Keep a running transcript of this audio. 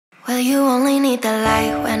you only need the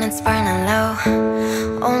light when it's burning low.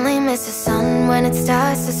 Only miss the sun when it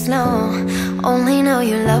starts to snow. Only know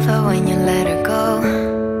you love her when you let her go.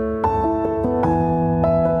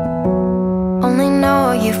 Only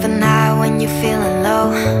know you for now when you're feeling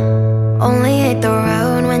low. Only hate the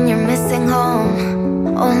road when you're missing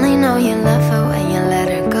home. Only know you love her when you let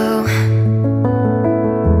her go.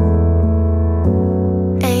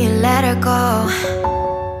 And you let her go.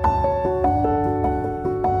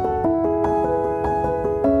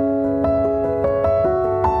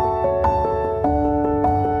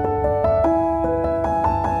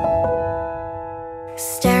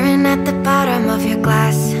 Staring at the bottom of your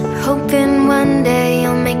glass, hoping one day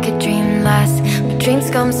you'll make a dream last. But dreams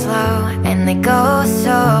come slow and they go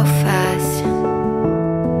so fast.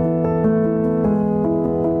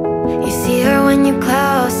 You see her when you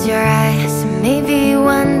close your eyes. Maybe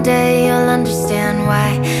one day you'll understand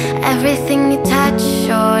why everything you touch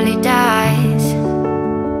surely dies.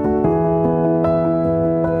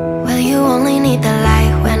 Well, you only need the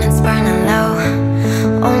light when it's burning low.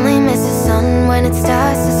 Only miss the sun when it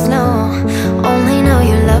starts to snow. Only know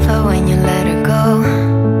you love her when you let her go.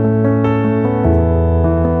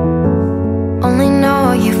 Only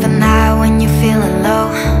know you for now when you're feeling low.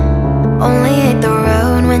 Only hate the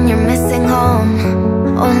road when you're missing home.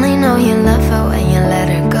 Only know you love her when you let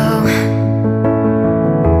her go.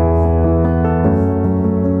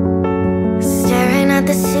 Staring at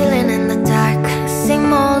the ceiling in the dark,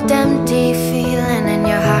 same old empty feeling in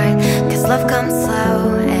your heart. Cause love comes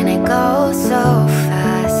slow and it goes so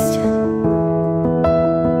fast.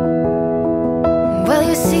 Well,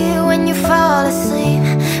 you see it when you fall asleep,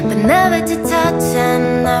 but never to touch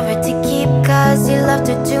and never to keep. Cause you loved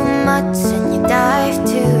her too much and you dive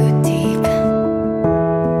too deep.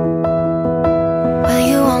 Well,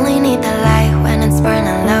 you only need the light when it's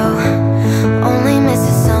burning low. Only miss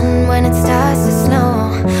the sun when it starts to snow.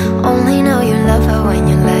 Only know you love her when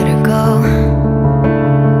you let her go.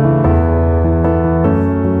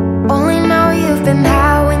 Only know you've been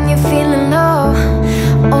high when you're feeling low.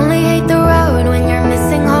 Only hate the road when you're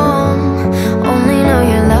missing home. Only know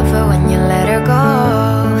you love her when you let her go.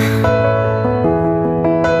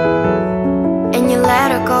 And you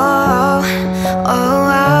let her go. Oh,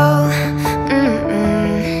 oh,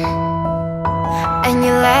 and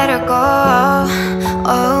you let her go.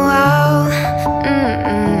 Oh, oh,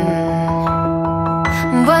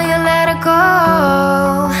 well, you let her go.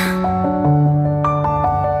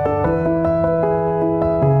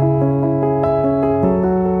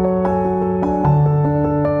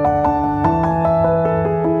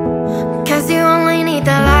 Cause you only need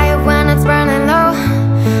the light when it's burning low.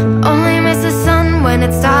 Only miss the sun when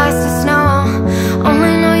it starts to snow.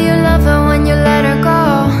 Only know you love her when you let her go.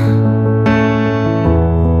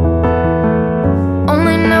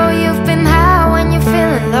 Only know you've been high when you're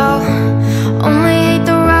feeling low. Only hate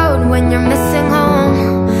the road when you're missing home.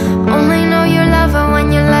 Only know you love her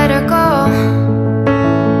when you let her go.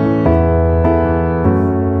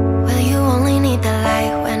 Well, you only need the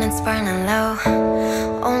light when it's burning low.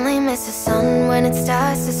 Only miss the sun when it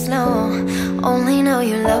starts to snow. Only know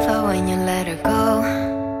you love her when you let her go.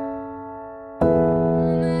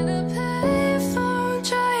 I'm at a payphone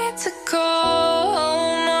trying to call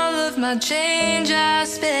home. All of my change I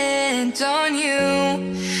spent on you.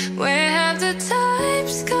 Where have the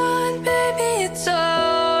times gone, baby? It's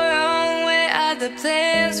all wrong. Where are the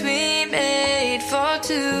plans we made for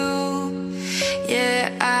two?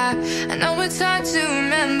 Yeah, I know it's hard to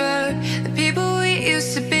remember the people we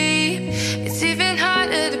used to be. It's even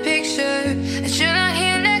harder to picture that you're not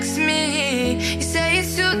here next to me. You say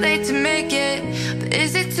it's too late to make it, but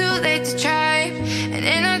is it too late to try? And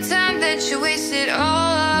in our time that you wasted,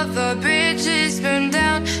 all of our bridges burned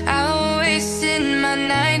down. I wasted my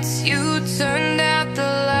nights, you turned out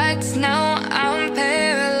the lights. Now I'm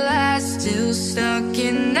paralyzed, still stuck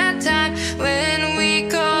in that time when we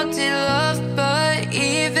called it love. But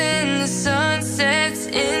even the sun sets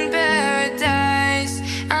in paradise.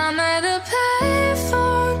 I'm at a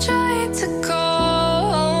payphone trying to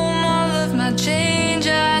call home. All of my change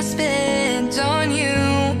I spent on you.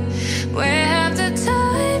 Where have the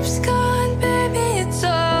times gone, baby? It's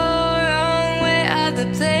all wrong. Where are the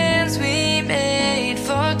plans we made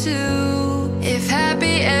for two? If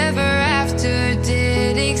happy ever after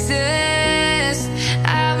did exist,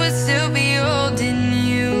 I would still be holding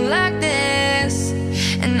you like this.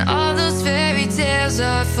 And all those fairy tales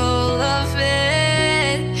are full of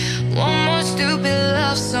it. One more stupid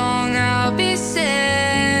love song, I'll be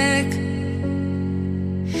sick.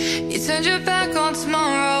 You turned your back on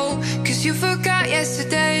tomorrow, cause you forgot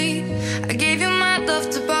yesterday. I gave you my love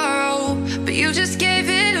to borrow, but you just gave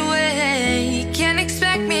it away.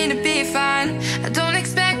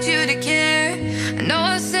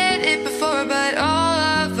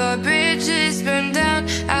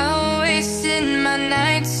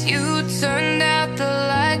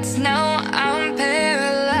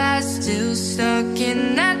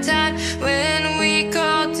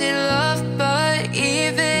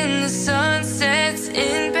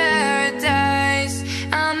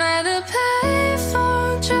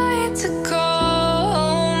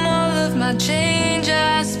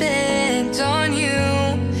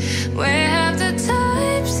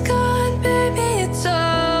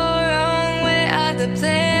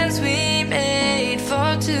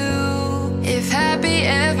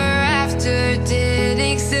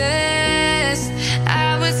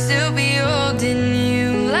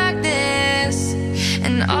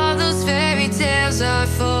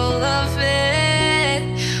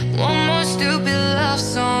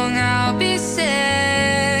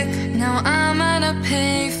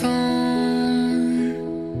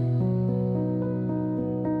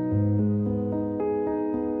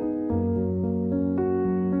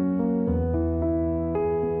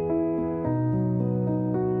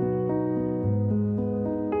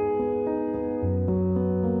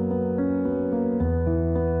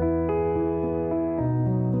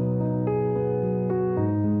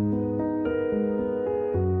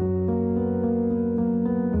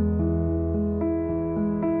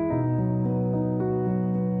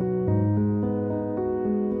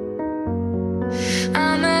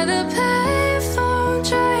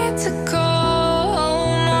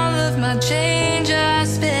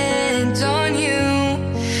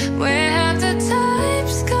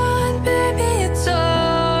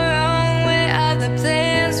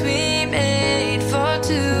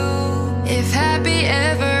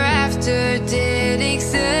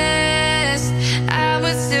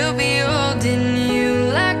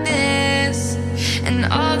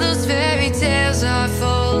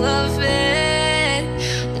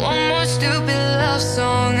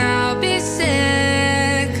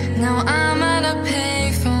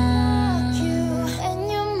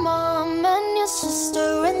 your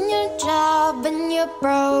sister and your job and your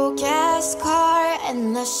broke ass car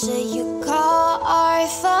and the shit you call art.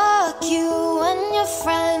 Fuck you and your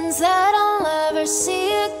friends that I'll never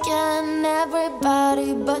see again.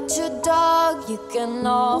 Everybody but your dog, you can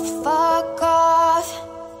all fuck off.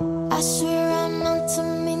 I swear I meant to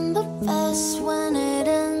mean the best when it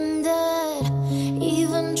ended.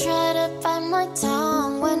 Even tried to bite my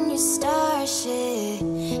tongue when you start shit.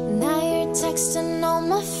 Now you're texting all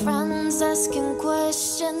my friends, asking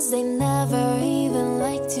questions. They never even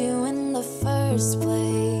liked you in the first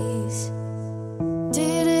place.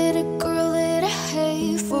 Dated a girl that I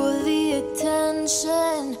hate for the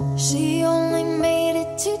attention. She only made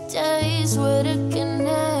it 2 days with a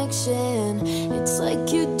connection. It's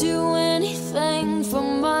like you'd do anything for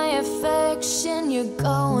my affection. You're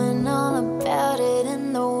going all about it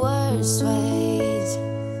in the worst ways.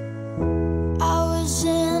 I was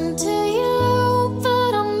into you,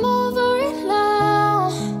 but I'm over it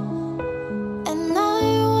now. And I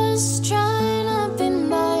was trying to be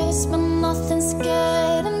nice, but nothing's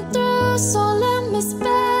getting through. So let me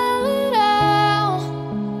spell it out.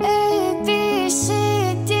 A, B, C,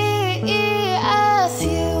 D, E, F,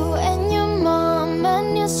 you and your mom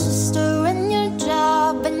and your sister and your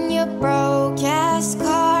job and your broke ass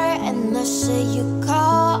car and the shit you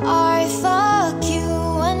call art. Fuck you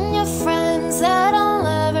and your friends that I'll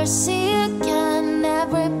never see again.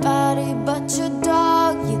 Everybody but your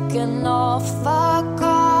dog, you can all fuck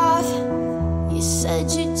off. You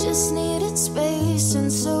said you just needed space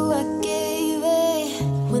and so I gave it.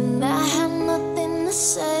 When I had nothing to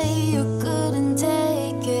say, you couldn't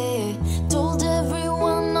take it. Told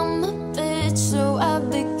everyone I'm a bitch, so I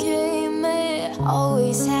became it.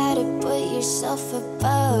 Always had to put yourself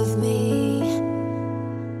above me.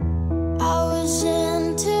 I was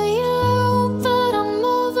into you, but I'm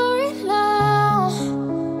over it now.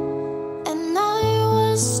 And I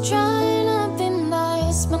was trying to be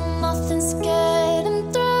nice, but nothing's getting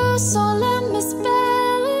through. So let me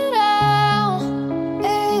spell it out.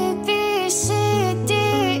 A, B, C, D,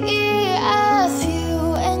 E, F,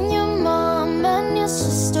 you and your mom and your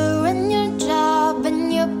sister and your job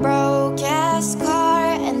and your broke ass car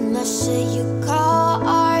and the shit you call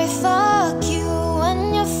art. Fuck you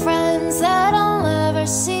and your friends that I'll never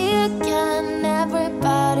see again.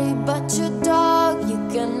 Everybody but your dog, you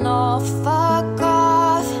can all fuck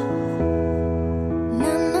off.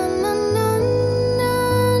 Na na na na na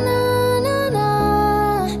na na na.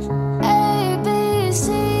 A, B, C,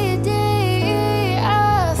 D, E,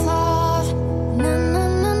 F off. Na na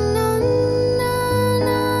na na na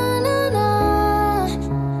na na na.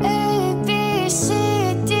 A, B, C,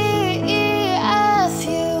 D, E, F,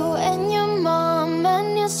 you and your mom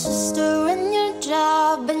and your sister and your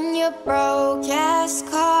job and your broke ass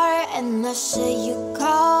car and the shit you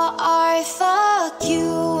call art. Fuck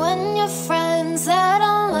you and your friends that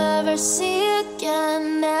I'll never see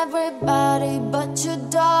again. Everybody but your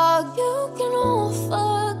dog, you can all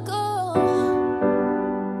fuck off.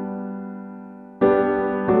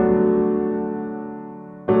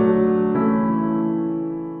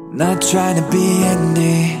 Not trying to be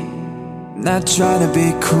indie, not trying to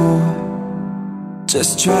be cool,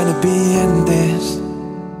 just trying to be in this.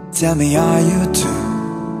 Tell me, are you too?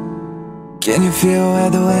 Can you feel where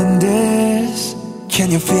the wind is? Can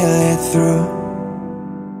you feel it through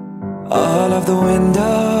all of the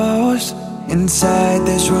windows inside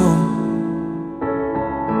this room?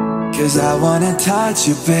 'Cause I wanna touch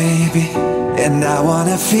you, baby, and I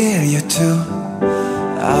wanna feel you too.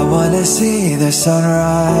 I wanna see the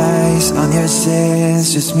sunrise on your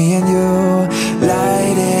sins, just me and you.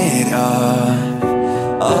 Light it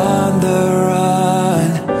on the run.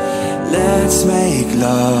 Let's make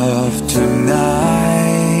love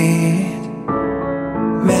tonight.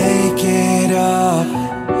 Make it up,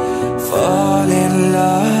 fall in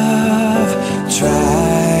love,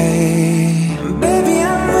 try. Baby,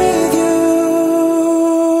 I'm with you,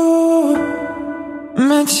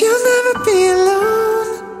 but you'll never be alone.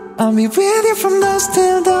 I'll be with you from dusk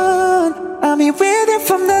till dawn. I'll be with you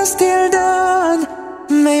from dusk till dawn.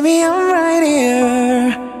 Maybe I'm right here,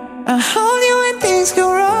 I'll hold you when things go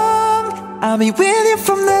wrong. I'll be with you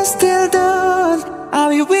from dusk till dawn. I'll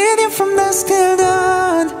be with you from dusk till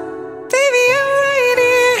dawn. Baby, I'm right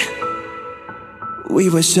here. We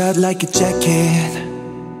were shot like a jacket,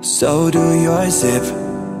 so do your zip.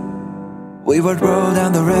 We would roll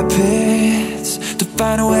down the rapids to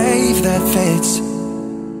find a wave that fits.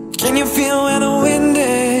 Can you feel where the wind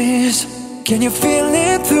is? Can you feel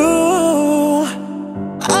it through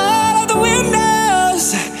all of the windows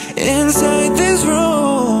inside this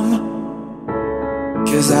room?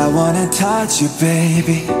 'Cause I wanna touch you,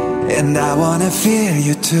 baby,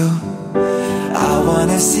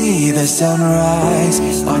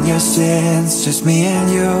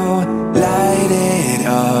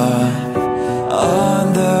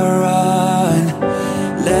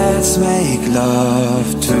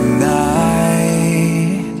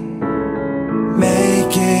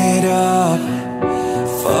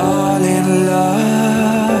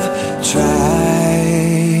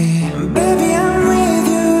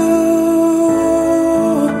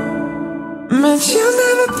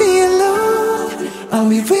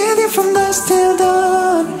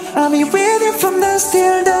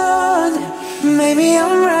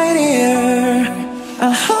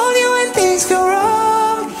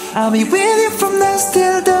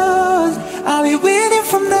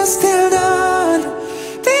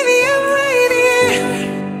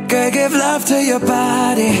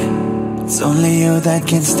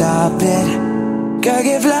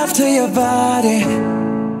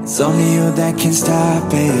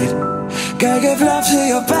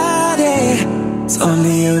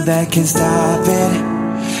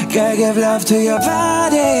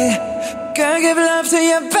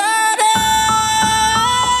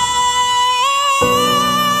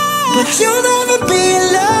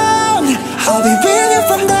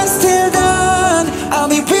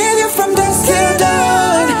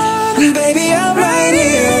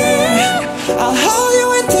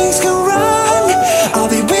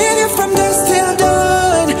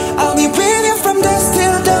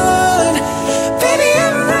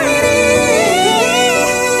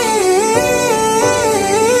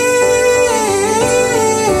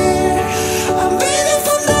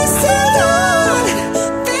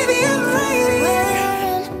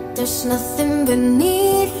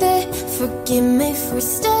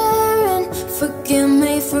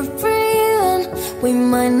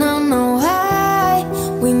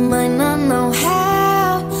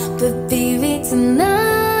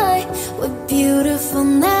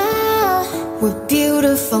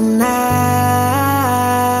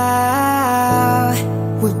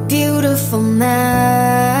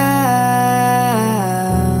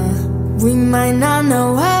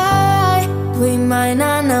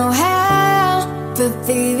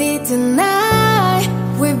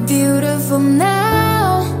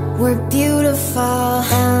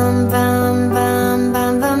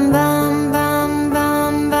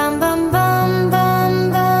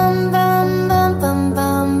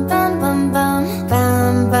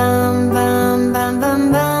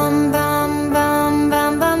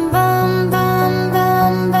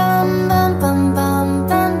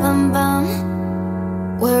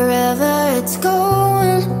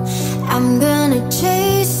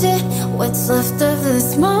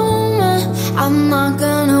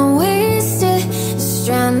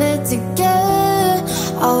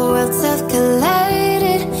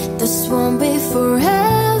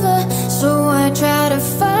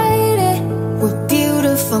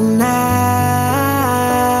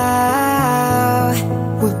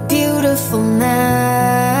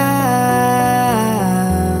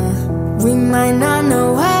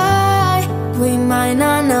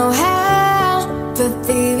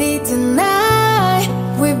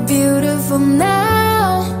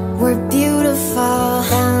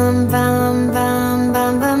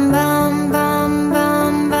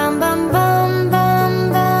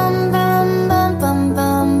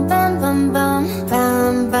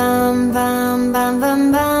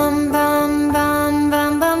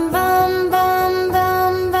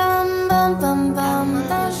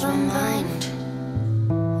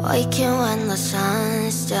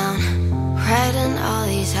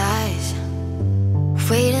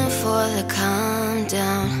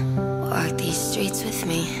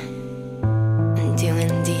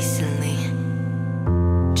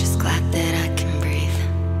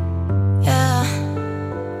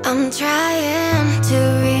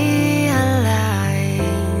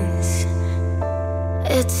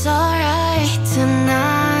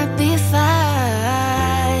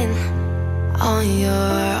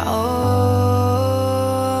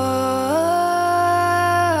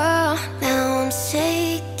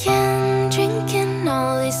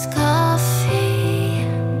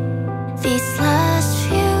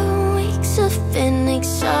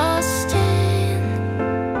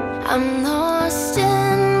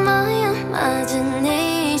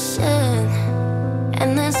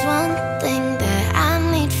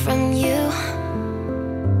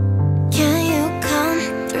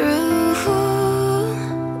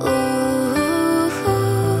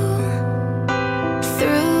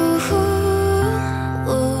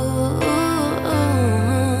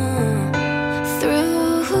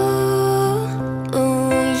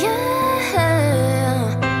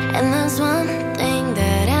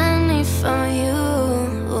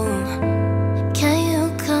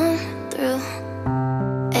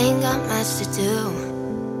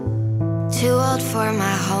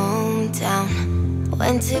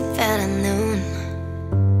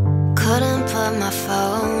 couldn't put my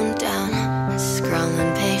phone down,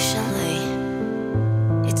 scrolling patiently.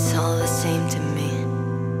 It's all the same to me,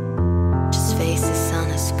 just faces on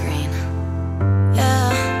a screen.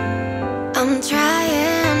 Yeah, I'm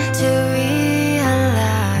trying to realize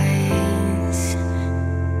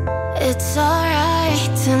it's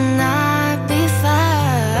alright to not be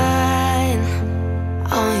fine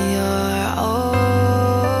on your own.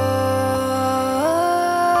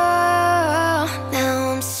 Now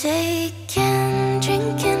I'm shaking,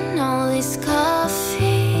 drinking all this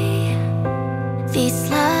coffee. These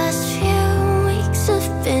last few weeks have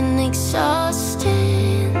been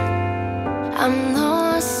exhausting. I'm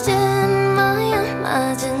lost in my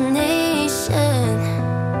imagination,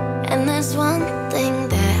 and there's one thing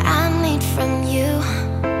that I need from you.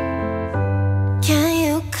 Can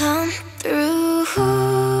you come through?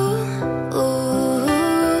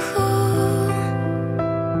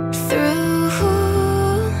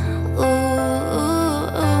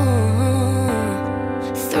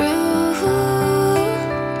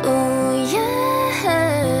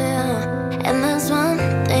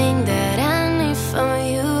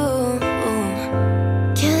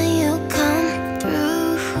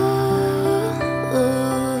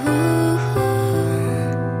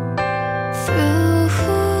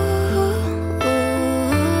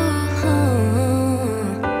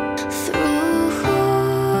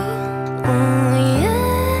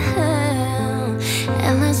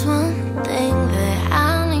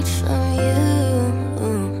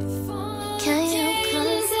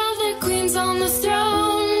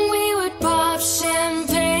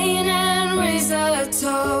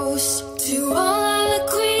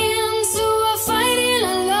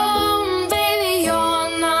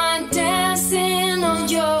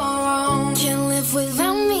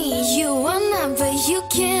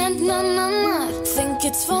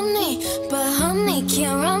 It's funny, but honey,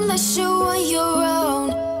 can't run the show on your own.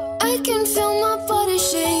 I can feel my body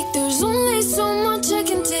shake, there's only so much I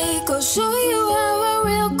can take. I'll show you how a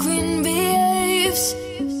real queen behaves.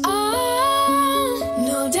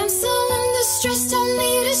 No damsel in distress, don't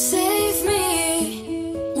need to save me.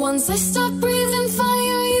 Once I stop breathing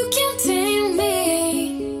fire, you can't tame me.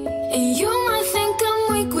 And you might think I'm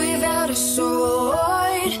weak without a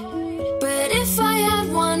sword, but if I had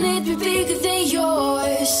one, it'd be bigger than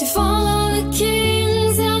yours. If all of the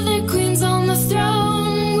kings had their queens on the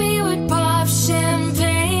throne, we would pop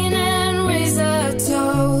champagne and raise a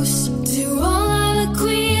toast to all of the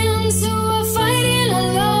queens who are fighting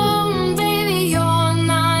alone. Baby, you're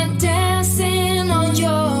not dancing on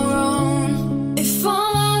your own. If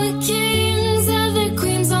all of the kings had their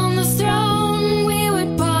queens on the throne, we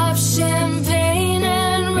would pop champagne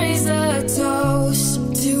and raise a toast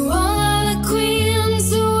to all of the queens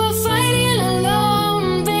who are fighting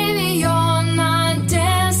alone. Baby, you're not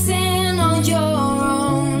dancing on your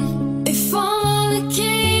own. If all of the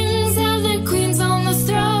kings had their queens on the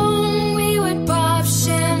throne, we would pop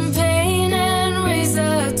champagne and raise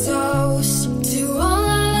a toast to all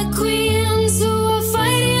of the queens who are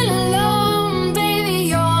fighting alone. Baby,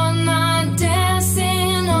 you're not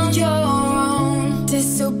dancing on your own.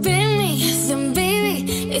 Disobey me, then baby,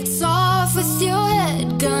 it's off with your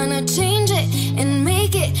head. Gonna change it and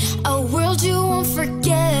make it a world you won't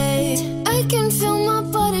forget. I can feel my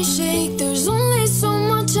body shake, there's only so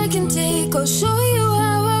much I can take. I'll show you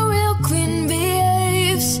how a real queen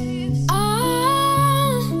behaves.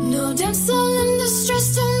 No damsel in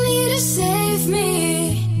distress, don't need to save me.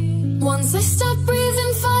 Once I stop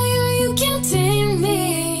breathing fire, you can't tame me.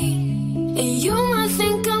 And you might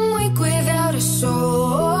think I'm weak without a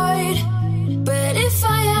sword, but if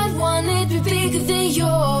I had one, it'd be bigger than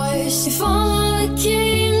yours. If all of the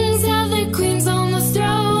kings had their queens on the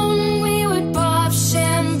throne, we would pop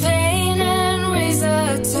champagne and raise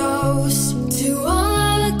a toast to all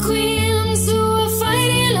of the queens who are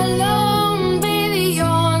fighting alone. Baby,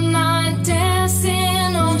 you're not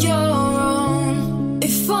dancing on your own.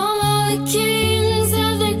 If all of the kings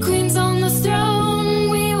had their queens on the throne,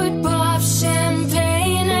 we would pop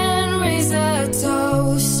champagne and raise a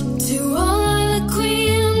toast to all of the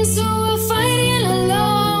queens who are fighting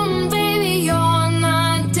alone. Baby, you're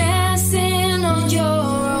not dancing on your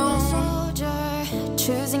own. Soldier,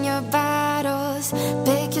 choosing your battles.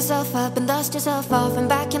 Pick yourself up and dust yourself off and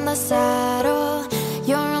back in the saddle.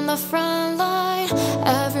 You're on the front line,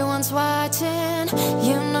 everyone's watching.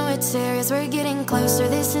 You know it's serious, we're getting closer,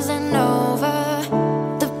 this isn't over.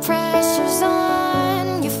 The pressure's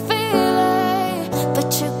on, you feel it, but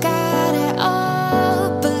you got it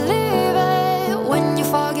all, believe it. When you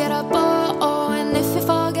forget up, oh, and if you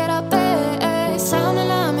forget up,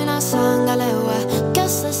 Samina, mina, sangalewa.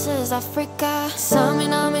 Guess this is Africa.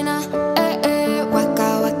 Samina, mina.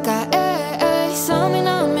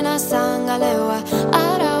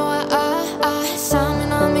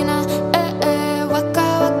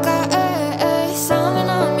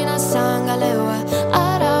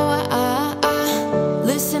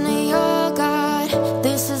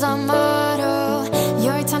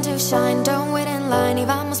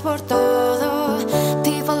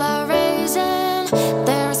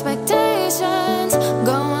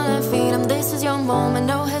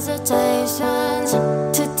 hesitations.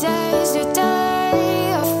 Today's your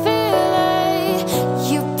day, I feel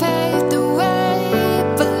it. You paved the way,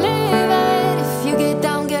 believe it. If you get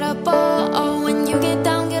down, get up, oh, when you get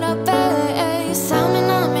down, get up, eh.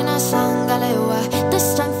 Samina, mina, shangalewa,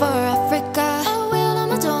 this time for Africa. I will,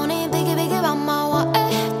 I'm a Tony, biggie, biggie, mama,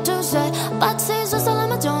 what, to say. But say, so,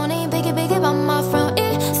 I'm a Tony, biggie, biggie, mama, from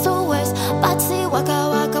east to west. But say, waka,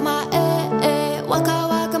 waka, my, waka,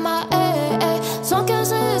 waka, my, so can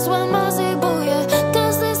say it's when my say, booyah,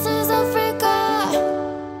 cause this is Africa.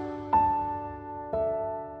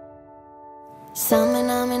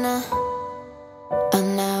 Samina, mina,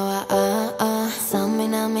 anawa,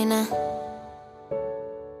 samina, mina,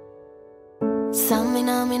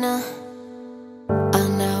 samina, mina,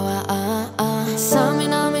 anawa,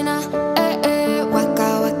 samina, mina, waka,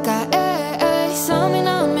 waka,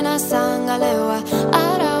 samina, mina, sangalewa,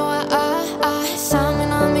 arawa,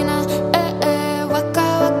 samina, mina, waka,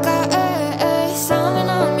 waka,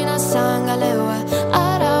 samina, mina, sangalewa,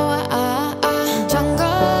 arawa,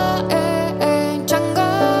 jungle,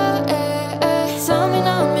 jungle,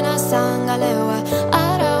 samina, mina, sangalewa,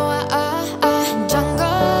 arawa,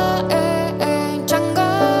 jungle,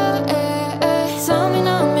 jungle,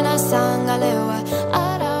 samina, mina, sangalewa,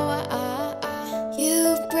 arawa.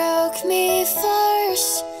 You broke me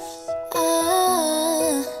first.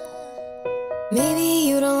 Maybe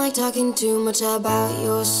you don't like talking too much about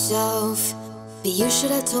yourself, but you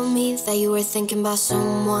should have told me that you were thinking about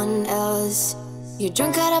someone else. You're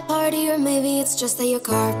drunk at a party, or maybe it's just that your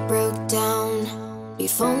car broke down. Your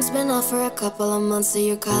phone's been off for a couple of months, so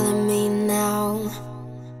you're calling me now.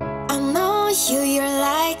 I know you're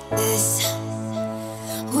like this.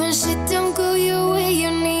 When shit don't go your way, you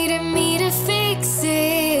needed me to fix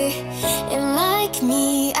it. And like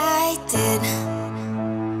me, I did.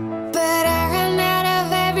 But I ran out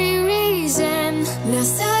of every reason. Now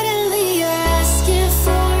suddenly you're asking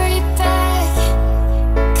for it back.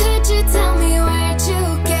 Could you tell me where'd you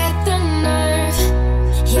get the nerve?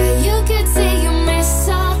 Yeah, you could say you miss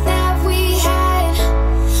all that we had,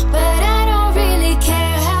 but I don't really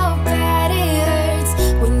care how bad it hurts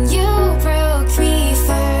when you broke me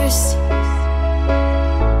first.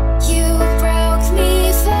 You broke me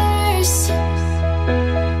first.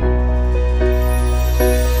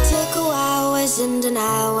 Took a while, was in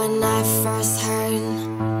denial when I first heard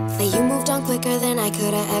that you moved on quicker than I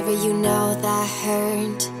could have ever, you know that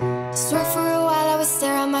hurt. Swear for a while I would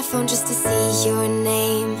stare at my phone just to see your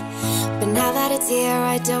name, but now that it's here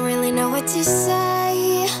I don't really know what to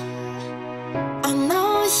say. I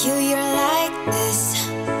know you're like this.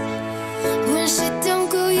 When shit don't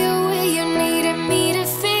go your way, you needed me to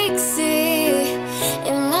fix it.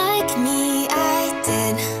 And like me, I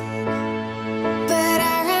did. But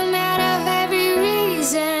I ran out of every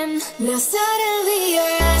reason. Now suddenly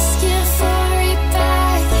you're asking for it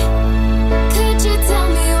back. Could you tell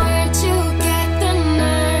me where'd you get the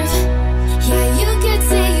nerve? Yeah, you could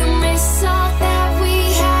say you miss all that we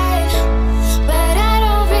had, but I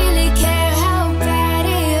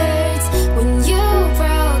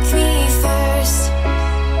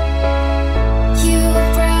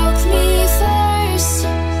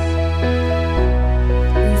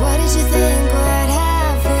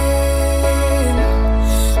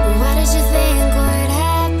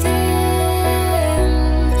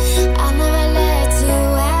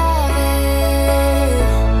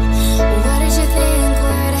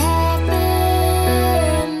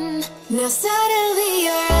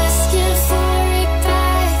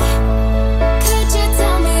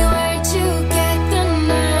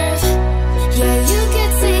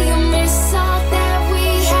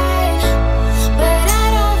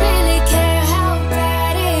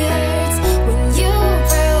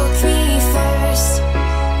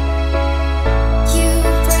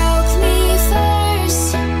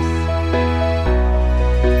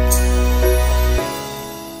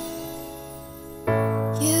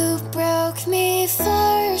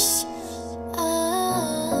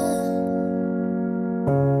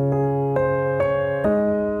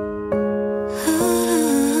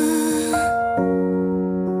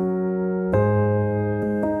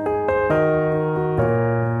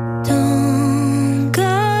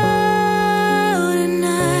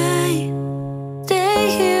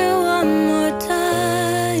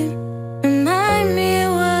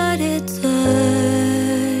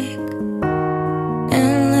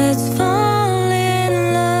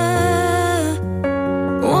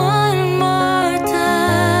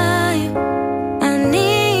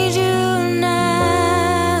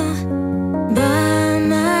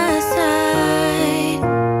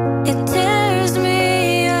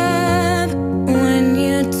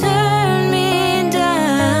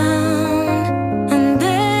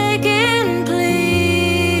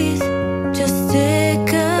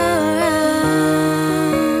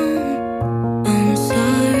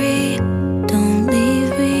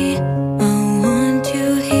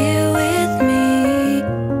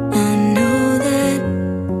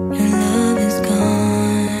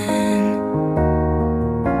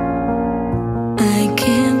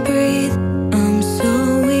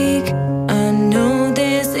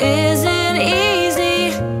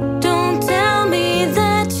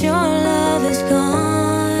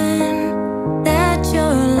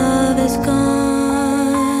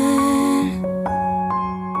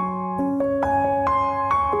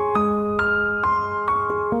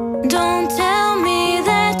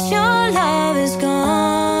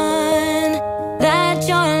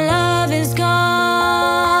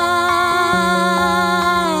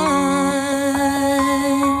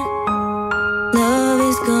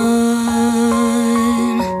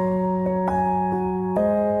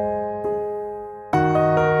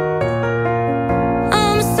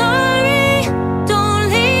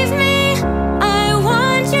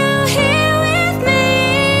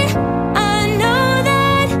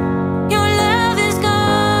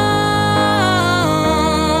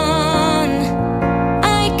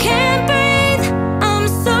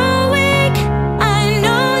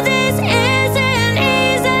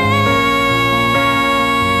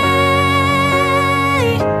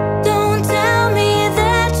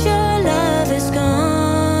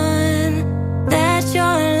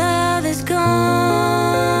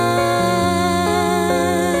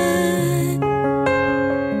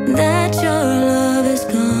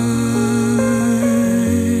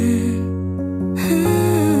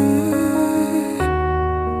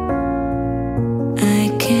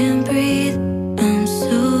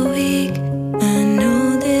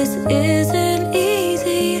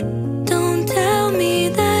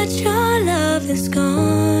is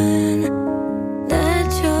gone, that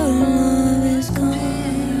your love is gone.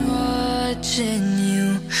 Been watching you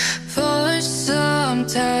for some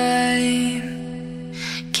time,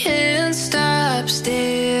 can't stop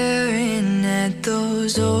staring at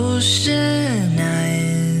those ocean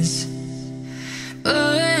eyes,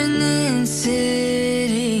 burning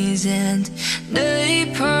cities and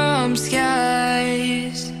napalm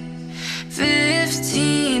skies,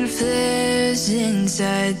 15 flares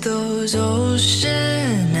inside those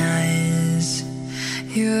ocean eyes,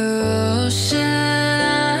 your ocean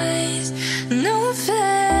eyes, no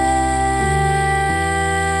fair.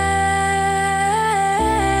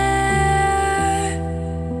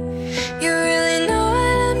 You really know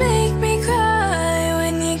how to make me cry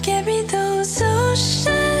when you give me those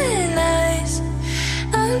ocean eyes.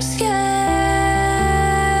 I'm scared.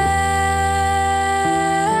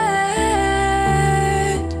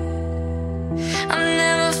 I'm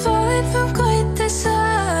never falling from quite this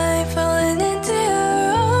high, falling into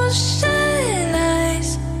your ocean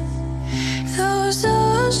eyes. Those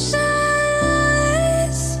ocean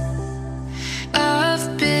eyes. I've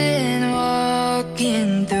been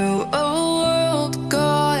walking through a world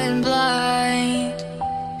gone blind,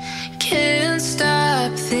 can't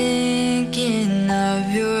stop thinking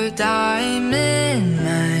of your diamond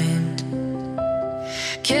mind.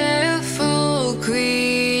 Careful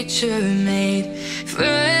creature made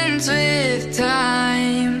friends with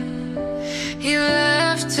time. He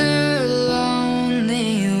left her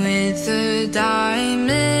lonely with her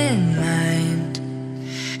diamond mind,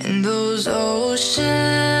 and those ocean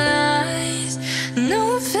eyes,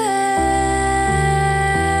 no fair.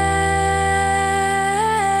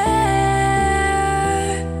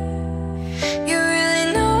 You really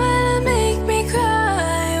know how to make me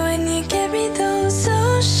cry when you give me those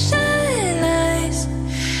ocean eyes.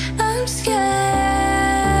 I'm scared.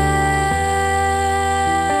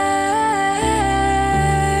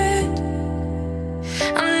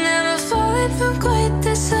 I'm never falling from quite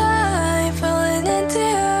this high, falling into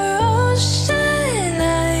your ocean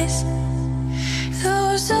eyes.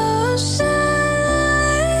 Those ocean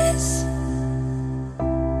eyes.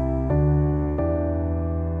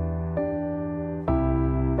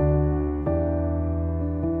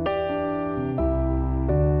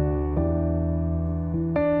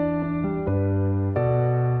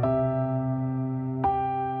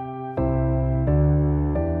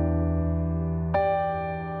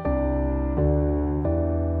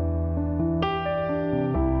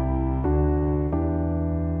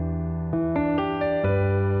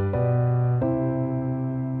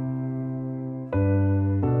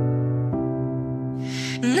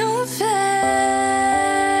 No fair.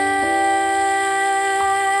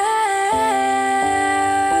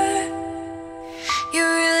 You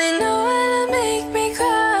really know how to make me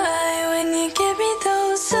cry when you give me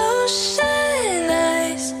those ocean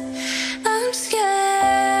eyes. I'm scared.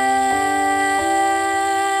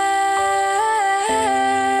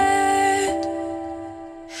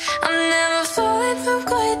 I'm never falling from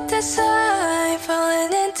quite this high,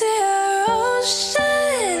 falling into your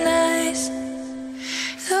ocean eyes.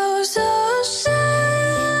 Those oceans.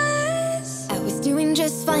 I was doing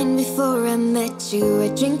just fine before I met you. I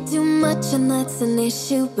drink too much and that's an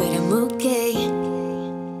issue, but I'm okay.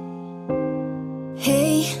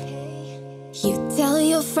 Hey, you tell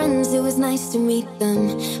your friends it was nice to meet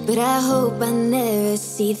them, but I hope I never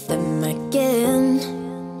see them again.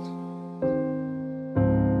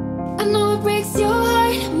 I know it breaks your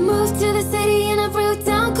heart. Moved to the city in a broke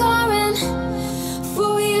down Caravn.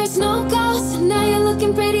 4 years, no calls, and now you're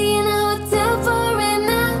looking pretty in a hotel foreign.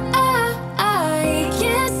 I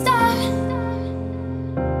can't stop.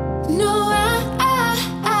 No,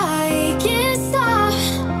 I can't stop.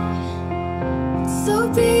 So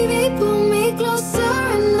baby, pull me closer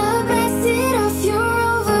in the backseat of your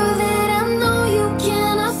Rover that I know you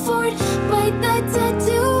can't afford. Bite that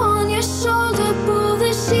tattoo on your shoulder, pull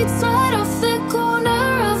the sheets right off the corner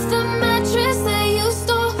of the mattress that you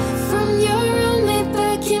stole from your roommate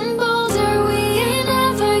back in Boulder. We ain't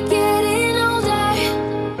ever getting older.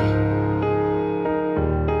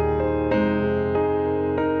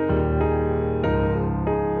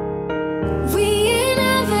 We ain't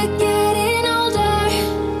ever getting older.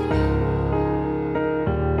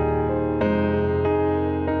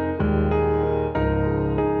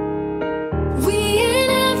 We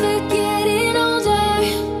ain't ever getting older.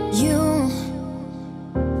 You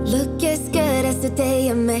look as good as the day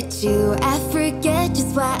I met you. I forget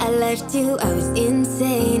just why I left you. I was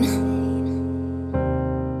insane.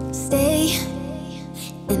 Stay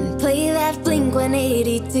and play that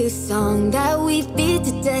Blink-182 song that we beat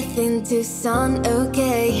to death in Tucson,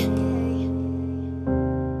 okay?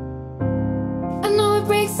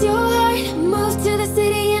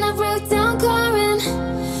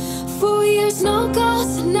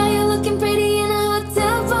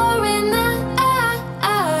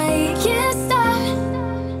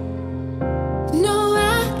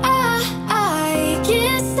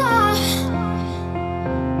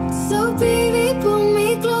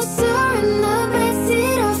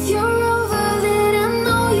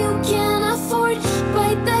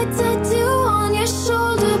 that tattoo on your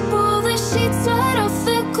shoulder. Pull the sheets right off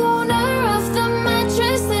the corner of the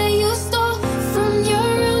mattress that you stole from your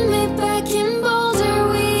roommate back in Boulder.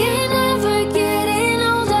 We ain't never getting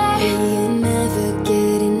older. We ain't never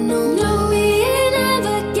getting older. No, we ain't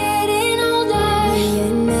never getting older. We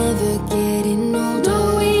ain't never getting older. No,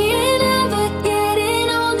 we ain't never getting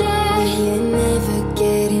older.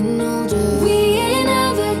 We ain't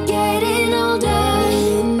never getting older. We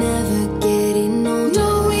ain't never getting older.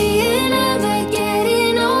 We ain't never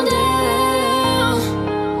getting older. No,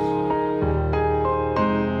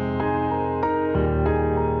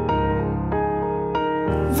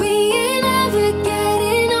 we ain't never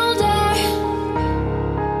getting older.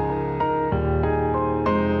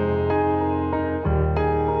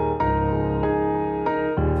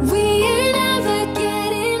 We ain't never getting older. We ain't never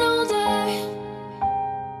getting older.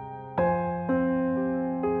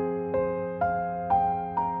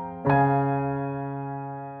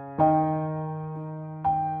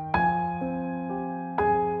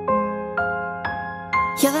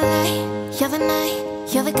 You're the light, you're the night,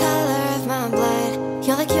 you're the color of my blood.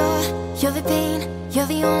 You're the cure, you're the pain, you're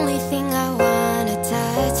the only thing I wanna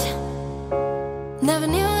touch. Never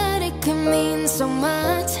knew that it could mean so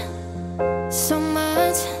much, so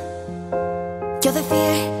much. You're the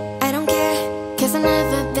fear, I don't care, 'cause I've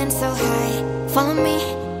never been so high. Follow me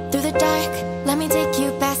through the dark, let me take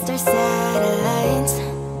you past our satellites.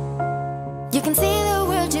 You can see the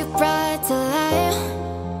world you brought to life.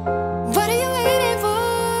 What are you waiting for?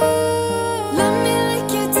 Let me lick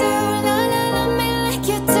you too, la la, let me lick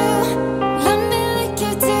you too. Let me lick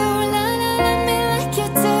you too, la la, let me lick you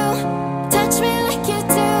too. Touch me like you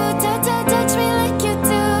do, touch me like you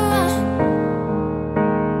do.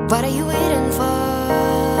 What are you waiting for?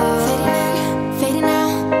 Fading in, fading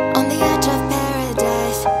out, on the edge of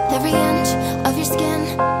paradise. Every inch of your skin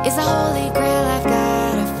is a holy grail I've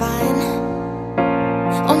gotta find.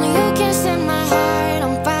 Only you can set my heart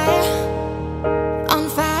on fire, on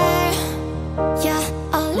fire. Yeah,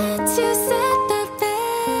 I'll let you set the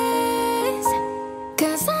pace,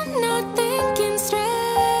 'cause I'm not thinking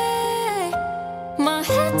straight. My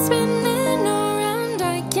head's spinning around,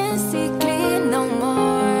 I can't see clear no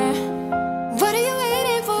more. What are you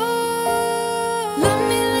waiting for? Let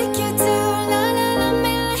me lick you too, la la, let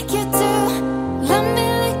me lick you too. Let me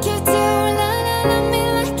lick you too, la la, let me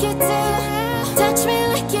lick you too. Touch me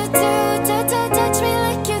like you do, touch me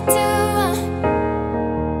like you do.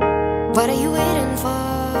 What are you waiting for?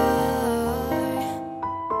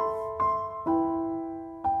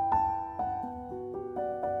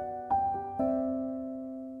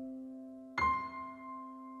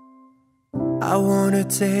 I wanna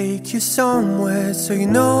take you somewhere so you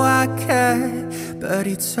know I care, but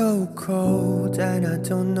it's so cold and I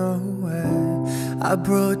don't know where. I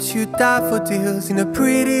brought you daffodils in a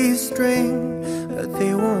pretty string, but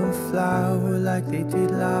they won't flower like they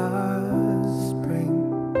did last spring.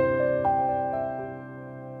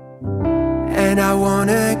 And I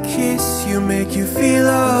wanna kiss you, make you feel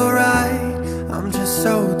alright. I'm just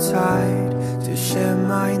so tired to share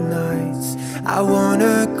my nights. I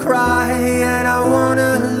wanna cry and I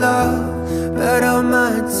wanna love, but all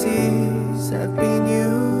my tears have been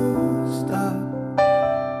used up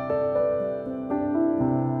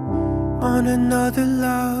on another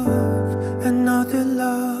love, another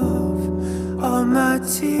love. All my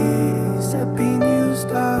tears have been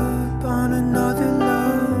used up on another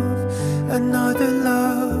love, another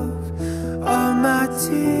love. All my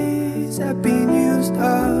tears have been used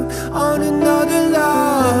up on another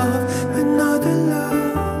love, another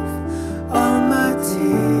love. All my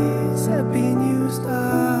tears have been used up.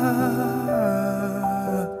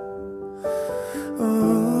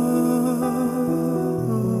 Oh.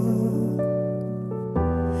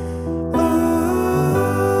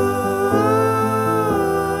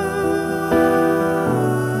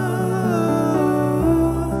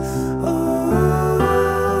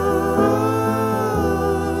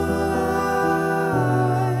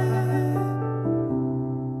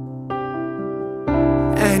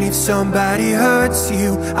 If somebody hurts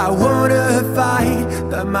you, I wanna fight,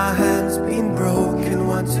 but my hand's been broken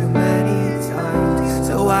one too many times.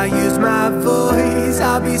 So I use my voice,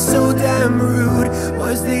 I'll be so damn rude.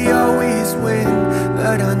 Words they always win,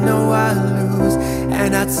 but I know I lose.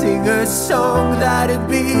 And I'd sing a song that'd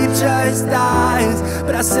be just eyes,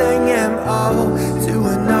 but I sang them all to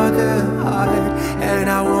another heart. And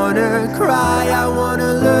I wanna cry, I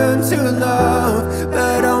wanna learn to love,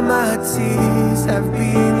 but all my tears have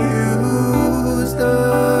been used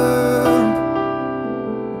up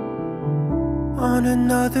on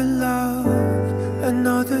another love,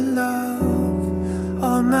 another love.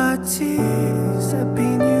 All my tears have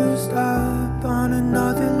been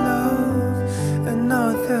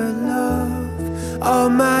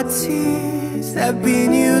tears have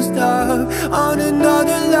been used up on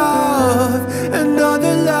another love,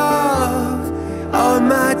 another love. All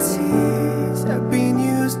my tears have been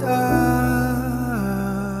used up.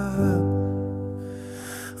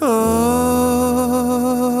 Oh.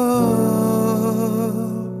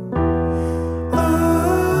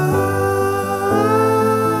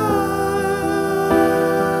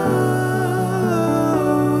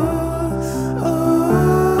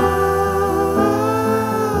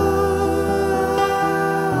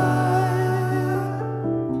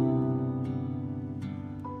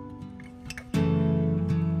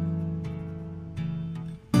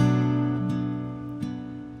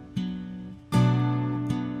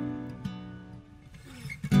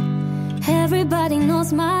 Everybody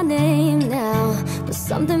knows my name now, but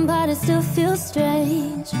something about it still feels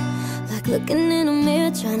strange. Like looking in a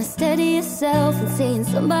mirror, trying to steady yourself and seeing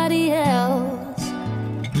somebody else.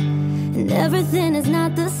 And everything is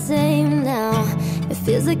not the same now. It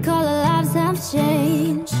feels like all our lives have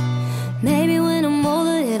changed. Maybe when I'm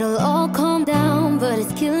older it'll all calm down, but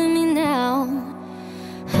it's killing me now.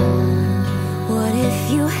 What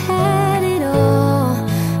if you had it all,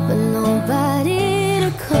 but nobody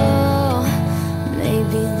to call?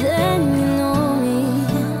 Maybe then you know me.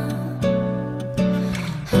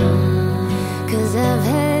 'Cause I've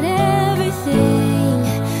had everything,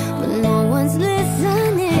 but no one's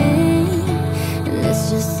listening, and it's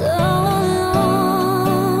just so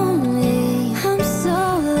lonely. I'm so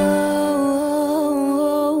lonely.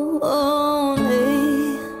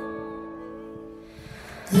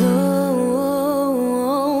 Lonely.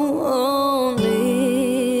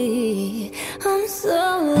 I'm so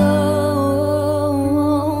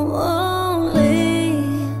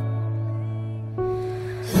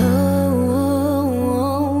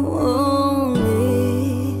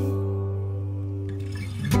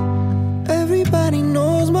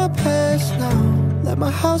my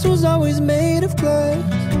house was always made of glass,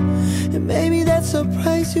 and maybe that's the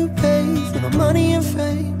price you pay for the money and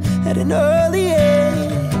fame at an early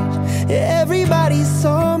age. Yeah, everybody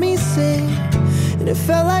saw me sing, and it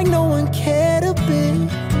felt like no one cared a bit.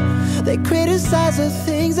 They criticized the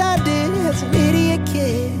things I did as an idiot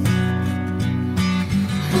kid.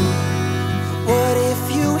 What if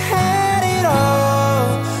you had it all,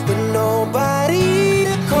 but nobody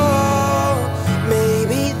to call?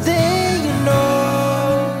 Maybe then you know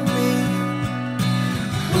me.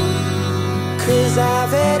 'Cause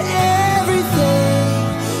I've had everything,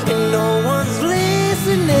 and no one's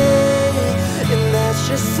listening, and that's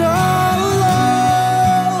just so lonely.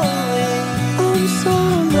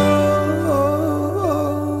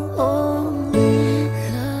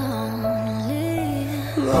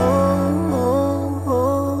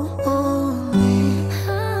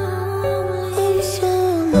 I'm so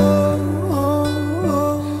lonely.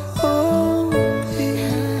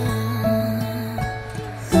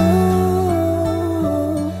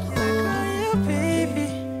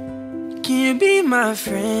 My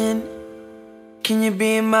friend, can you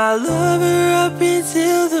be my lover up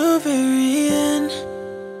until the very end?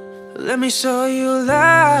 Let me show you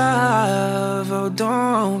love, oh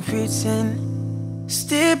don't pretend.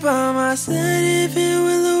 Stay by my side even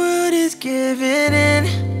when the world is giving in.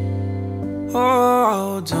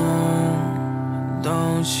 Oh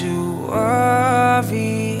don't you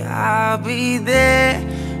worry, I'll be there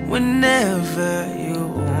whenever you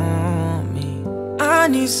want me. I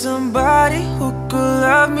need somebody who could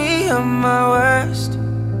love me at my worst.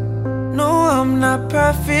 No, I'm not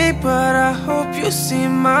perfect, but I hope you see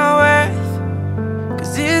my worth.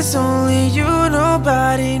 'Cause it's only you,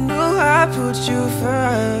 nobody knew I put you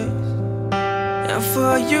first. And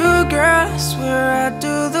for you, girl, I swear I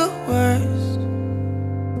do the worst.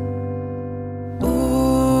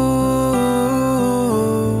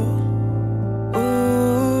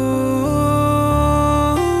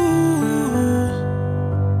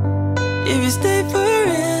 If you stay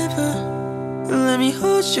forever, let me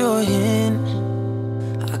hold your hand.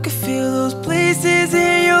 I can feel those places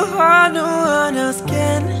in your heart no one else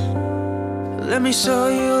can. Let me show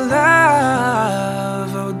you love,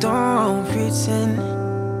 oh don't pretend.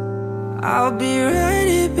 I'll be right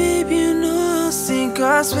here, baby, you know I'll sink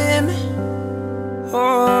or swim.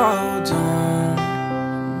 Oh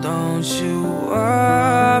don't you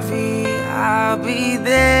worry, I'll be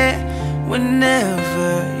there whenever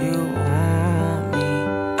you want me.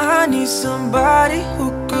 I need somebody who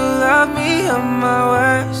could love me at my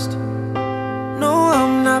worst. No,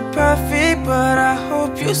 I'm not perfect, but I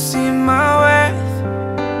hope you see my worth.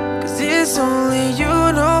 'Cause it's only you,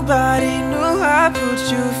 nobody knew I put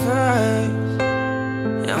you first.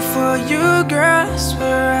 And for you, girl, I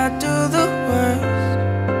swear I do the worst.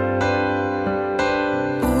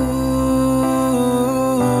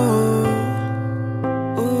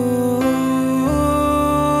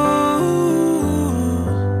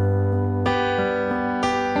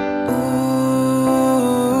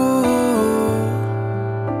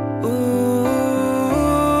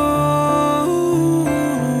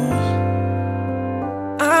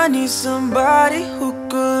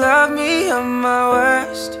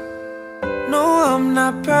 I'm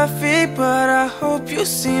not perfect, but I hope you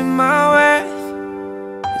see my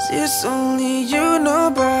worth. 'Cause it's only you,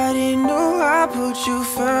 nobody knew I put you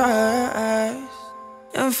first.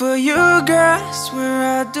 And for you, girl, I swear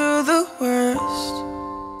I do the worst.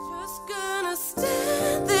 Just gonna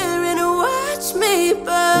stand there and watch me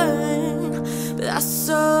burn. But that's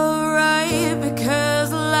alright,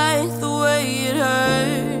 because I like the way it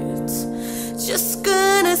hurts. Just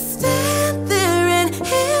gonna stand there and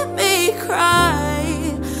hear me cry.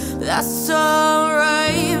 But that's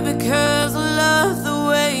alright, because I love the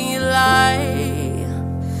way you lie.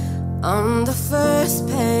 On the first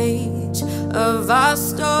page of our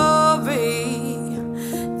story,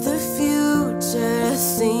 the future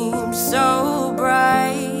seemed so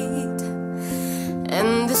bright,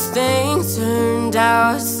 and this thing turned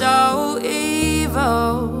out so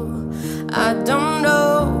evil. I don't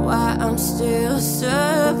know why I'm still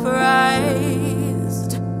surprised.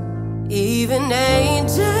 Even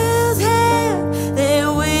angels have their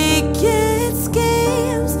wicked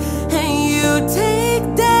schemes, and you take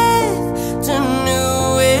death to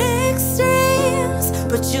new extremes.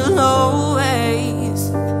 But you'll always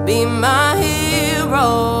be my hero,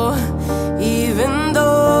 even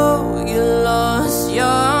though you lost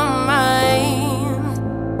your mind.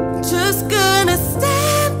 Just gonna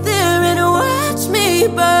stand there and watch me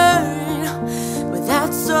burn. But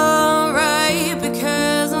that's alright,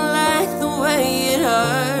 because I like the way it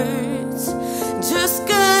hurts. Just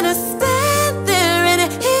gonna stand there and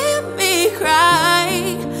hear me cry.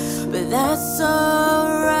 But that's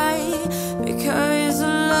alright, because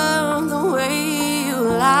I love the way you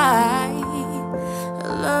lie. I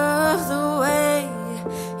love the way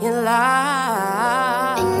you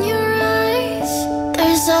lie. In your eyes,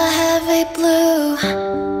 there's a heavy blue.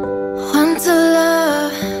 One to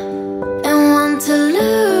love and one to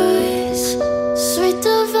lose. Sweet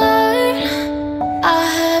divine, a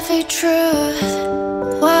heavy truth.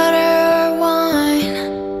 Water or wine,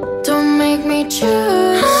 don't make me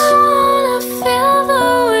choose. I wanna feel the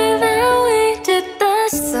way that we did the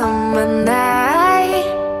summer night.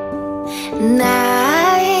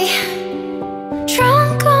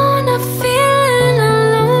 Drunk on a feeling,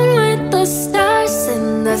 alone with the stars in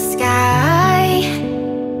the sky.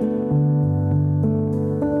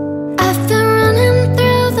 I've been running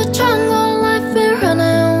through the jungle, I've been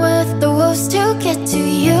running with the wolves to get to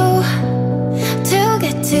you, to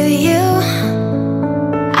get to you.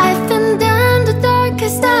 I've been down the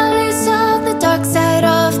darkest alleys of the dark side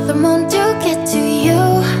of the moon to get to you,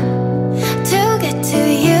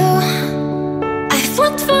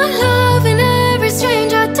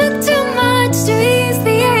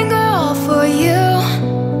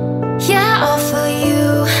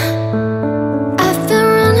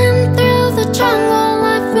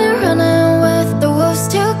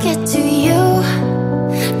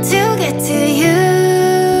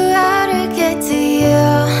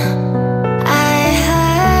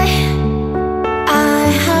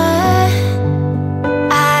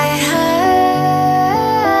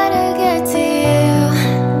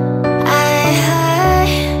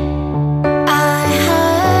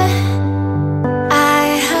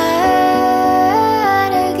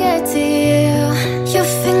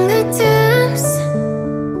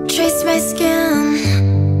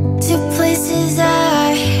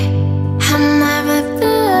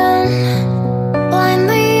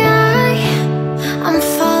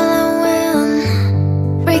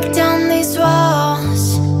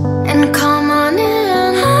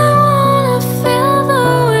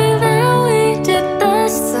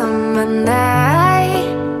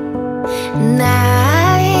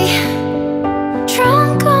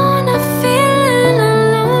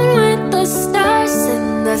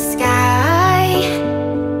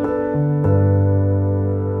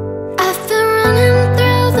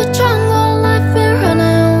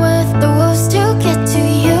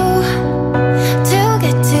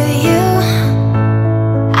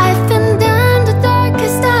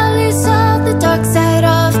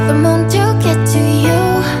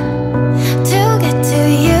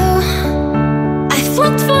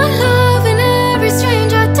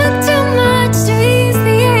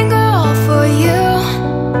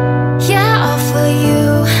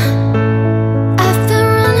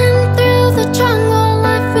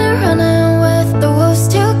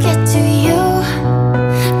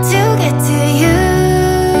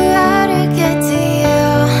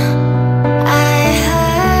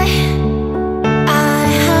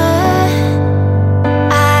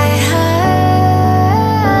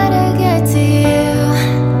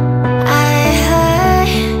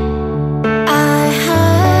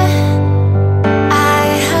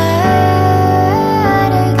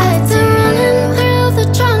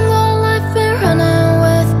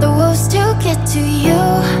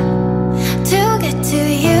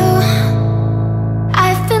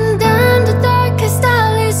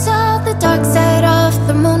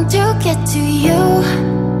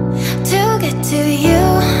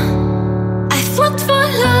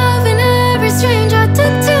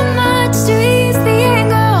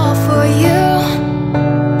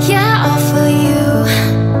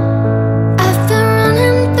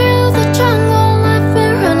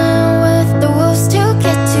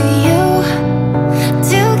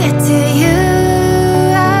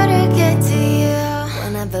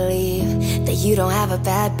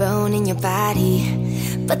 body,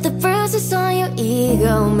 but the bruises on your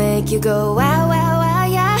ego make you go wow, wow, wow,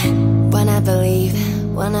 yeah. Wanna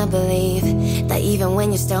believe that even when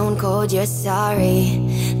you're stone cold, you're sorry.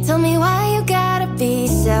 Tell me why you gotta be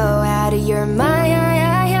so out of your mind.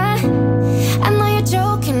 I know you're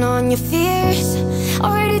joking on your fears.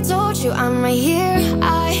 Already told you I'm right here.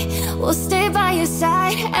 I will stay by your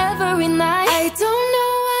side every night. I don't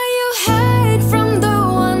know why you hide from the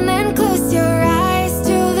one and close your eyes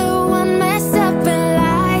to the one messed up and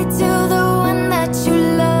lie to the one that you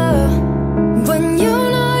love. When you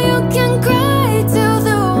know you can cry to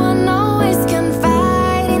the one always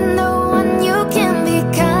confide in the one you can be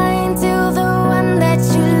kind to the one that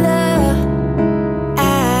you love.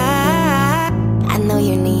 I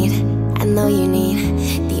know you need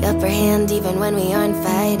the upper hand even when we aren't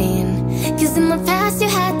fighting. Cause in the past you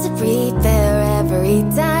had to prepare every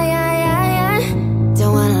time.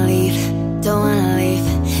 Don't wanna leave,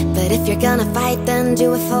 but if you're gonna fight then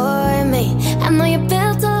do it for me. I know you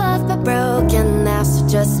built a love but broken now, so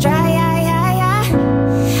just try.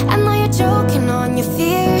 I know you're joking on your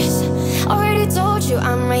fears. Already told you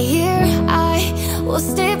I'm right here. I will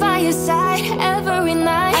stay by your side every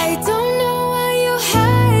night. I don't know why you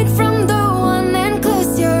hide from the one and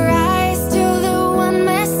close your eyes to the one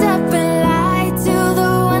messed up and lie to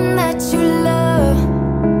the one that you love.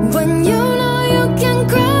 When you know you can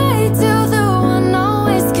cry to the one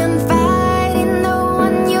always confide in the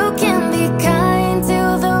one you can be kind to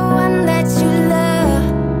the one that you love.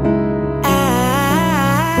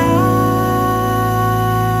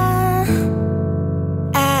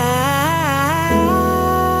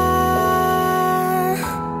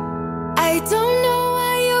 I don't know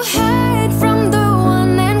why you hide from the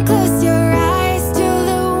one and close your eyes to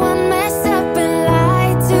the one messed up and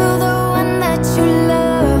lie to the one that you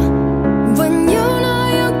love. When you know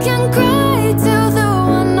you can cry to the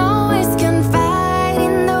one always confide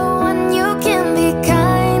in the one you can be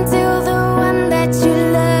kind to the one that you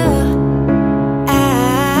love.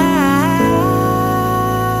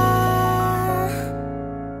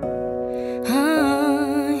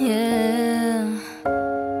 Yeah.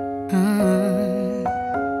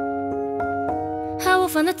 I will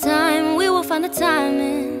find the time, we will find the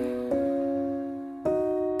timing.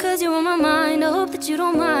 Cause you're on my mind, I hope that you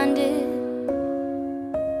don't mind it.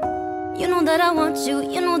 You know that I want you,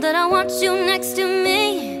 you know that I want you next to me.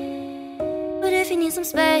 But if you need some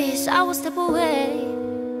space, I will step away.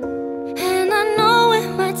 And I know it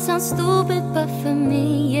might sound stupid, but for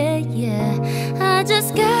me, yeah, I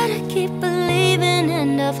just gotta keep believing.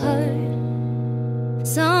 And I've heard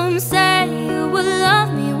some say you will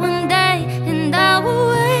love me one day, and I will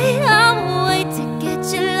wait to get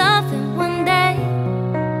your loving one day.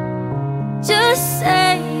 Just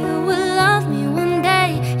say you will love me one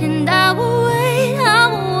day, and I will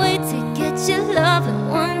wait to get your loving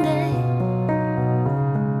one day.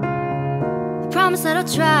 I promise that I'll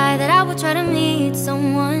try, that I will try to meet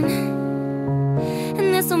someone.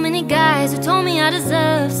 And there's so many guys who told me I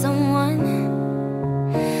deserve someone.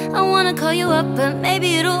 I wanna call you up, but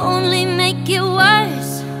maybe it'll only make it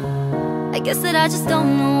worse. I guess that I just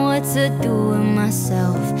don't know what to do with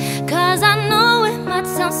myself. Cause I know it might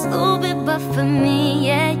sound stupid, but for me,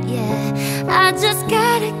 yeah, I just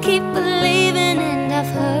gotta keep believing. And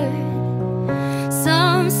I've heard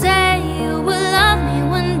some say you will love me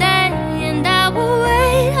one day, and I will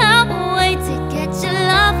wait to get your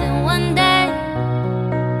loving one day.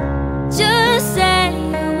 Just say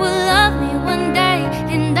you will love me one day,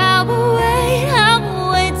 and I will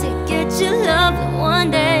wait to get your loving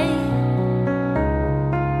one day.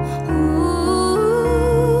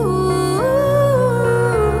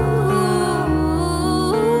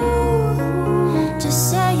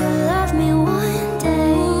 Just say you love me one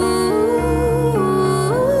day.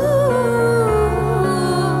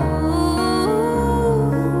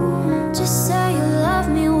 Just say you love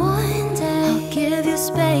me one day. I'll give you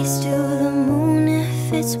space to the moon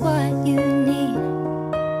if it's what you need.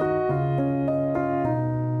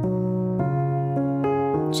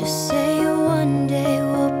 Just say you one day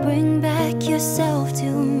will bring back yourself to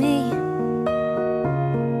me.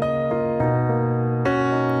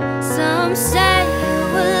 Some say you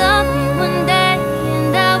will love me one day,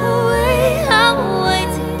 and I will wait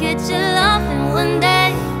to get your loving one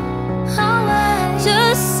day. I'll wait.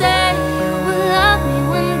 Just say you will love me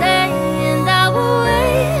one day, and I will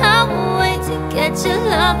wait to get your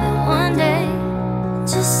loving one day.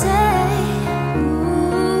 Just say, ooh.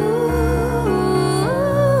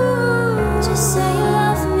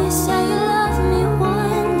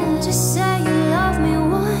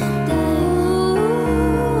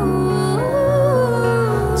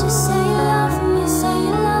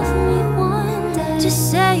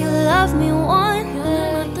 Just say you love me one.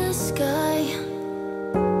 Yelling at the sky,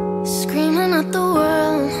 screaming at the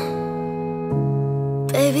world.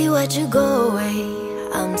 Baby, why'd you go away?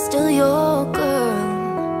 I'm still your girl.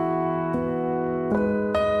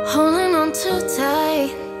 Holding on too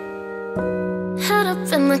tight, head up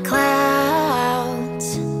in the clouds.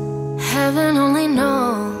 Heaven only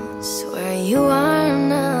knows where you are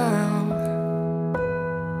now.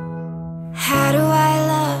 How do I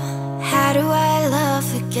love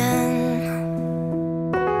again?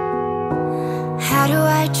 How do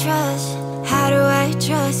I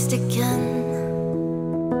trust again?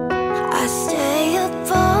 I stay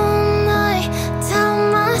up all night, tell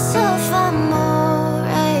myself I'm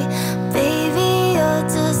alright. Baby, you're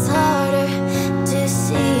just harder to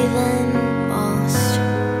see than most.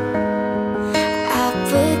 I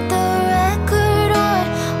put the record on,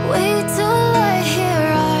 wait till I hear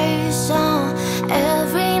our song.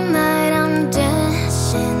 Every night I'm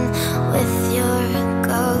dancing with your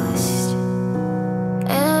ghost.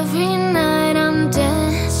 Every night I'm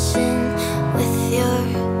dancing with your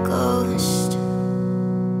ghost.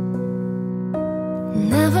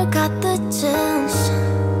 Never got the chance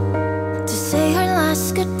to say her last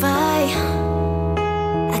goodbye.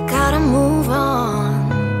 I gotta move on,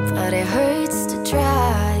 but it hurts to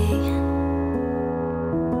try.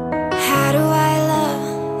 How do I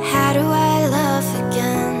love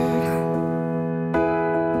again?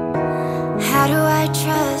 How do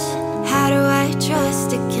I trust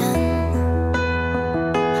again?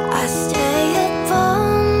 I stay up all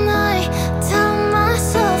night, tell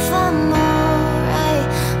myself I'm alright.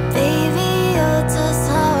 Baby, you're just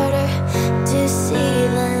harder to see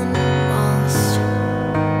than most.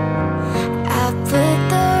 I put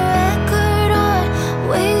the record on,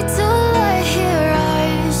 wait till I hear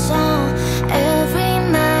our song. Every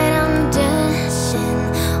night I'm dancing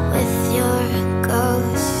with your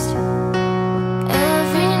ghost.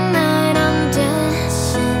 Every night I'm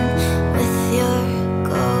dancing with your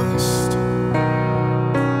ghost.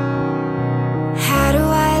 How do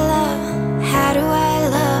I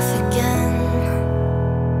love again?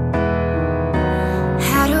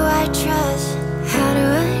 How do I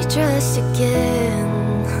trust again?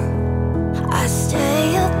 I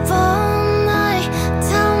stay up all night,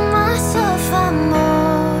 tell myself I'm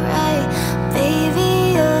alright. Baby,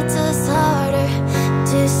 you're just harder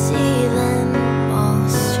to see than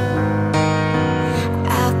most.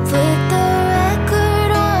 I put the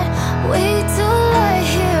record on, wait till I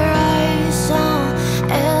hear our song.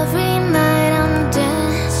 Every night I'm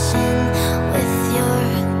dancing with your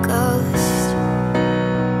ghost.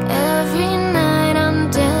 Every night I'm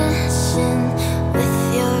dancing with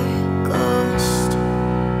your ghost.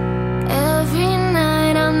 Every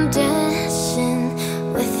night I'm dancing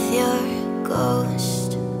with your ghost.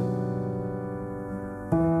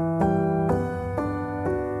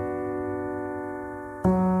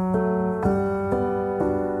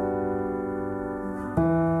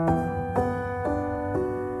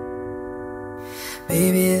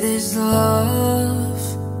 Baby, this love,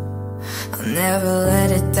 I'll never let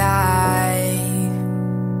it die.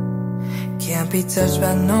 Can't be touched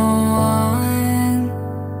by no one,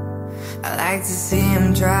 I like to see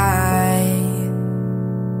him try.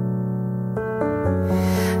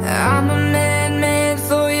 I'm a man made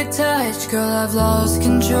for your touch, girl, I've lost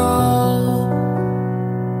control.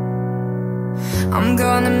 I'm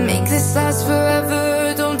gonna make this last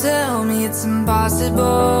forever, don't tell me it's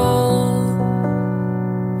impossible.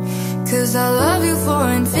 'Cause I love you for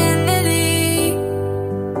infinity,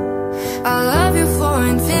 I love you for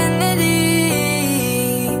infinity,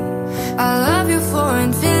 I love you for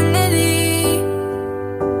infinity,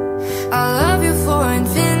 I love you for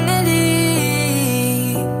infinity.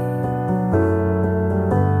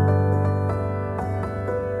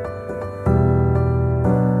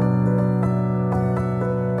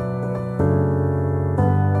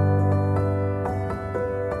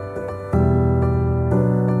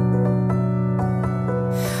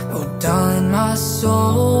 Oh darling, my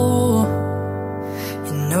soul,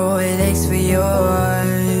 you know it aches for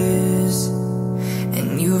yours, and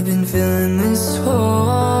you've been filling this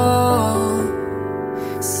hole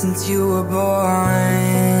since you were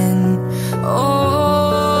born.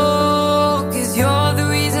 Oh, 'cause you're the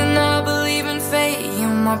reason I believe in fate,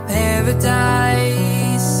 you're my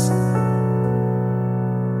paradise.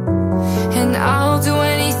 And I'll do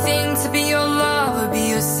anything to be your lover, be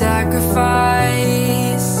your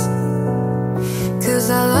sacrifice. 'Cause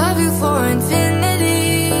I love you for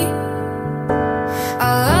infinity,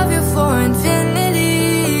 I love you for infinity,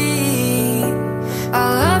 I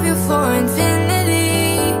love you for infinity,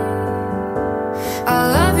 I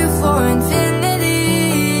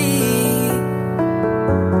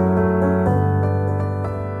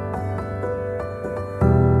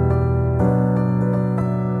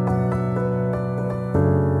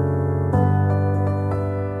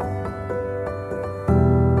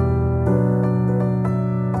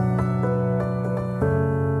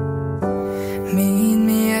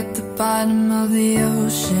bottom of the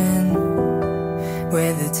ocean,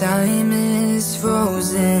 where the time is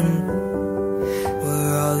frozen,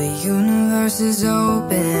 where all the universe is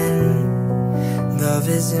open. Love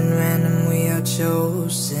isn't random, we are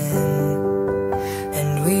chosen. And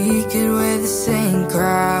we could wear the same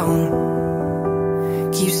crown,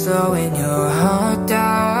 keep slowing your heart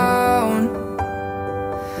down.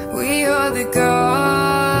 We are the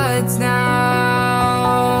gods now.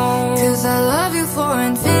 'Cause I love you for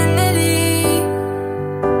infinity,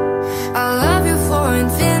 I love you for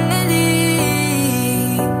infinity,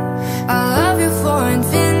 I love you for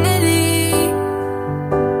infinity,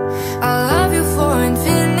 I love you for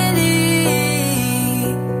infinity.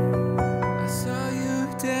 I saw you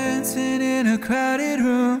dancing in a crowded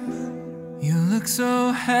room. You look so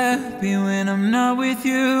happy when I'm not with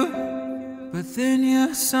you. But then you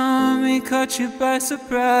saw me, caught you by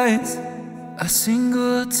surprise. A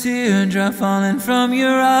single teardrop falling from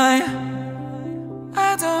your eye.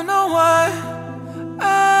 I don't know why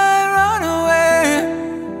I run away.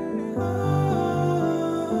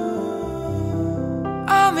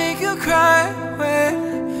 I'll make you cry when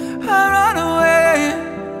I run away.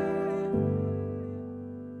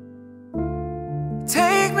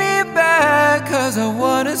 Take me back, 'cause I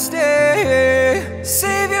wanna stay.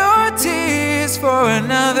 Save your tears for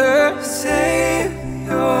another. Save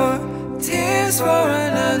your tears for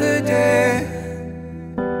another day.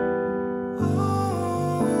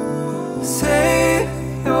 Save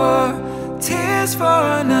your tears for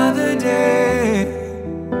another day.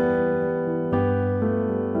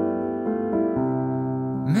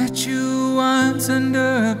 Met you once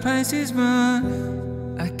under a Pisces moon.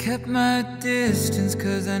 I kept my distance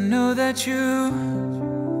 'cause I know that you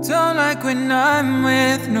don't like when I'm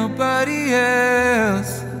with nobody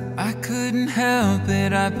else. I couldn't help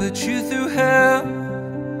it, I put you through hell.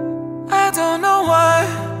 I don't know why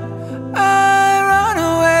I run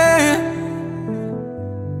away.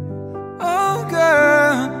 Oh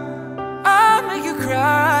girl, I'll make you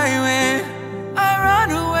cry when I run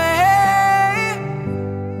away.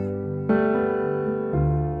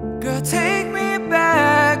 Girl, take me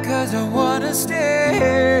back, 'cause I wanna stay.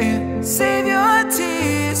 Save your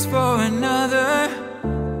tears for another.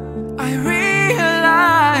 I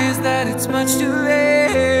realize that it's much too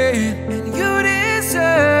late, and you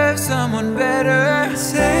deserve someone better.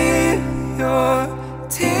 Save your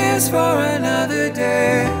tears for another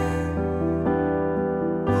day.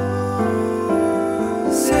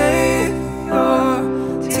 Save your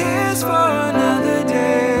tears for another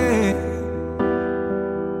day.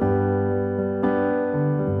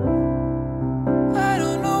 I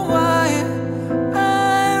don't know why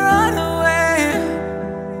I run away.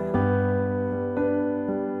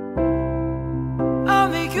 I'll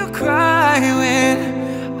make you cry when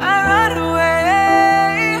I run away.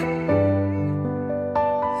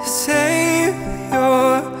 Save your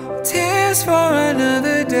tears for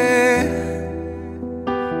another day.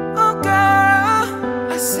 Oh girl,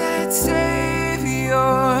 I said save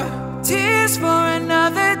your tears for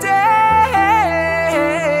another day.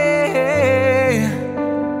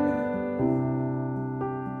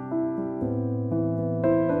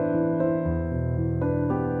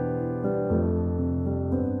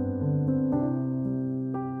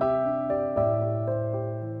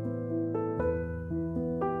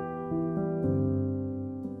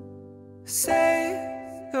 Save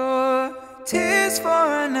your tears for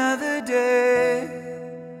another day.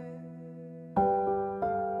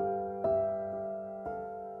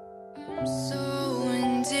 I'm so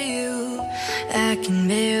into you, I can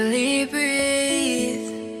barely breathe.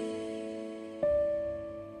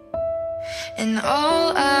 And all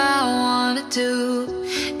I wanna do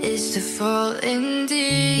is to fall in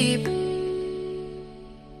deep.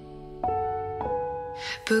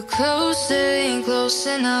 But closer ain't close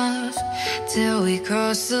enough till we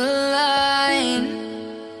cross the line.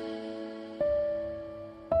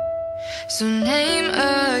 So name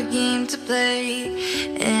a game to play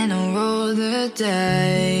and I'll roll the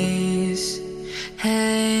dice.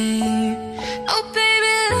 Hey, oh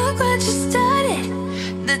baby, look what you started.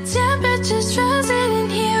 The temperature's rising in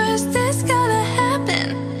here. Is this gonna happen?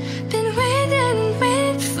 Been waiting and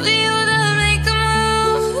waiting for you to make a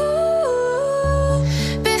move.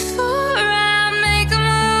 Before I make a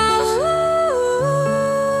move.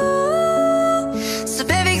 So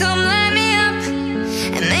baby, come light me up,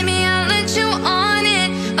 and maybe I'll let you on it.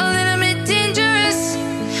 A little bit dangerous,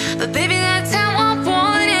 but baby, that's how I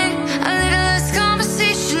want it. A little less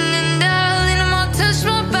conversation.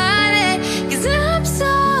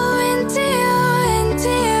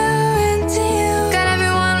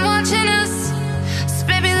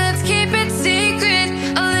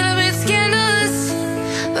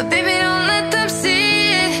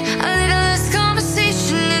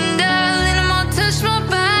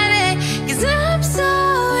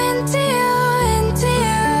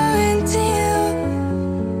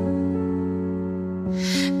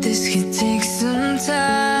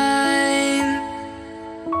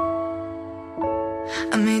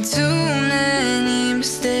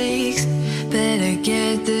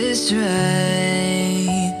 just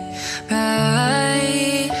right,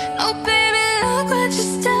 right. Oh baby, look what you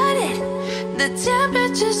started. The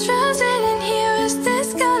temperature's rising in here. Is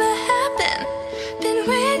this gonna happen? Been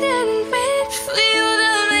waiting and waiting for you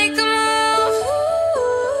to make a move.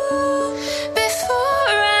 Before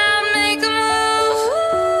I make a move.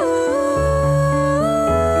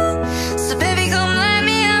 So baby, come light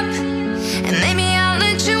me up, and maybe I'll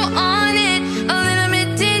let you on it. A little bit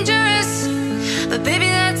dangerous, but baby,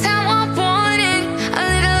 that's how I want it. A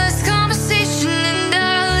little less conversation and a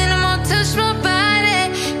little more touch my body.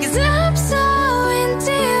 'Cause I'm so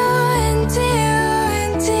into you, into you,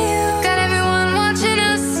 into you. Got everyone watching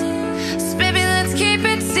us, so baby, let's keep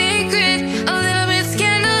it secret. A little bit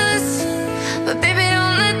scandalous, but baby,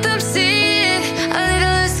 don't let them see it. A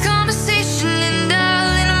little less conversation and a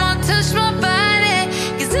little more touch my body.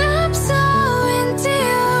 'Cause I'm so into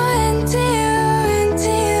you, into you,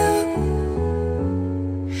 into you.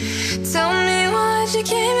 Tell me what you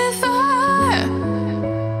came in for,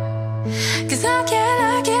 'cause I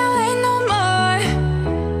can't wait no more.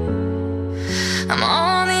 I'm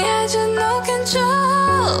on the edge of no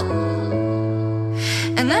control,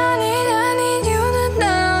 and I need you to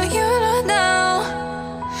know, you to know.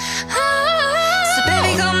 So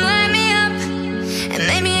baby, come light me up, and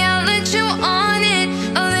maybe I'll let you on it.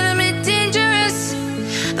 A little bit dangerous,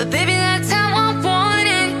 but baby, that's how I want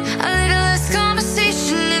it. A little less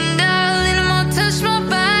conversation and a little more touch my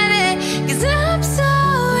body. 'Cause I'm so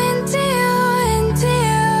into you, into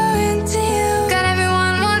you, into you. Got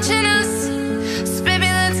everyone watching us, so baby,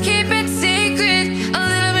 let's keep it secret. A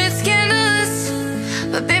little bit scandalous,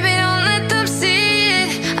 but baby, don't let them see it.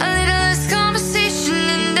 A little less conversation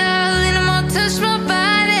and a little more touch my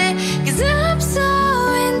body. 'Cause I'm so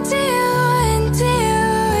into you, into you,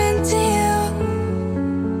 into you.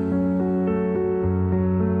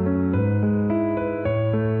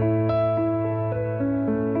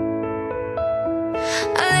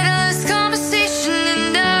 A little less conversation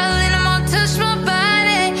and a little more touch my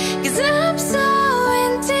body. 'Cause I'm so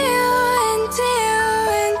into you, into you,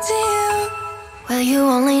 into you. Well, you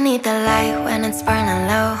only need the light when it's burning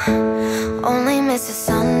low. Only miss the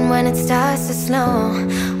sun when it starts to snow.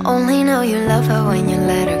 Only know you love her when you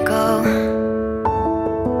let her go.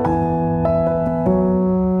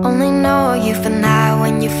 Only know you've been high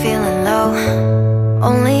when you're feeling low.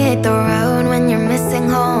 Only hate the road when you're missing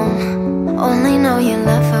home. Only know you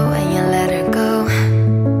love her when you let her go.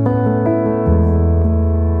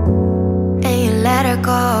 And you let her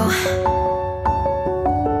go.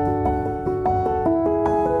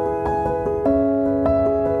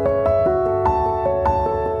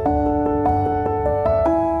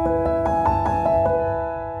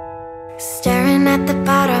 Staring at the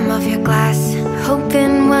bottom of your glass,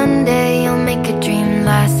 hoping one day you'll make a dream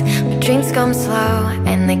last. But dreams come slow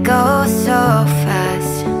and they go so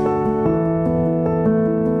fast.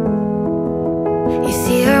 You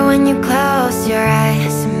see her when you close your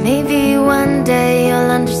eyes. Maybe one day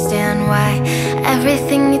you'll understand why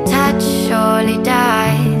everything you touch surely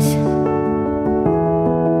dies.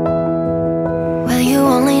 Well, you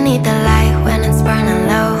only need the light when it's burning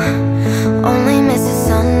low. Only miss the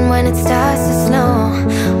sun when it starts to snow.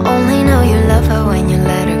 Only know you love her when you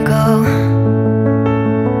let her go.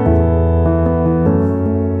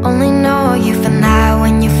 Only know you've been high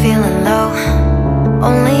when you're feeling low.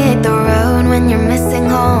 Only hate the road when you're missing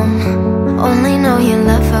home. Only know you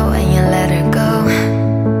love her when you let her go.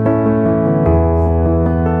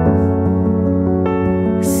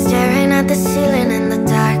 Staring at the ceiling in the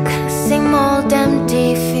dark, same old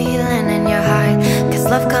empty feeling in your heart. 'Cause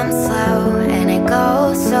love comes slow and it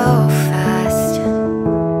goes so fast.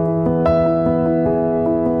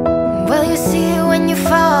 Well, you see it when you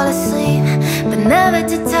fall asleep, but never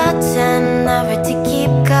to touch and never to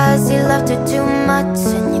keep. 'Cause you loved her too much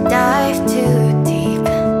and you dive too deep.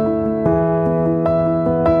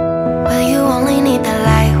 Well, you only need the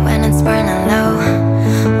light when it's burning low.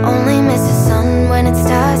 Only miss the sun when it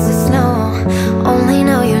starts to snow. Only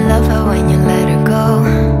know you love her when you let her go.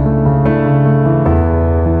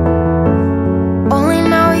 Only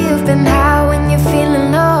know you've been high when you're feeling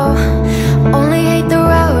low. Only hate the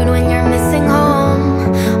road when you're missing home.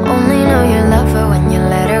 Only know you love her when you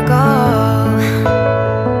let her go.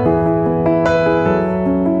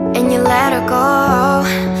 And you let her go.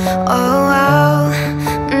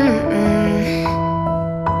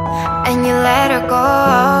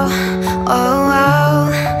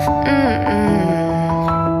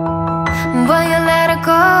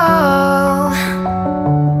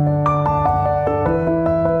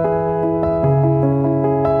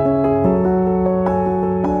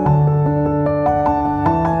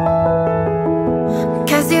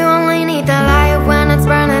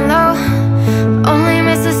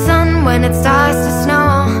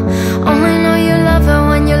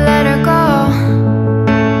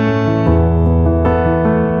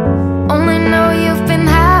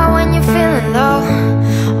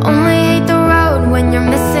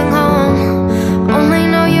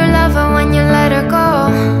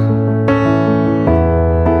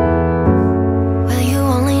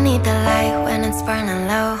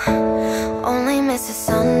 Only miss the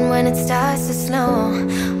sun when it starts to snow.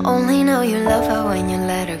 Only know you love her when you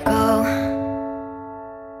let her go.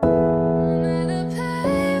 I'm at a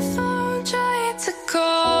payphone trying to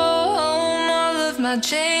call home. All of my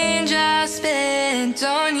change I spent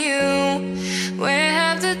on you. Where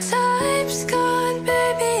have the times gone,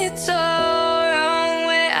 baby? It's all wrong.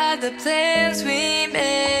 Where are the plans we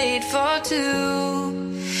made for two?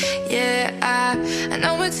 Yeah, I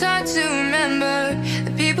know it's hard to remember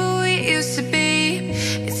the people we used to be.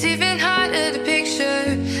 It's even harder to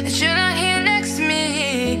picture that you're not here next to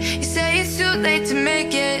me. You say it's too late to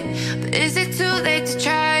make it, but is it too late to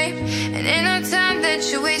try? And in our time that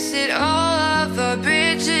you wasted, all of our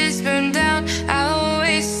bridges burned down. I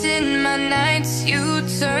wasted my nights, you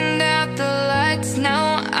turned out the lights.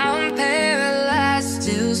 Now I'm paralyzed,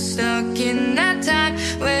 still stuck in that time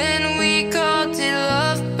when we called it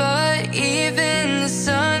love. But even the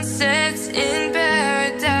sun sets in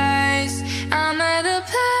paradise. I'm at a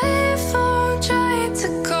payphone trying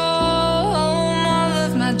to call home. All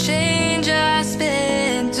of my change I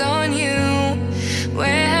spent on you.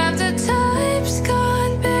 Where have the times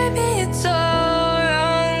gone, baby? It's all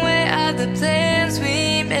wrong. Where are the plans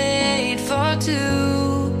we made for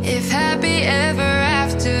two? If happy ever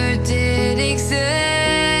after did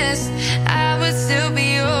exist, I would still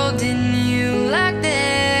be holding you like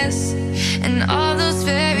this. And all those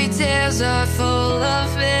fairy tales are full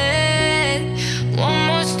of it. One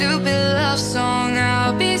more stupid love song,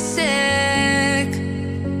 I'll be sick.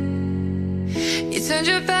 You turned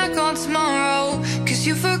your back on tomorrow, cause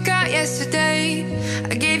you forgot yesterday.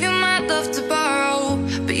 I gave you my love to borrow,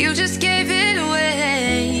 but you just gave it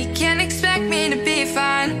away. You can't expect me to be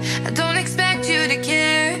fine, I don't expect you to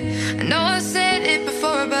care. I know I said it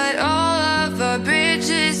before, but all of our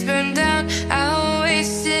bridges burned down. I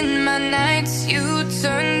wasted my nights, you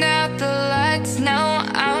turned out the lights. Now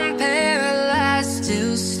I'm paralyzed,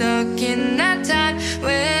 still stuck in that time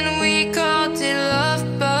when we called it love.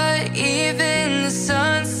 But even the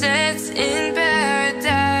sun sets in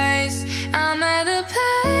paradise. I'm at a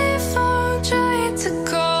payphone trying to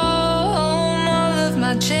call home. All of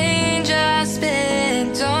my change I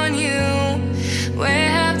spent on you. Where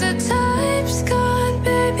have the times gone,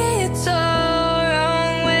 baby? It's all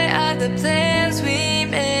wrong. Where are the plans we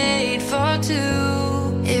made for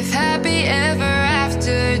two? If happy ever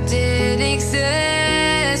after did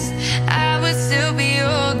exist, I would still be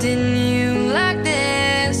holding you like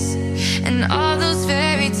this. And all those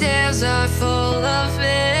fairy tales are full of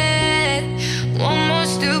it. One more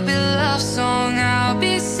stupid love song, I'll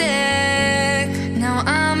be sick. Now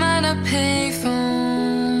I'm at a payphone.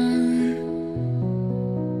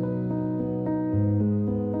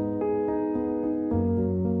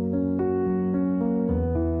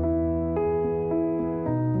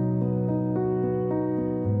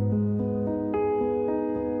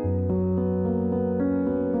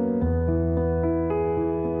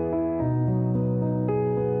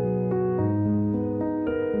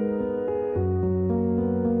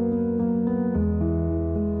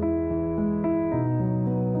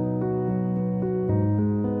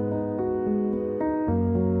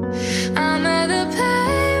 I'm at a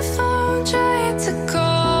payphone trying to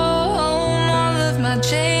call home. All of my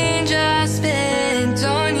change I spent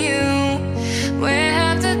on you. Where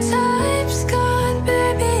have the times gone,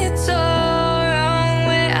 baby? It's all wrong.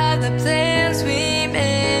 Where are the plans we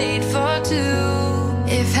made for two?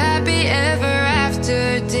 If happy ever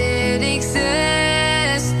after did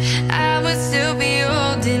exist, I would still be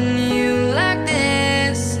holding you like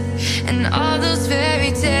this. And all those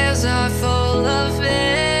fairy tales are full of it.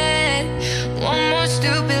 One more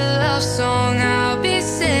stupid love song, I'll be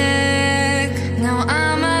sick. Now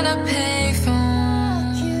I'm at a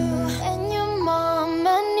payphone. You and your mom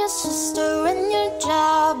and your sister and your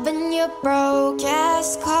job and your broke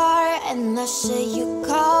ass car and the shit you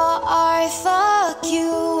call art. Fuck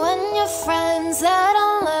you and your friends that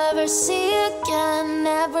I'll never see again.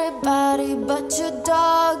 Everybody but your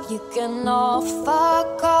dog, you can all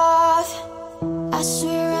fuck off. I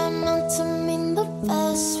swear I meant to mean the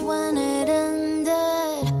best when it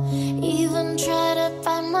ended. Even tried to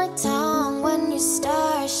bite my tongue when you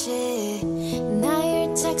start shit. Now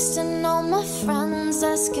you're texting all my friends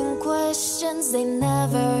asking questions. They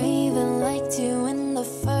never even liked you in the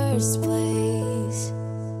first place.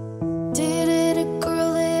 Dated a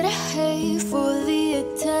girl that I hate for the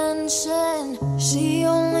attention. She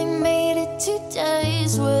only made it 2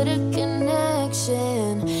 days with a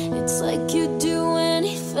connection. It's like you do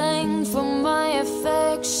anything for my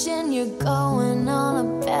affection. You're going on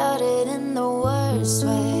about it in the worst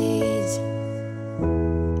ways.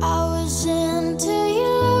 I was into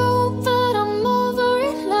you, but I'm over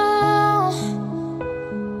it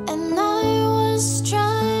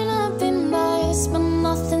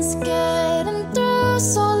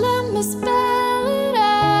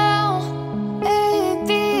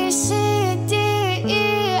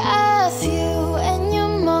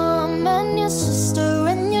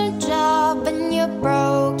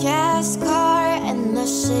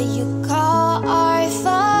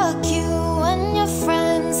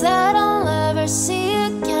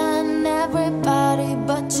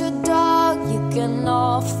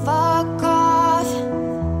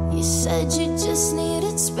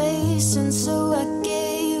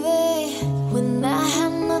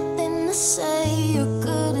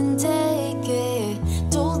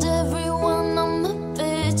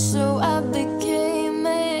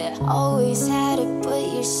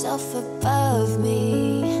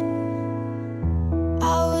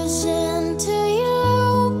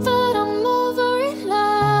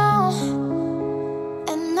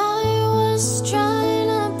just trying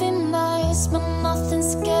to be nice, but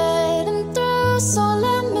nothing's getting through, so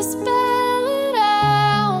let me spell it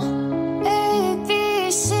out. A, B,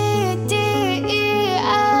 C, D, E,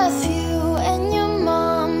 F, you and your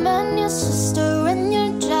mom and your sister and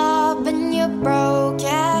your job and your broke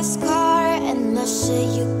ass car and the shit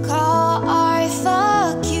you call art.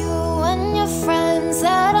 Fuck you and your friends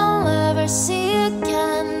that I'll never see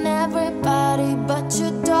again. Everybody but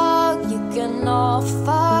your dog, you can all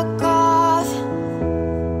fuck off.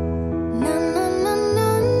 Na na na na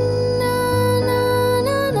na na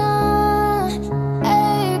na na. A,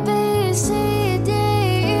 B, C, D, E,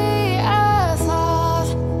 F, off.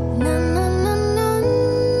 Na na na na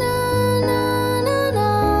na na na na.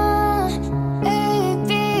 A, B,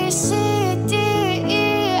 C, D, E,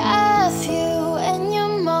 F, you and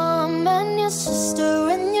your mom and your sister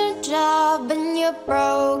and your job and your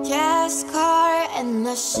broke ass car and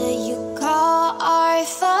the shit you call art.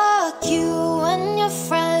 Fuck you and your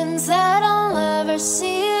friends that I'll never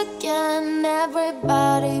see again.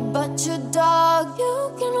 Everybody but your dog,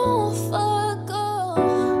 you can all fuck off.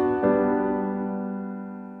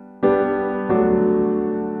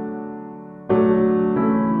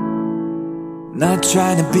 Not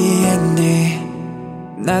trying to be indie,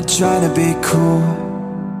 not trying to be cool,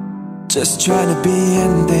 just trying to be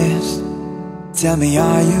in this. Tell me,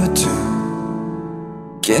 are you too?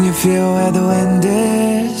 Can you feel where the wind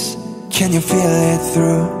is? Can you feel it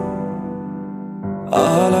through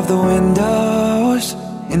all of the windows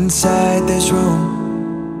inside this room?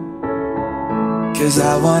 'Cause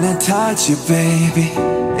I wanna touch you, baby,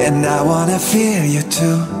 and I wanna feel you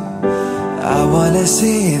too. I wanna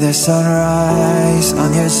see the sunrise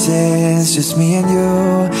on your sins, just me and you.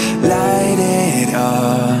 Light it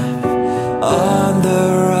up on the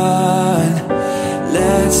run.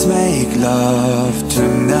 Let's make love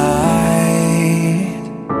tonight.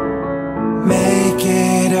 Make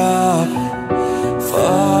it up,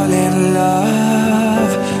 fall in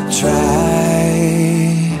love, try.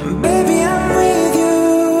 Baby, I'm with you,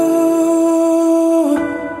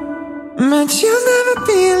 but you'll never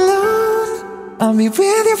be alone. I'll be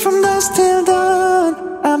with you from dusk till dawn.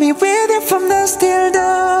 I'll be with you from dusk till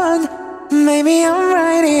dawn. Maybe I'm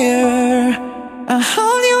right here, I'll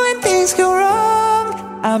hold you when things go wrong.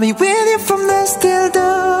 I'll be with you from dusk till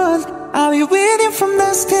dawn. I'll be with you from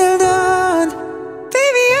dusk till dawn.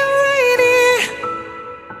 Baby, I'm right here.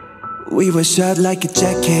 We were shot like a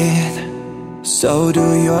jacket, so do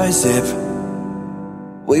your zip.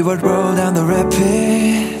 We would roll down the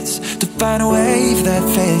rapids to find a wave that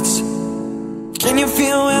fits. Can you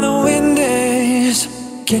feel where the wind is?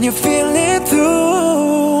 Can you feel it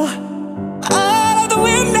through all of the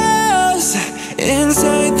windows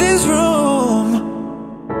inside this room?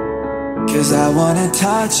 'Cause I wanna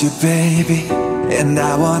touch you, baby, and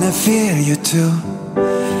I wanna feel you too.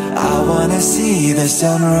 I wanna see the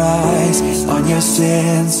sunrise on your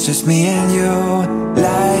sins, just me and you.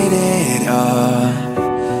 Light it up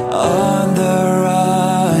on the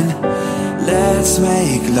run. Let's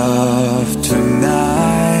make love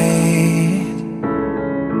tonight.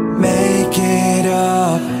 Make it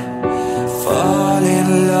up, fall in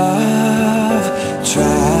love,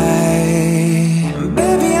 try.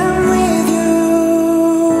 Baby, I'm with you,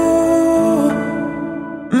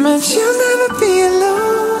 but you'll never be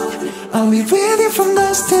alone. I'll be with you from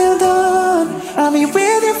dusk till dawn. I'll be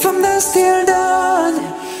with you from dusk till dawn.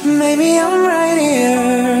 Maybe I'm right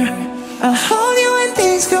here, I'll hold you when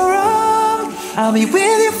things go wrong. I'll be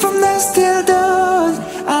with you from dusk till dawn.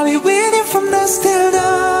 I'll be with you from dusk till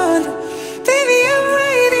dawn. Baby, I'm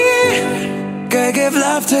right here. Gotta give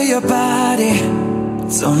love to your body,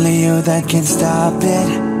 it's only you that can stop it.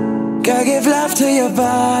 Gotta give love to your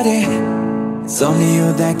body, it's only you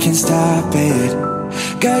that can stop it.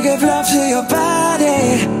 Gotta give love to your body,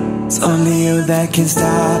 it's only you that can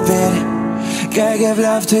stop it. Gotta give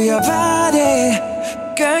love to your body,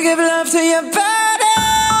 gotta give love to your body.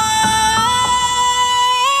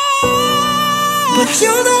 But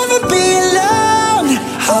you'll never be alone.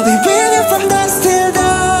 I'll be with you from dusk till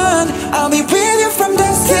dawn. I'll be with you from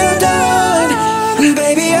dusk till dawn.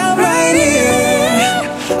 Baby, I'm right here,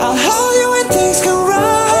 I'll hold you when things go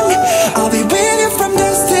wrong. I'll be with you from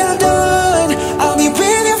dusk till dawn. I'll be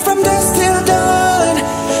with you from dusk till dawn.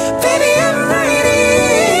 Baby, I'm right here,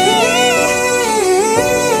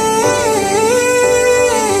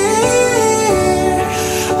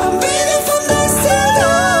 I'm with you from dusk till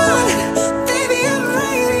dawn. Baby, I'm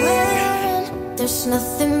right here. There's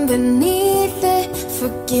nothing beneath it.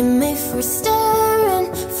 Forgive me for staring,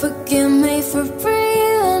 forgive me for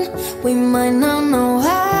breathing. We might not know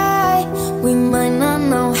why, we might not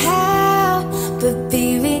know how, but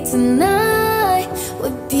baby, tonight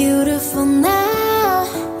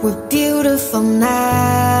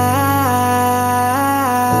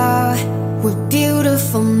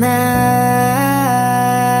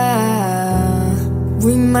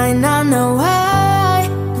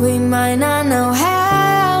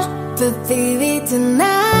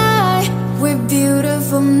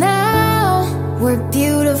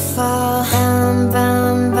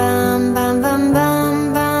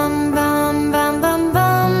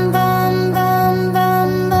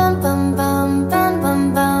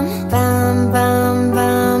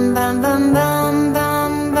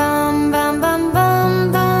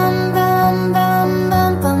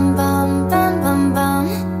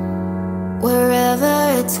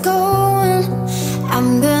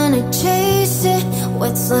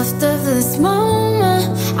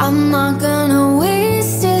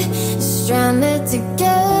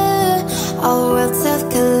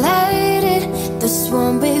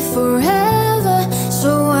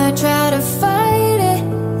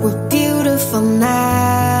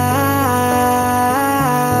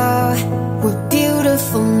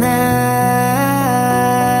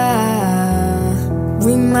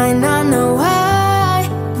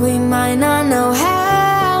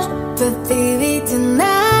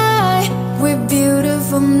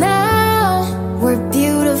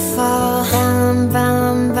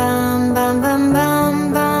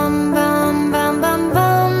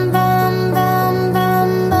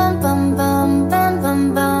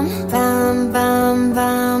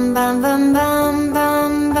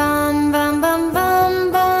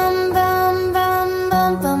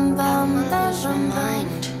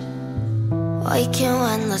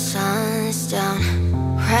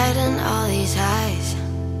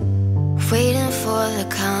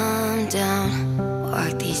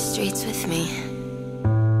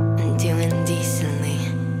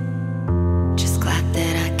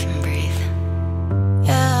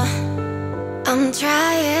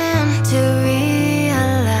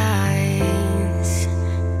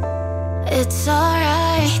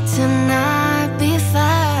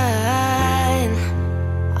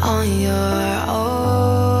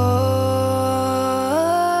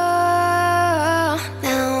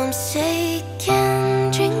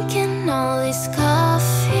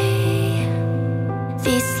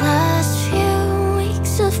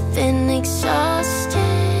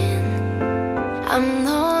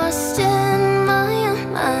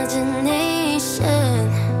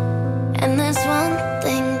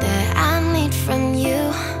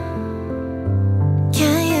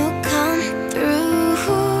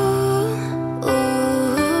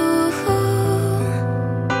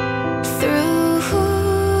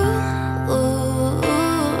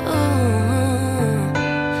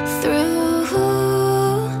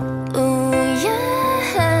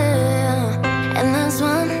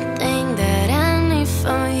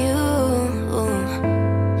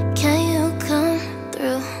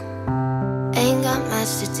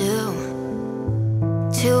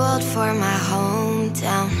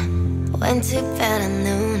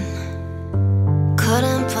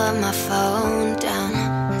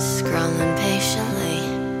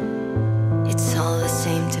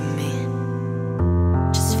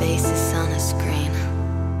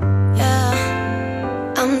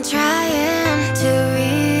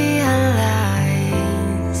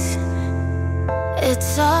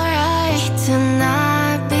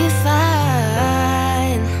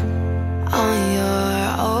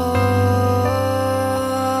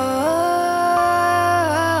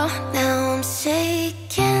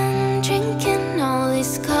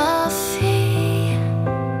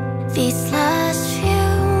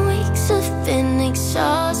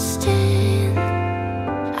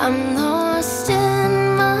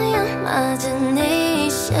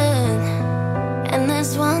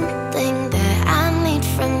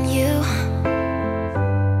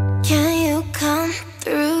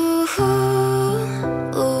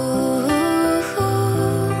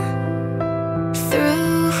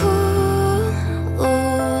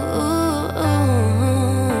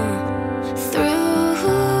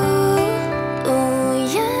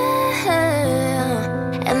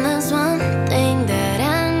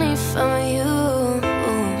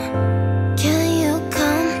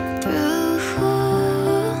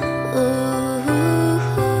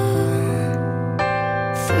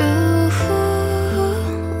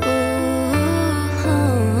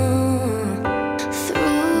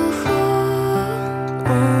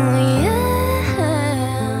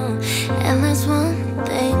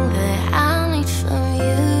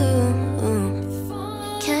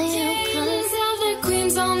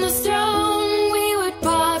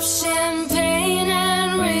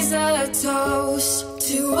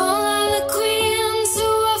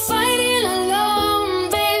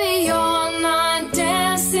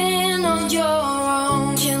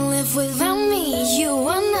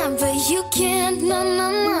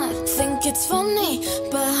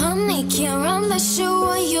I can't run unless you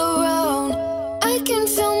on your own. I can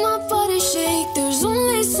feel my body shake. There's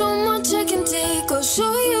only so much I can take. I'll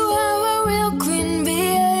show you how a real queen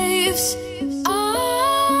behaves.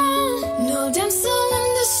 No damsel in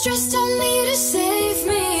distress, don't need to save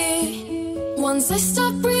me. Once I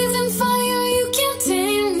stop breathing fire, you can't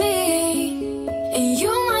tame me. And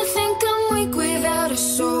you might think I'm weak without a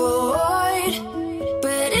sword,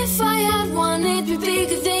 but if I had one, it'd be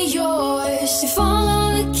bigger than yours. If all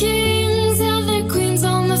of the kings had their queens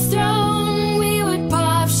on the throne, we would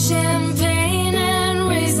pop champagne and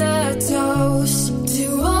raise a toast to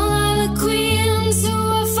all of the queens who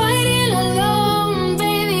are fighting alone.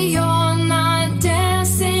 Baby, you're not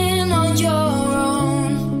dancing on your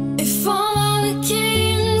own. If all of the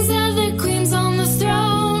kings had their queens on the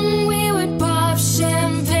throne, we would pop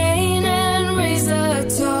champagne and raise a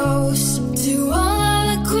toast to all of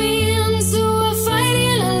the queens who are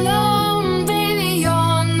fighting alone. Baby,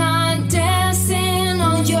 you're not dancing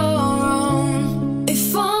on your own.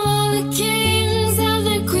 If all of the kings had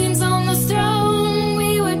their queens on the throne,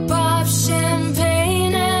 we would pop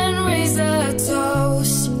champagne and raise a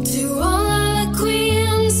toast to all of the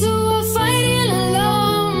queens who are fighting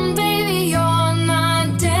alone. Baby, you're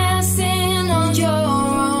not dancing on your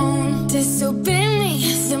own. Disobey me,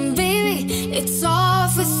 then baby, it's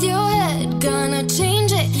off with your head. Gonna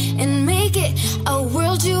change it and make it a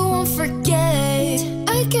world you won't forget.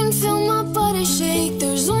 I can feel my body shake.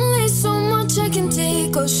 There's only so much I can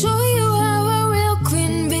take. I'll show you how a real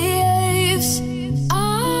queen behaves.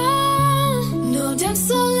 No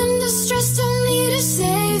damsel in distress, don't need to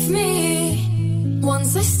save me.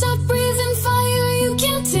 Once I stop breathing fire, you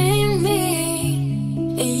can't tame me.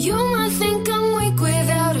 And you might think I'm weak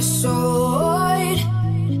without a sword,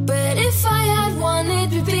 but if I had one,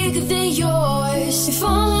 it'd be bigger than yours. If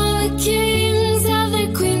all of the kings had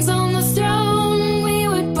their queens on the throne, we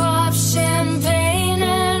would pop champagne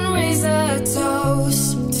and raise a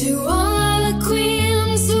toast to all of the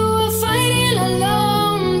queens who are fighting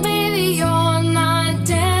alone. Baby, you're not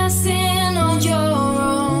dancing on your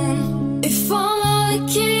own. If all of the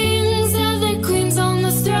kings had their queens on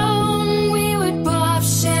the throne, we would pop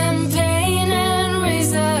champagne and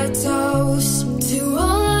raise a toast to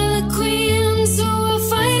all of the queens who are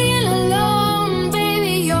fighting alone.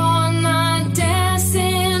 Baby, you're not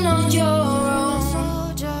dancing on your own.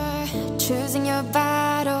 Soldier, choosing your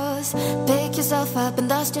battles. Pick yourself up and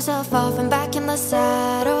dust yourself off and back in the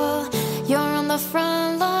saddle. You're on the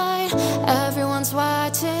front line, everyone's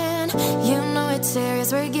watching. You know it's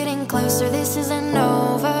serious, we're getting closer, this isn't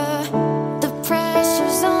over. The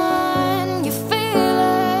pressure's on, you feel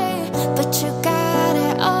it, but you got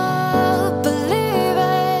it all, believe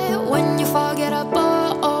it. When you fall, get up,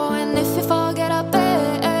 oh, oh, and if you fall, get up,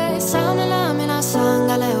 eh, eh. Samina, mina,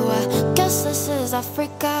 sangalewa, guess this is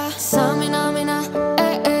Africa. Samina, mina,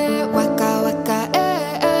 eh, eh, waka, waka,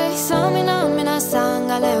 eh, eh. Samina, mina,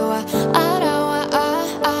 sangalewa, arawa, ah,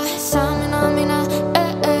 ah. Samina, mina,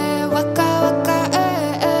 eh, eh, waka, waka,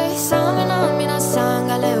 eh, eh. Samina, mina,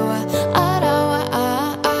 sangalewa, arawa,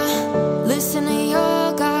 ah, ah. Listen to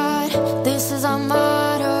your God, this is our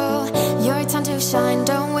motto. Your time to shine,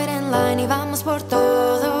 don't wait in line, y vamos por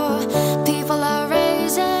todo. People are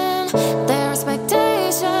raising their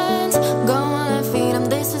expectations. Go on and feed them,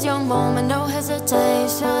 this is your moment, no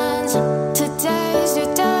hesitations. Today's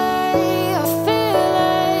your day, I feel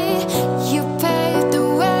it. You paved the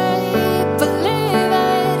way, believe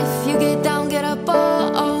it. If you get down, get up,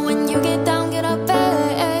 oh, oh. When you get down, get up,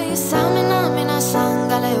 eh, eh. Samina, mina,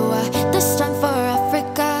 sangalewa, this time for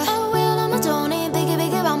Africa. I will, I'm a Tony, biggie,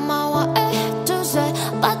 biggie, bama, what, eh, to say.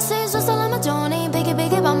 Batsy, so salam, a Tony, biggie,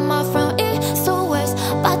 biggie, bama, from east to west.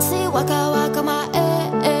 Batsy, waka, waka, my,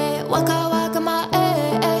 eh, eh, waka, waka, my,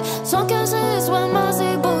 eh, eh. Son que c'est soit ma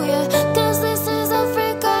zibouille, 'cause this is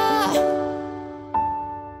Africa.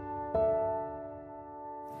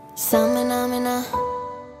 Samina, mina,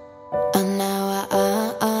 anawa,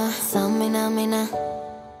 ah, ah. Samina, mina,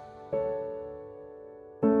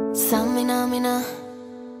 samina, mina,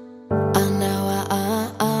 anawa, ah,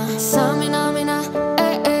 ah. Samina, mina,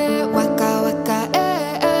 eh, eh, waka, waka,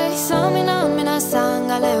 eh, eh. Samina, mina,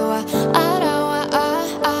 sangalewa, arawa, ah,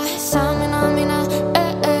 ah. Samina, mina,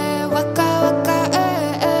 eh, eh, waka, waka,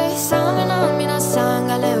 eh, eh. Samina, mina,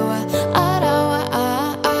 sangalewa, arawa,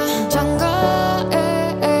 ah, ah. Jungle,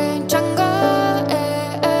 eh, eh, jungle,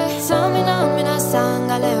 eh, eh. Samina, mina,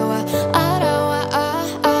 sangalewa, arawa, ah,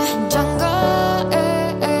 ah. Jungle, eh,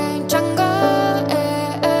 eh, jungle, eh,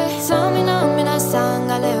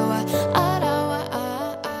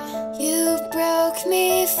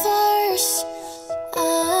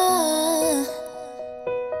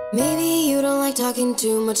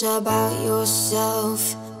 about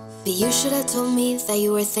yourself. But you should have told me that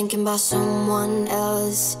you were thinking about someone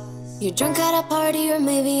else. You're drunk at a party, or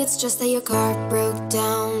maybe it's just that your car broke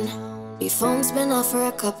down. Your phone's been off for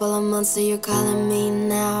a couple of months, so you're calling me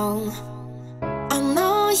now. I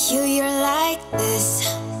know you're like this.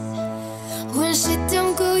 When shit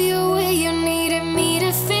don't go your way, you needed me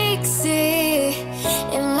to fix it.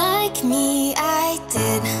 And like me, I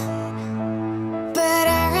did. But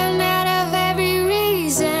I ran out of every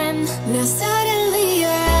reason. Now suddenly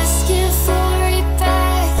you're asking for it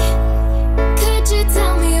back. Could you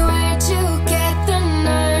tell me where'd you get the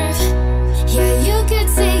nerve? Yeah, you could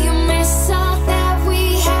say you miss all that we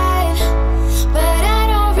had, but I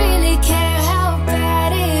don't really care how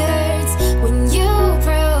bad it hurts when you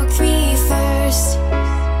broke me first.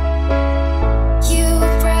 You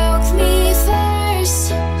broke me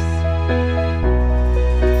first.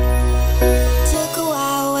 Took a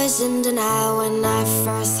while, was in denial when I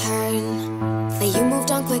first heard that you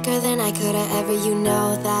moved on quicker than I could have ever, you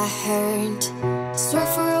know that hurt. Swore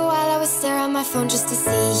for a while I would stare at my phone just to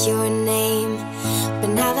see your name, but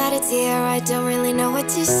now that it's here I don't really know what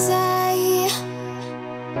to say.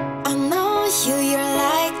 I know you're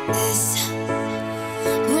like this.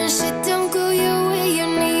 When shit don't go your way, you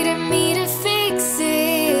needed me to fix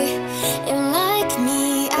it. And like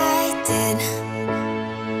me, I did.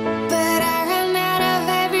 But I ran out of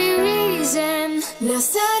every reason. Now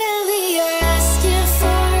suddenly you're asking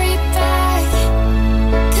for it back.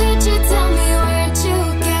 Could you tell me where'd you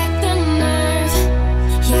get the nerve?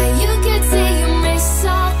 Yeah, you could say you miss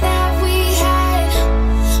all that we had,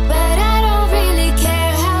 but I don't really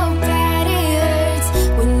care how bad it hurts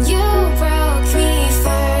when you broke me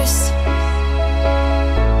first.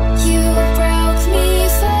 You broke me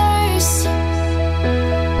first.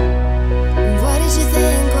 What did you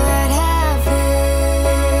think would happen?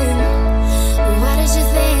 What did you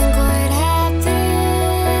think would happen?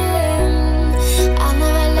 I'll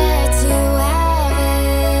never let you have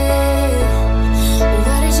it.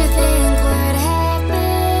 What did you think would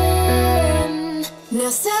happen? Now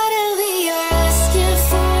suddenly you're asking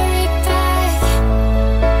for it back.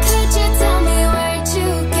 Could you tell me where'd you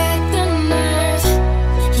get the nerve?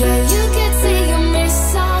 Yeah, you could say you miss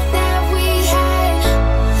all that we had,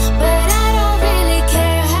 but I don't really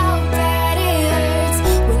care how bad it hurts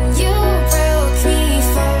when you broke me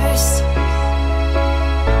first.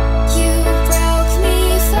 You broke me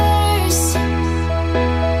first.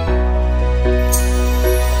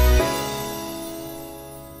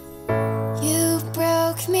 You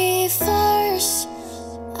broke me first.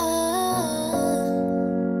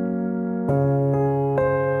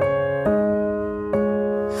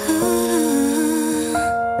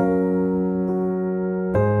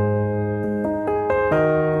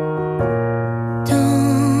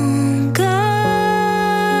 Don't go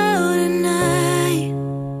tonight.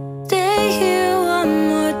 Stay here one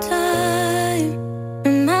more time.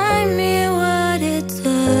 Remind me what it's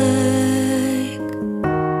like,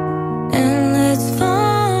 and let's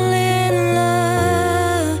fall in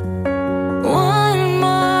love one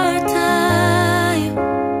more time.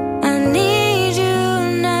 I need you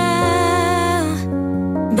now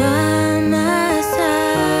by my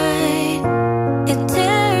side. It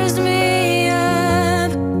tears me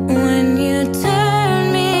up when you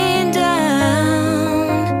turn me down.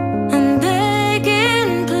 I'm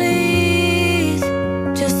begging, please,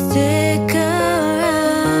 just stick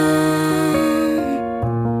around.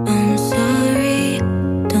 I'm sorry,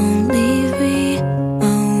 don't leave me. I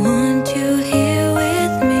want you here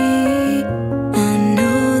with me. I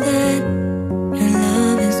know that your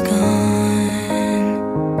love is gone.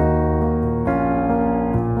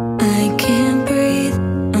 I can't breathe,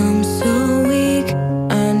 I'm so weak.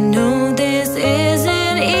 I know this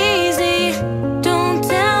isn't easy. Don't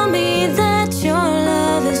tell me that your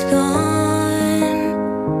love is gone.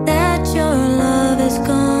 That your love is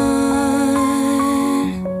gone.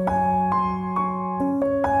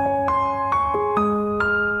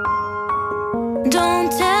 Don't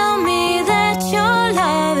tell me that your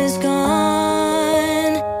love is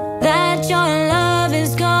gone. That your love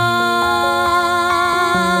is gone.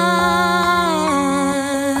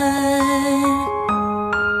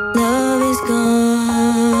 Love is gone.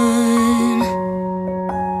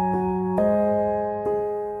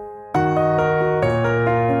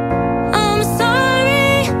 I'm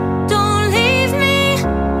sorry, don't leave me.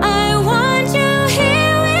 I want you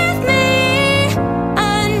here with me. I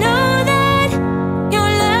know that your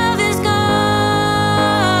love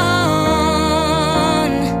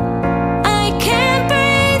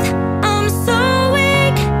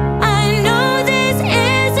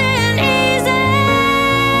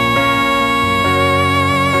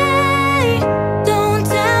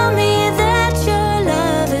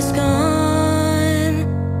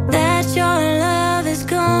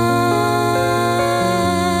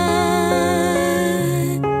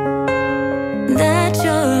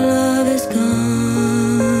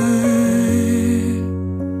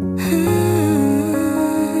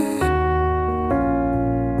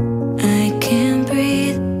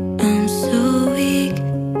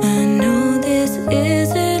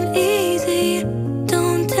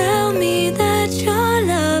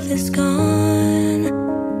love is gone,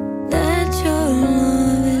 that your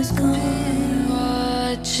love is gone.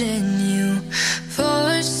 Watching you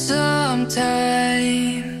for some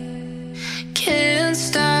time, can't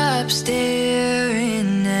stop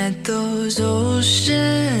staring at those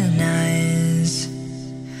ocean eyes,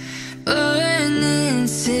 burning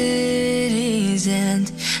cities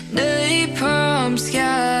and napalm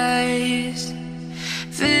skies.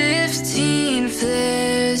 15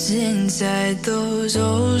 flares inside those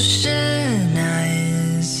ocean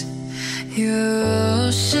eyes. Your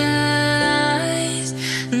ocean eyes,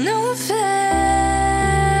 no fair.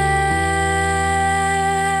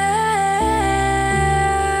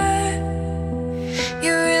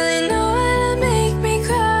 You really know how to make me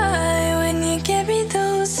cry when you give me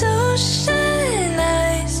those ocean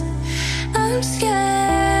eyes. I'm scared.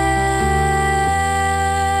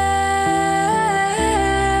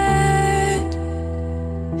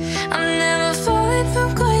 I'm never falling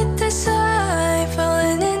from quite this high,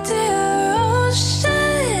 falling into your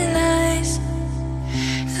ocean eyes.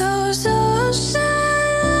 Those ocean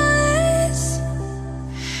eyes.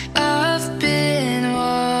 I've been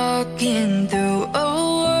walking through a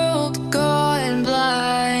world gone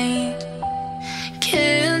blind.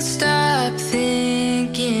 Can't stop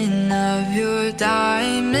thinking of your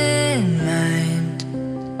diamond mind.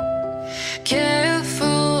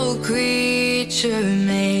 Careful creature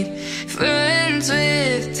made friends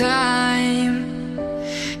with time.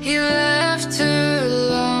 He left her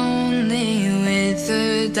lonely with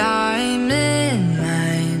her diamond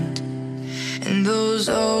mind. And those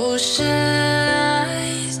ocean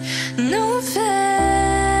eyes, no fair.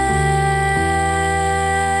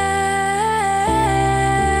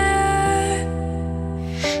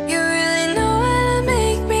 You really know how to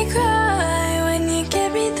make me cry when you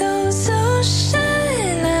give me those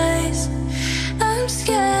ocean eyes. I'm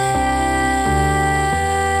scared.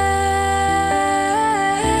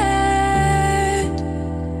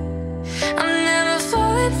 I'm never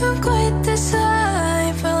falling from quite this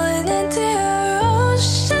high, falling into your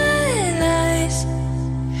ocean eyes.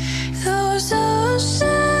 Those ocean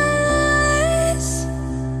eyes.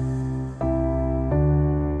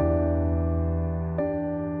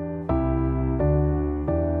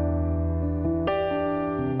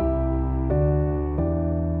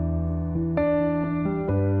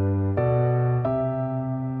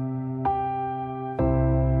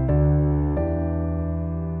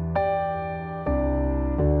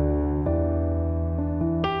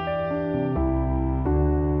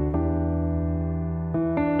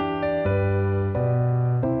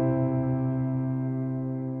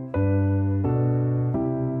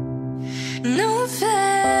 No fair.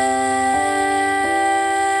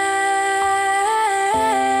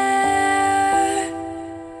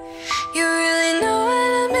 You really know how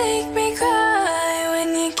to make me cry when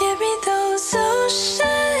you give me those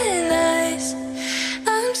ocean eyes.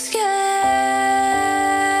 I'm scared.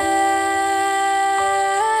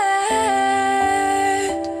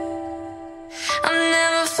 I'm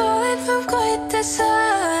never falling from quite this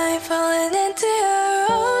high, falling into your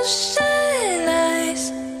ocean eyes.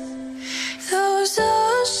 Those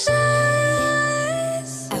oceans.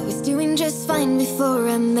 I was doing just fine before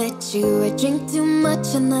I met you. I drink too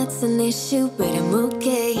much and that's an issue, but I'm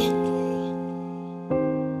okay.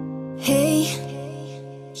 Hey,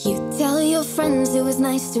 you tell your friends it was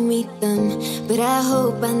nice to meet them, but I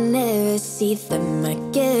hope I never see them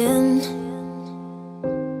again.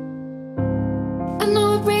 I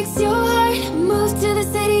know it breaks your heart. Moved to the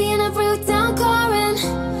city in a broke down Caravn.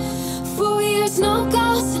 4 years, no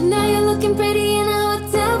calls. Now you're looking pretty in a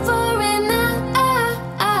hotel foreign.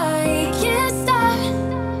 I can't stop.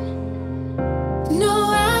 No,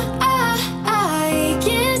 I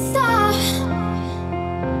can't stop.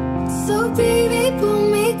 So baby, pull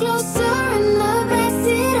me closer in the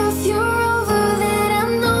backseat of your Rover that I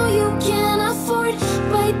know you can't afford.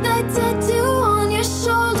 Bite that tattoo on your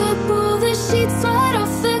shoulder. Pull the sheets right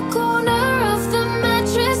off the corner of the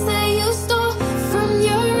mattress that you stole from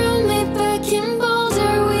your roommate back in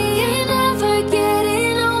Boulder. We ain't ever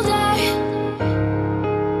getting older.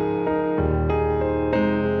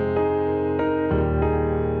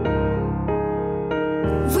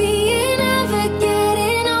 We ain't ever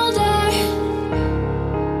getting older.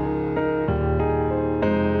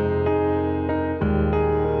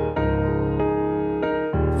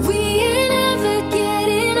 We ain't ever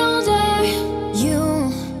getting older. You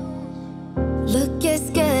look as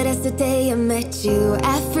good as the day I met you.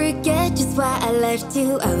 I forget just why I left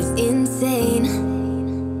you. I was insane.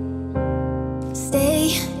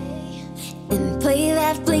 Stay and play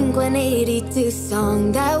that Blink-182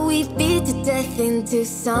 song that we beat to death in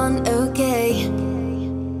Tucson, okay?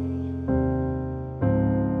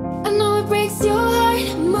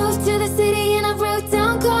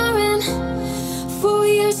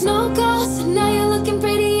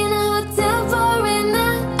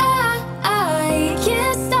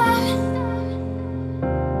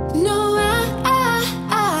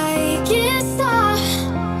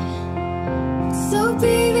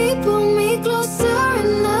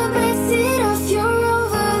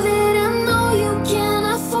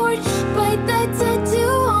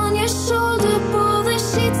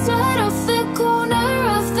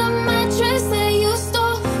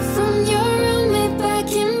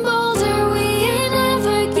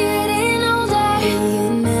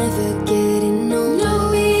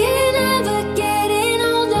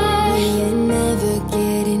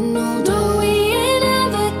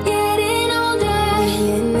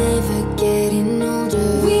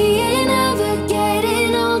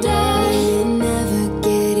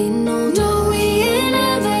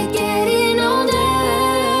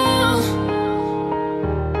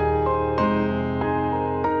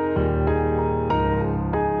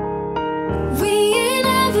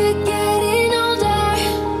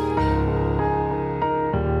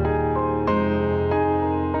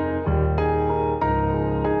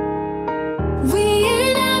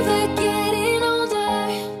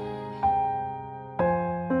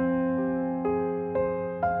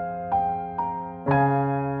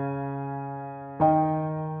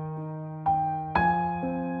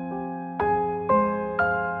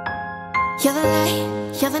 You're the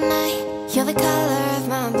light, you're the night, you're the color of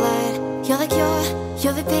my blood. You're the cure,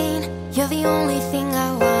 you're the pain, you're the only thing I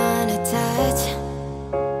wanna touch.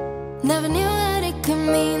 Never knew that it could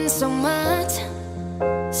mean so much,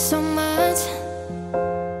 so much.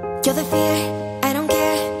 You're the fear, I don't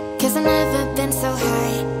care, 'cause I've never been so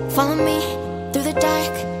high. Follow me through the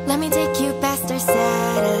dark, let me take you past our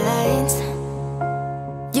satellites.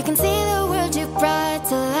 You can see the world you brought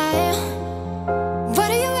to life. What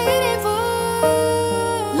are you waiting for?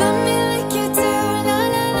 Love me like you do, la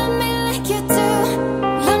la, love me like you do.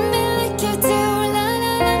 Love me like you do, la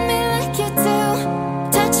la, love me like you do.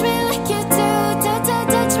 Touch me like you do, ta ta,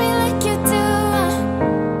 touch me like you do.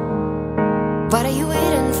 What are you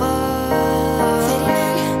waiting for?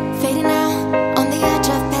 Fading out, on the edge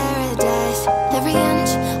of paradise. Every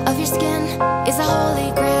inch of your skin is a holy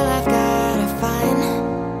grail I've gotta find.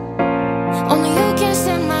 Only you can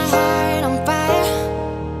set my heart on fire,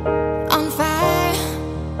 on fire.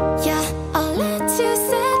 Yeah, I'll let you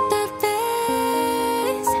set the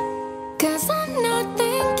pace, 'cause I'm not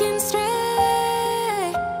thinking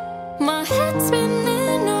straight. My head's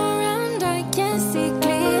spinning around, I can't see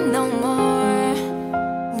clear no more.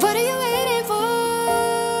 What are you waiting for?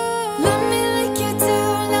 Love me like you do,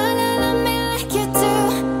 la la, love me like you do.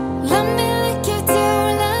 Love me like you do,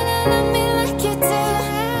 la la, love me like you do.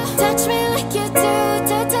 Touch me like you do,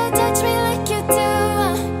 ta ta, touch me like you do.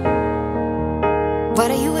 What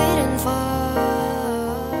are you waiting for?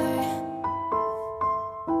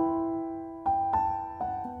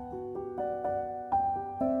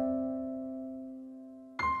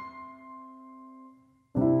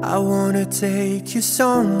 I wanna take you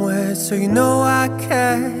somewhere so you know I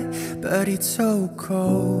care, but it's so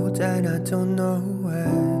cold and I don't know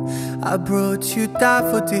where. I brought you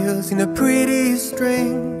daffodils in a pretty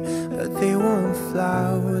string, but they won't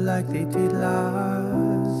flower like they did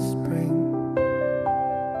last spring.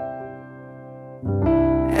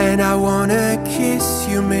 And I wanna kiss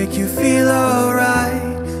you, make you feel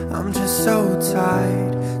alright. I'm just so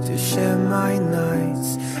tired to share my nights.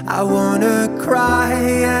 I wanna cry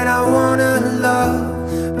and I wanna love,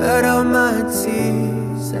 but all my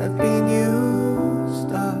tears have been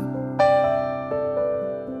used up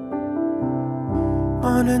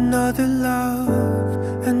on another love,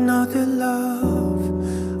 another love.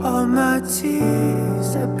 All my tears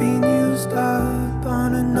have been used up on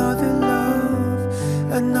another love,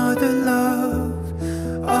 another love.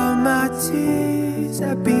 All my tears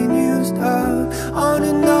have been used up on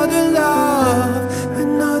another love,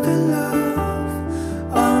 another love.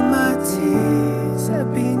 All my tears have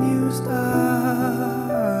been used up.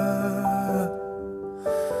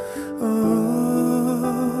 Oh,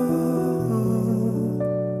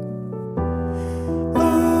 oh,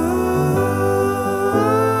 oh,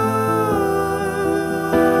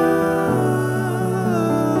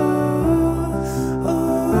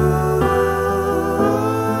 oh.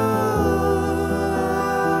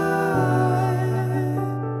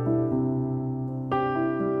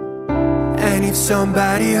 And if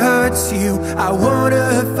somebody hurts you, I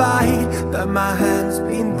wanna fight, but my hand's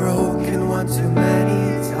been broken one too many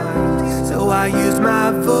times. So I use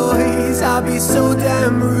my voice, I'll be so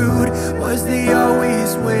damn rude. Words they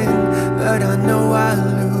always win, but I know I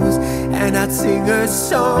lose. And I'd sing a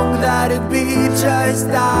song that'd be just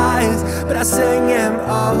eyes, but I sang them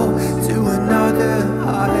all to another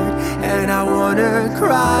heart. And I wanna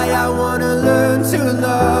cry, I wanna learn to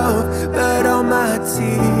love, but all my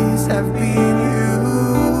tears have been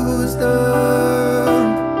used up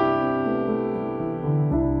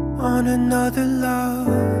on another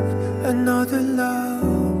love, another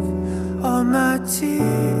love. All my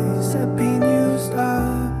tears have been used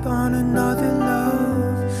up on another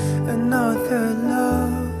love, another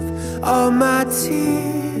love. All my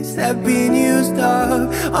tears have been used up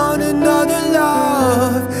on another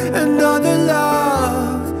love, another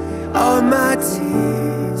love. All my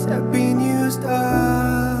tears have been used up.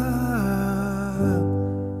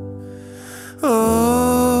 Oh.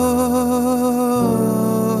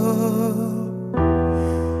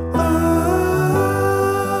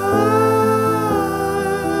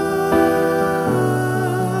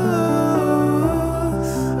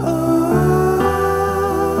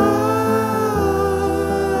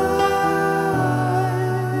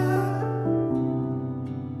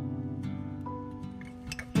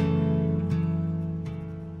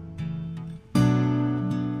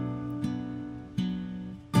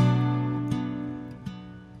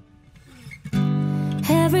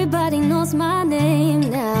 Everybody knows my name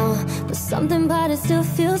now, but something about it still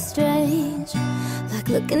feels strange. Like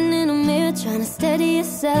looking in a mirror, trying to steady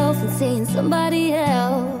yourself and seeing somebody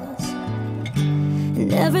else.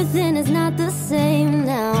 and everything is not the same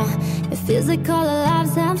now. It feels like all our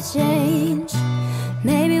lives have changed.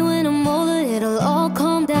 Maybe when I'm older it'll all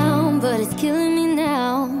calm down, but it's killing me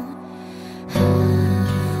now.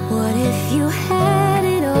 What if you had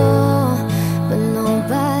it all, but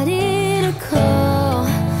nobody to call?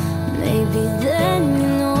 Maybe then you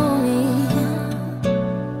know me.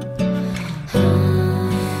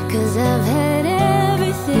 'Cause I've had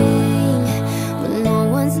everything, but no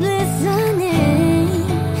one's listening,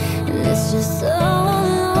 and it's just so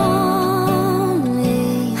lonely.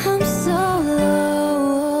 I'm so lonely.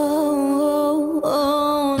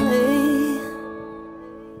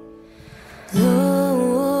 Lonely.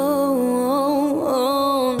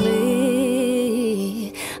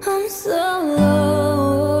 I'm so lonely.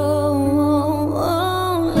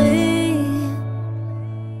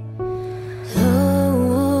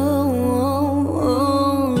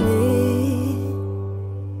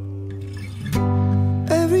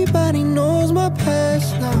 Everybody knows my past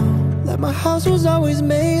now, like my house was always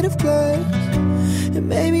made of glass. And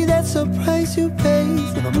maybe that's the price you pay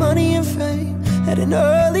for the money and fame at an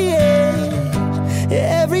early age.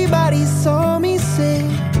 Everybody saw me sing,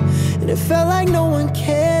 and it felt like no one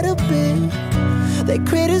cared a bit. They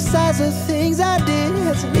criticized the things I did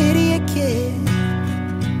as an idiot kid.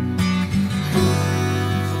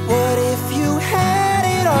 What if you had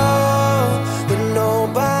it all, but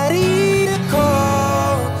nobody to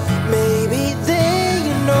call? Maybe then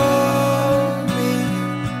you know me.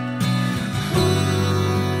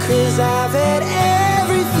 'Cause I've had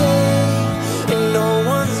everything, and no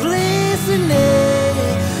one's listening,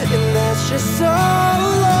 and that's just so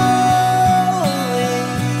lonely.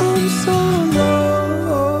 I'm so lonely.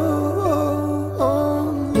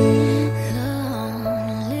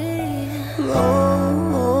 Lonely.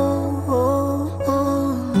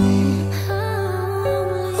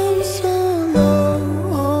 I'm so lonely.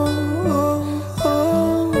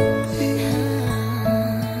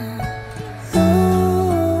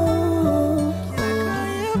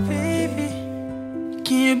 Baby,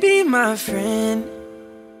 can you be my friend?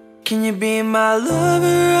 Can you be my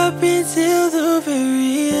lover up until the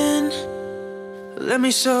very end? Let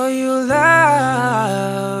me show you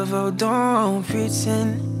love, oh don't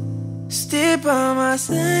pretend. Stay by my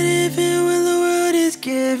side even when the world is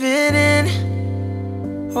giving in.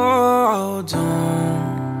 Oh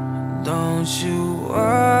don't you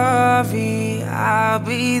worry, I'll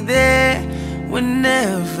be there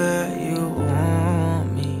whenever you want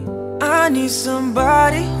me. I need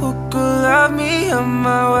somebody who could love me at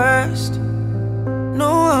my worst.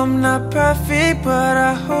 No, I'm not perfect, but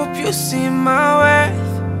I hope you see my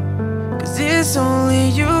worth. 'Cause it's only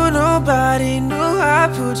you, nobody knew I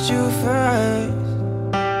put you first.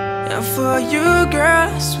 And for you, girl,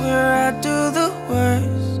 I swear I do the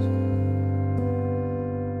worst.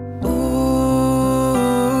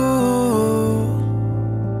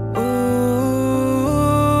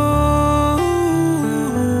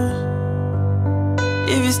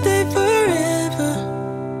 If you stay forever,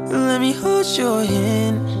 let me hold your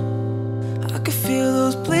hand. I can feel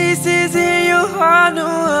those places in your heart no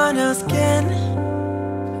one else can.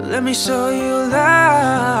 Let me show you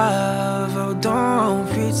love, oh don't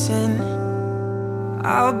pretend.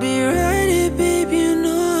 I'll be right here, baby, you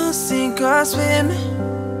know I'll sink or swim.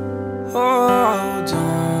 Oh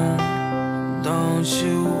don't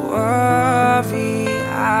you worry,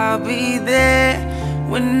 I'll be there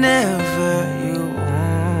whenever you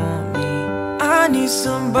want me. I need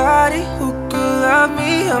somebody who could love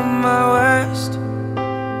me at my worst.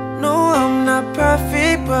 No, I'm not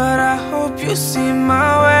perfect, but I hope you see my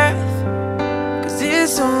worth. 'Cause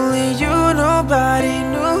it's only you, nobody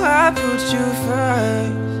knew I put you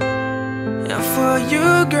first. And for you,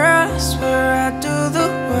 girl, I swear I do the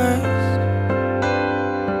worst.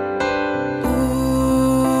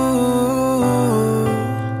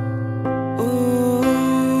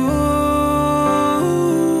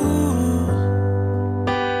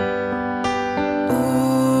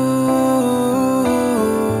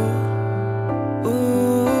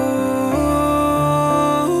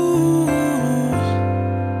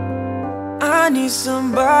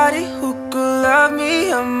 Somebody who could love me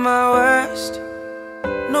at my worst.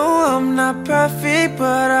 No, I'm not perfect,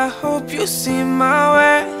 but I hope you see my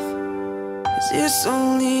worth. 'Cause it's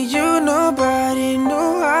only you, nobody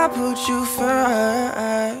knew I put you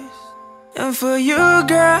first. And for you,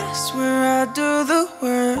 girl, I swear I do the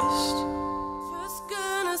worst. Just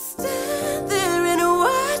gonna stand there and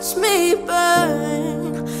watch me burn,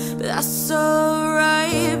 but that's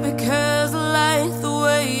alright because I like the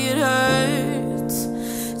way it hurts.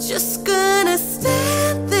 Just gonna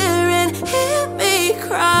stand there and hear me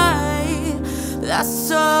cry, but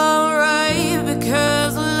that's alright,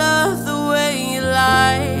 because I love the way you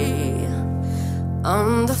lie.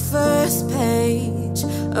 On the first page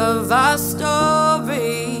of our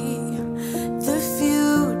story, the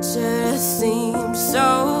future seemed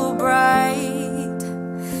so bright,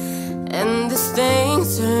 and this thing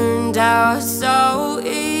turned out so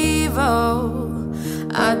evil.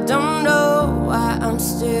 I don't know why I'm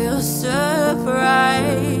still surprised.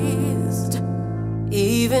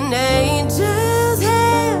 Even angels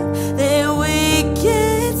have their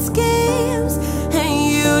wicked schemes, and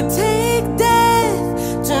you take death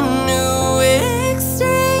to new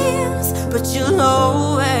extremes. But you'll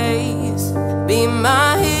always be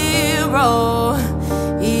my hero,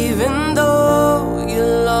 even though you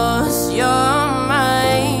lost your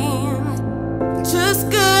mind. Just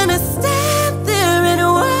gonna stand there and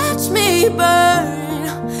watch me burn,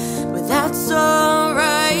 but that's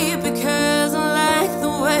alright, because I like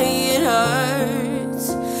the way it hurts.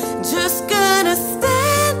 Just gonna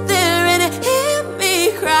stand there and hear me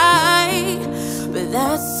cry, but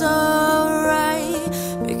that's alright,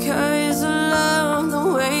 because I love the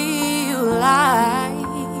way you lie.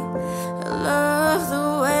 I love the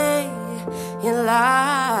way you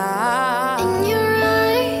lie. In your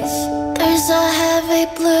eyes, there's a heavy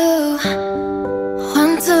blue,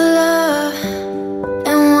 one to love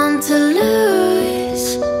and one to lose.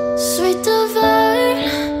 Sweet divine,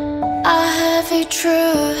 a heavy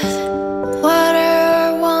truth. Water or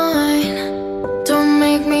wine, don't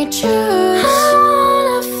make me choose. I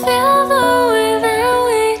wanna feel the way that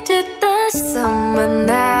we did the summer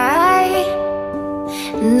night.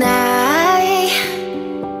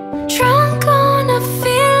 Drunk on a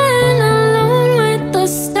feeling, alone with the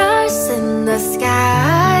stars in the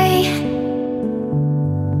sky.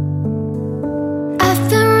 I've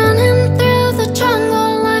been running through the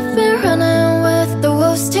jungle, I've been running with the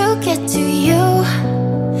wolves to get to you,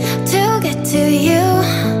 to get to you.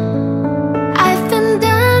 I've been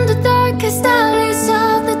down the darkest alleys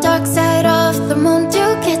of the dark side of the moon to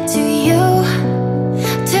get to you,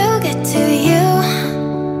 to get to you.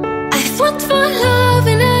 I've looked for love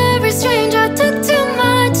in every stranger, took too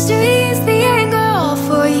much to ease the anger, all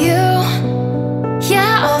for you,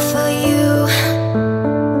 yeah, all for you.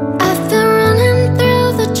 I've been running through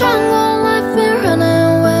the jungle, I've been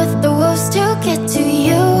running with the wolves to get to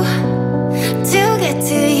you, to get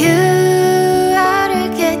to you, how to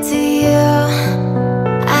get to you.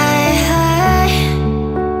 I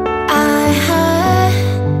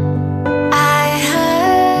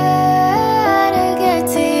to get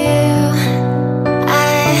to you. I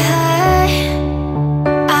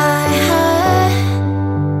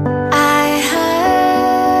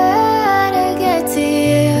to get to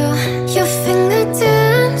you. Your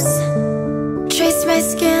fingertips trace my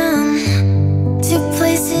skin to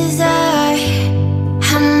places I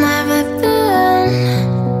have never been.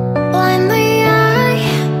 Blindly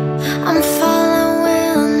I'm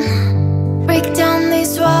following. Break down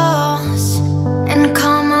these walls and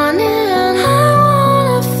come on in. I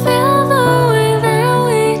wanna feel the way that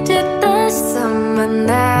we did the summer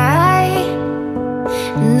night.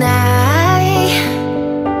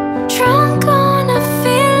 Drunk on a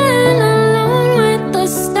feeling, alone with the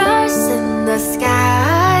stars in the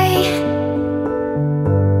sky.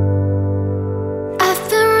 I've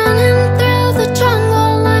been running through the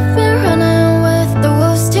jungle, I've been running with the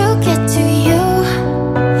wolves to get to you,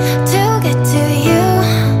 to get to you.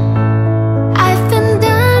 I've been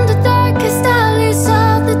down the darkest alleys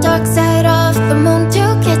of the dark side of the moon to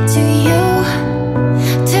get to you,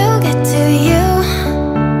 to get to you.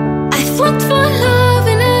 I've looked for love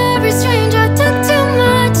in every stranger, took too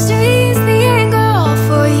much to ease the anger, all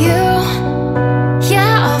for you,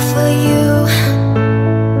 yeah, all for you.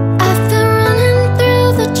 I've been running through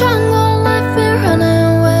the jungle, I've been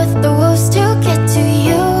running with the wolves to get to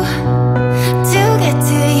you, to get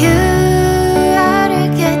to you, how to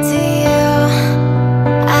get to you.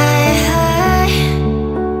 I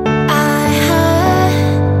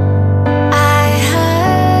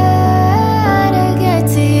to get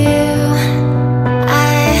to you. I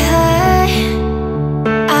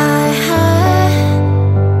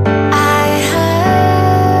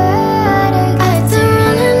I've been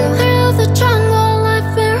running through the jungle, I've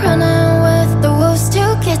been running with the wolves to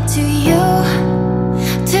get to you,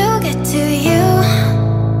 to get to you.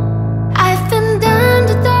 I've been down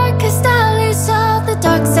the darkest alleys of the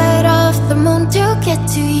dark side of the moon to get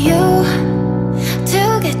to you, to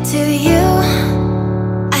get to you.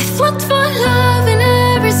 I've looked for love in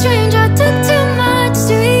every stranger, took too much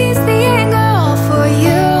to ease the anger, all for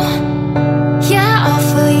you, yeah, all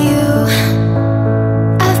for you.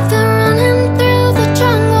 I've been running through the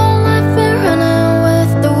jungle, I've been running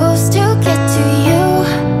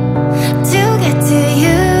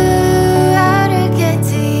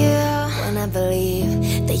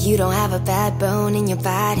your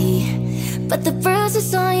body, but the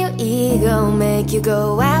bruises on your ego make you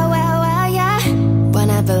go wow, wow, wow, yeah.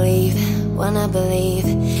 Wanna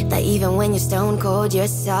believe that even when you're stone cold, you're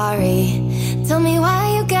sorry. Tell me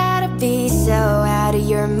why you gotta be so out of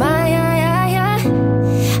your mind.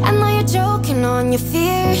 I know you're joking on your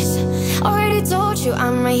fears. Already told you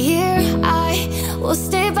I'm right here. I will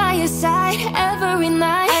stay by your side every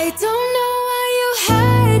night. I don't know why you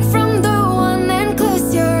hide from the one and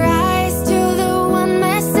close your eyes to the one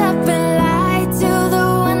messed up and lie to the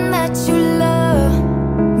one that you love.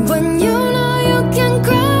 When you know you can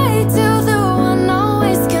cry to the one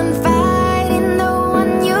always confide in the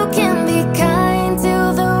one you can be kind to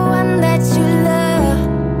the one that you love.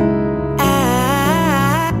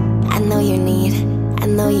 I know you need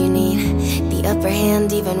the upper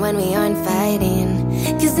hand even when we aren't fighting.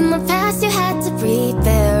 Cause in the past you had to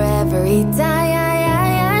prepare every time.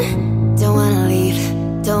 Don't wanna leave,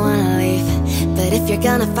 but if you're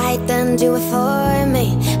gonna fight then do it for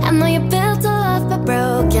me. I know you're built to love but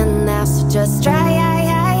broken now, so just try.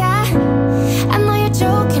 I know you're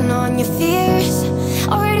joking on your fears.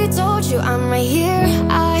 Already told you I'm right here.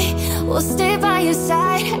 I will stay by your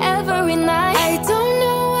side every night. I don't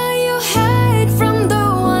know why you hide from the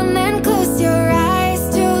one and close your eyes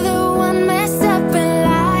to the one messed up and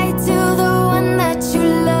lie to the one that you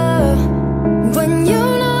love. When you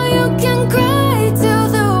know you can cry to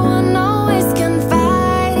the one always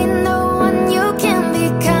confide in the one you can be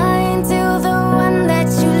kind to the one that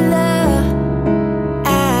you love.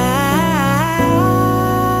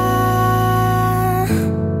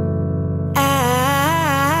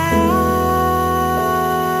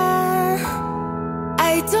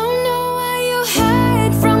 I don't know why you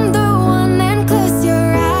hide from the one and close your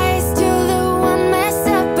eyes to the one messed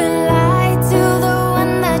up and lie to the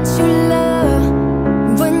one that you love.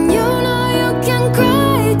 When you know you can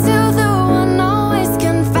cry to the one always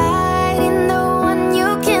confide in the one you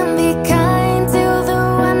can be kind to the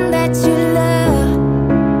one that you love.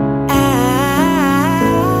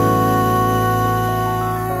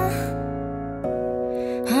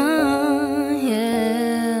 Yeah.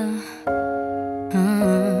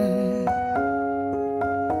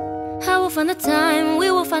 I will find the time, we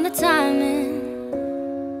will find the timing.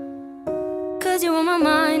 Cause you're on my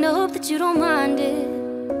mind, I hope that you don't mind it.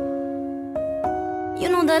 You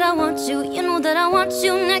know that I want you, you know that I want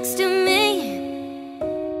you next to me.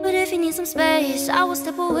 But if you need some space, I will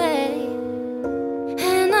step away.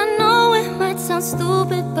 And I know it might sound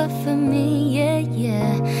stupid, but for me,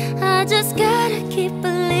 yeah, I just gotta keep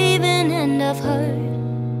believing. And I've heard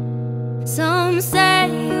some say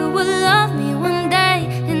you will love me one day,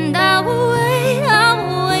 and I will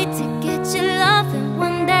wait to get your loving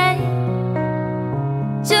one day.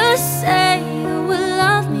 Just say you will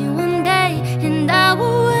love me one day, and I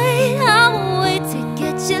will wait to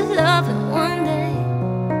get your loving one day.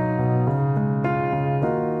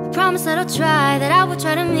 I promise that I'll try, that I will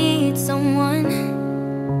try to meet someone.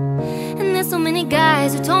 And there's so many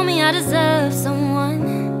guys who told me I deserve someone.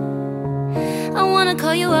 I wanna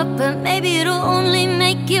call you up, but maybe it'll only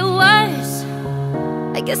make it worse.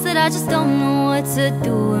 I guess that I just don't know what to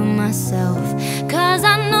do with myself. Cause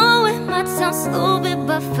I know it might sound stupid,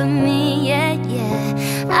 but for me, yeah,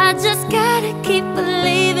 I just gotta keep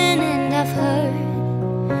believing. And I've heard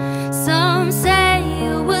some say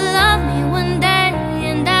you will love me one day,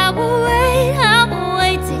 and I will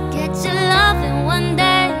wait to get your loving one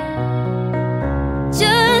day.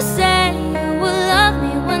 Just say you will love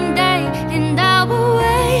me one day, and I will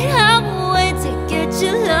wait to get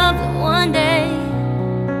your loving one day.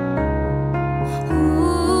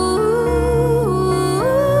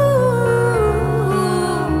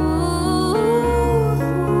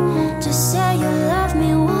 Just say you love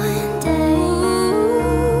me one day.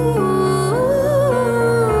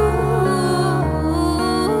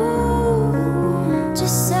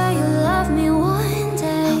 Just say you love me one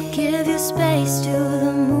day. I'll give you space to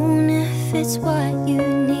the moon if it's what you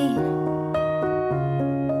need.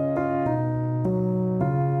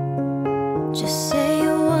 Just say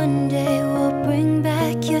you one day will bring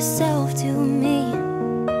back yourself to me.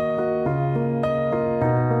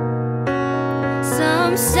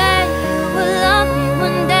 Some say you will love me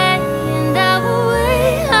one day, and I will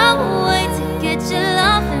wait to get your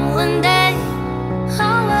loving one day.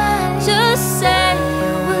 Just say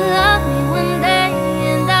you will love me one day,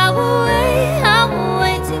 and I will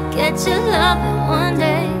wait to get your loving one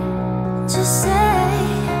day. Just say,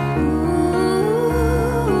 ooh.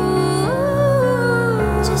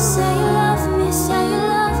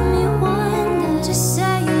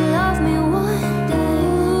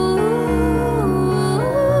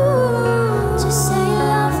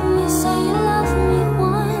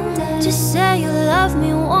 Just say you love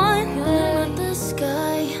me one. Yelling at the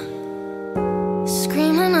sky,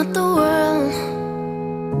 screaming at the world.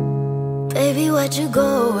 Baby, why'd you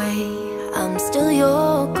go away? I'm still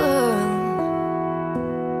your girl.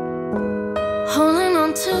 Holding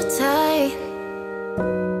on too tight,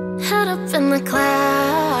 head up in the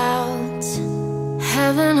clouds.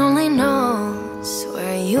 Heaven only knows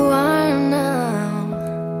where you are now.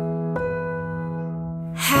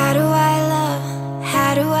 How do I love?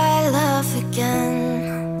 How do I love again?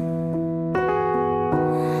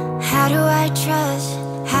 How do I trust?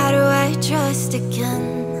 How do I trust again?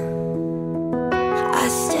 I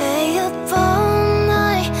stay up all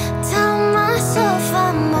night, tell myself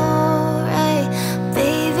I'm alright.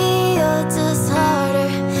 Baby, you're just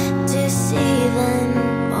harder to see than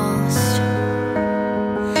most.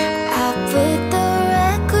 I put the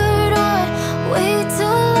record on, wait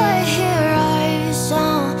till I hear our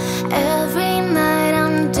song. Every night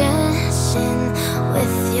I'm dancing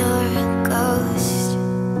with your ghost.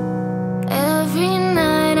 Every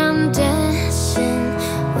night I'm dancing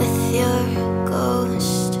with your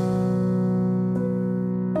ghost.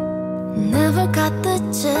 Never got the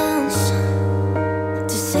chance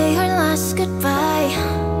to say her last goodbye.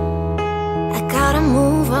 I gotta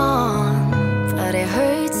move on, but it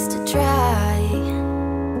hurts to try.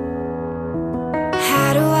 How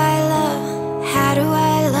do I love? How do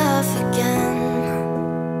I love again?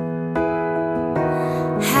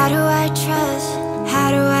 How do I trust? How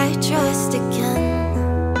do I trust again?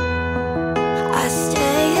 I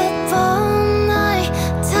stay up all night,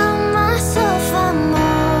 tell myself I'm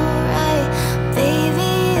alright.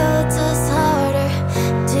 Baby, you're just harder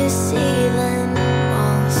to see than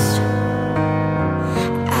most.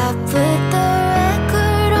 I put the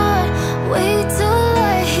record on, wait till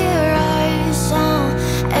I hear our song.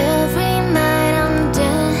 Every night I'm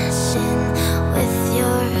dancing with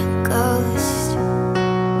your ghost.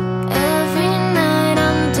 Every night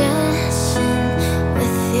I'm dancing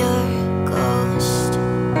with your ghost.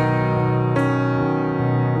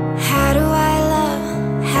 How do I love?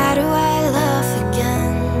 How do I love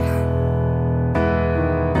again?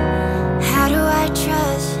 How do I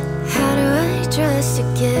trust? How do I trust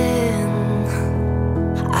again?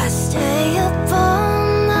 I stay up all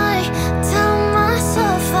night, tell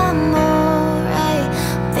myself I'm alright.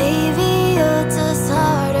 Baby, you're just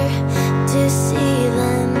harder to see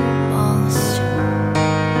than most.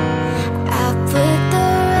 I put the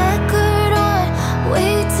record on,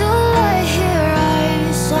 wait till I hear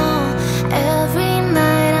our song. Every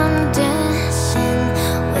night I'm dancing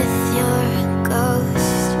with your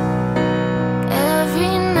ghost.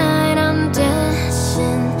 Every night I'm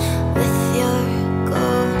dancing with your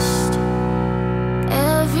ghost.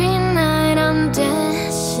 Every night I'm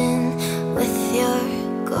dancing with your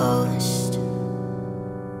ghost.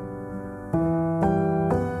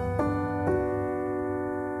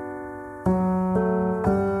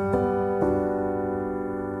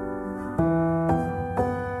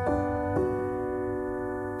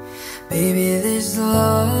 Baby, this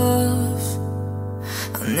love,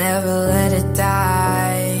 I'll never let it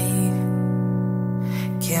die.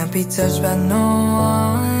 Can't be touched by no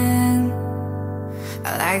one, I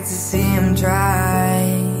like to see him try.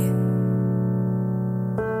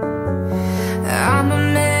 I'm a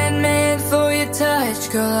man for your touch,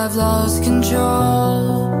 girl, I've lost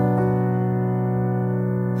control.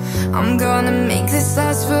 I'm gonna make this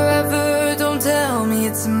last forever, don't tell me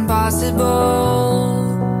it's impossible.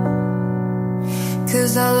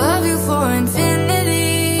 'Cause I love you for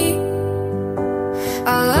infinity,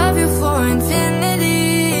 I love you for infinity,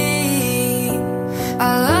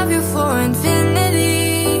 I love you for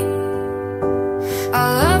infinity, I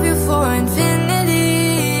love you for infinity.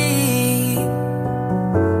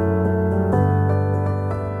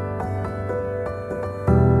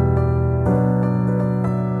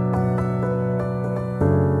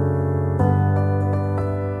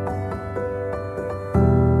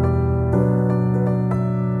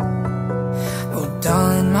 Oh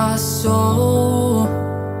darling, my soul,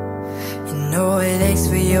 you know it aches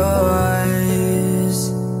for yours,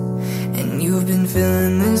 and you've been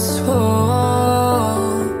filling this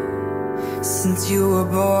hole since you were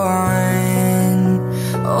born.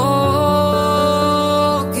 Oh,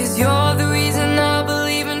 'cause you're the reason I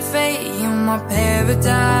believe in fate, you're my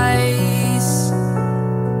paradise.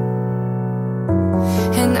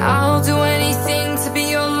 And I'll do anything to be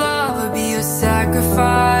your lover, be your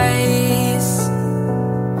sacrifice.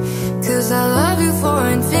 'Cause I love you for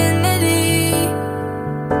infinity,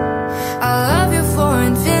 I love you for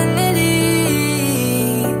infinity,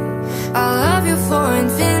 I love you for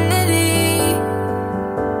infinity,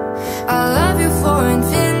 I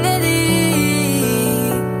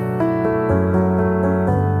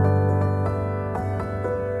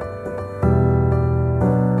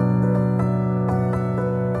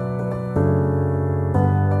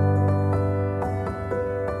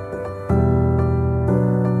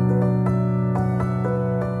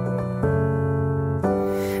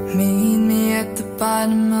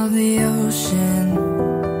bottom of the ocean,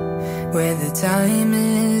 where the time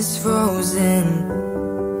is frozen,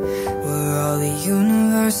 where all the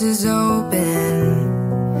universe is open.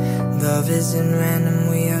 Love isn't random,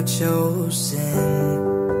 we are chosen.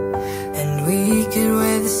 And we could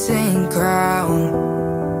wear the same crown,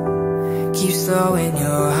 keep slowing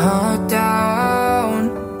your heart down.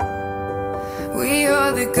 We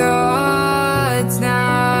are the gods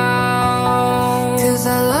now. 'Cause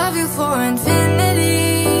I love you for infinity,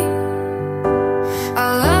 I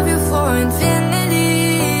love you for infinity,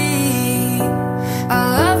 I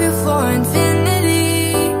love you for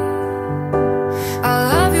infinity, I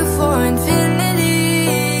love you for infinity.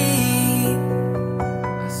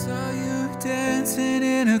 I saw you dancing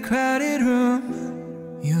in a crowded room.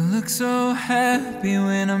 You look so happy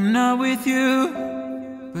when I'm not with you,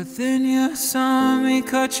 but then you saw me,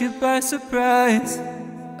 caught you by surprise.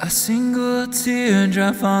 A single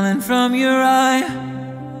teardrop falling from your eye.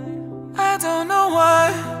 I don't know why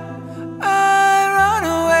I run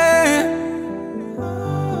away.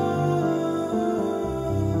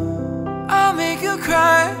 I'll make you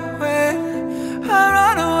cry when I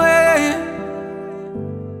run away.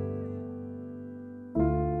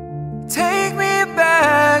 Take me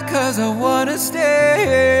back, 'cause I wanna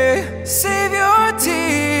stay. Save your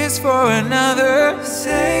tears for another.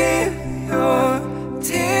 Save your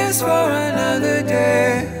tears for another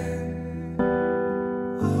day.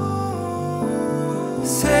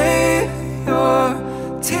 Save your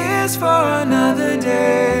tears for another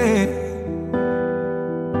day.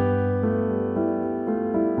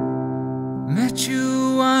 Met you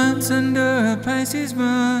once under a Pisces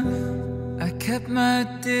moon. I kept my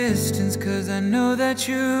distance 'cause I know that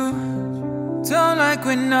you don't like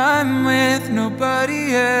when I'm with nobody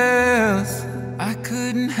else. I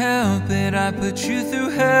couldn't help it, I put you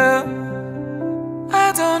through hell. I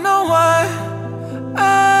don't know why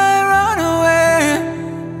I run away.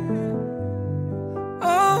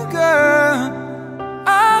 Oh girl,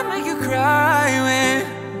 I'll make you cry when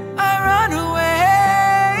I run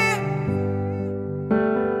away.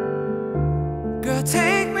 Girl,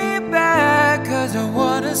 take me back, 'cause I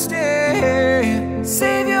wanna stay.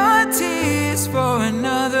 Save your tears for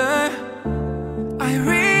another. I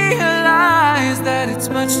realize that it's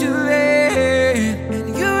much too late, and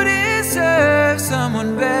you deserve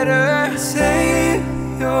someone better. Save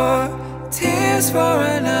your tears for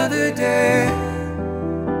another day.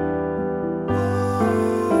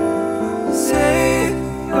 Save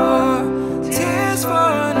your tears for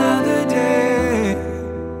another day.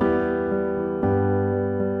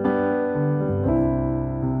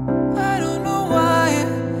 I don't know why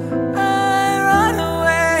I run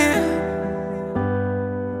away.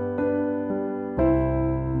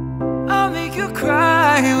 I'll make you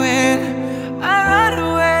cry when I run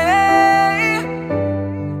away.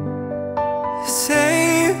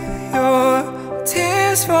 Save your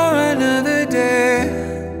tears for another day.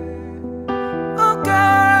 Oh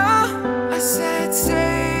girl, I said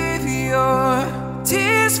save your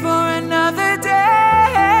tears for another day.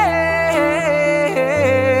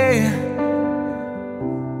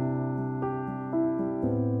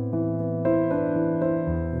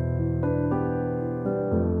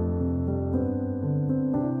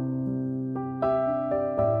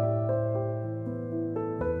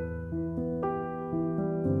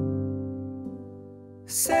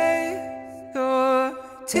 Save your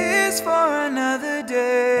tears for another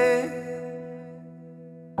day.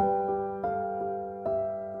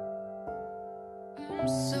 I'm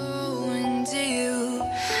so into you,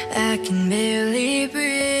 I can barely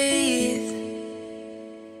breathe.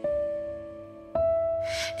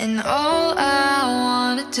 And all I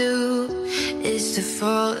wanna do is to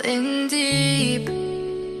fall in deep.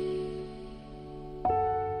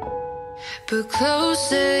 But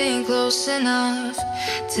closer ain't close enough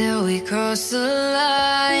till we cross the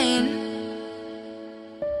line.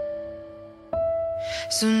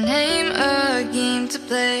 So name a game to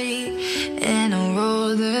play and I'll roll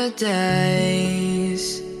the dice.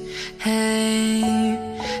 Hey,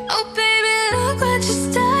 oh baby, look what you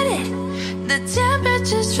started. The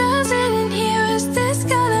temperature's rising in here. Is this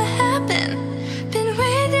gonna happen? Been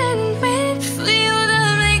waiting and waiting for you to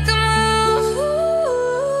make a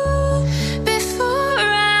move. Before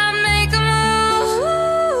I make a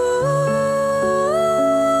move.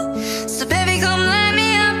 So baby, come light me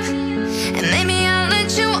up, and maybe I'll let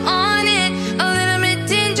you on it. A little bit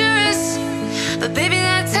dangerous, but baby,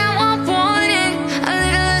 that's how I want it. A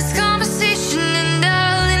little less conversation.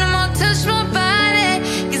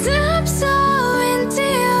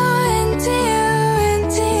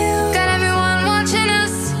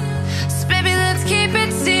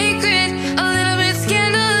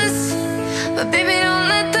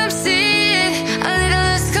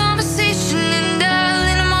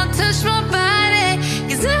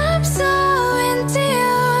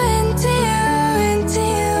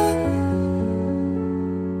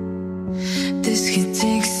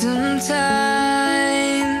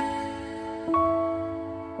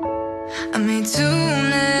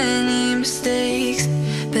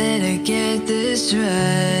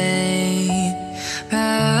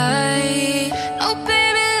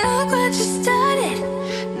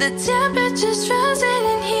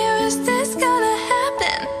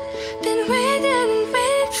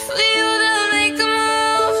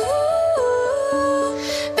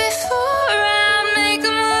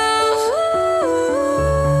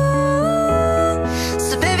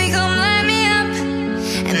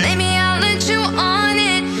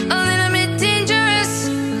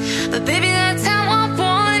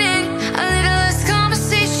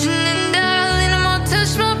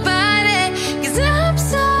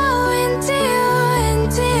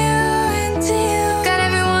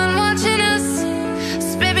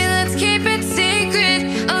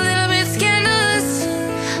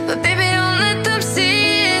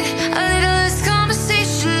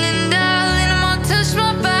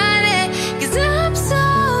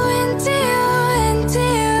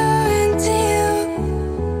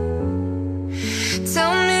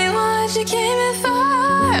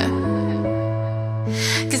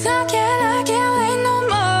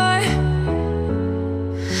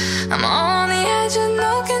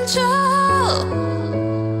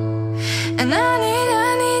 And I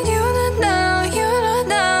need you to know, you to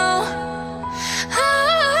know.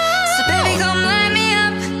 So baby, come light me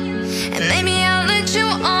up, and maybe I'll let you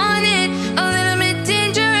on it. A little bit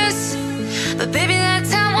dangerous, but baby,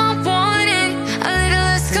 that's how I want it. A little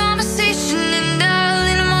less conversation and a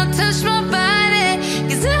little more touch my body.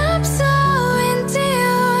 'Cause I'm so into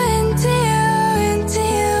you, into you, into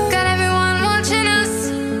you. Got everyone watching us,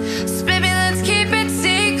 so baby, let's keep it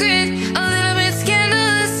secret. A little bit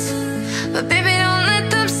scandalous, but baby, don't let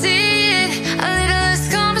them see it. A little less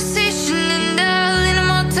conversation and a little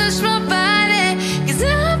more touch my body. 'Cause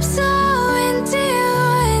I'm so into you,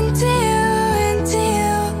 into you, into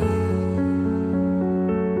you.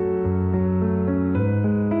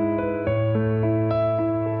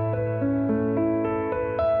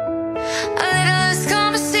 A little less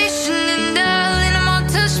conversation and a little more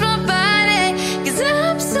touch my body. 'Cause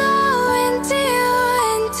I'm so into you,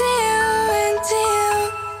 into you, into you.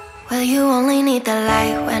 Well, you only need the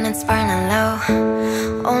light when it's burning low.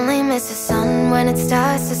 Only miss the sun when it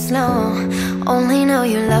starts to snow. Only know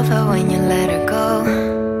you love her when you let her go.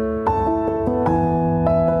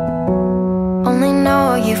 Only know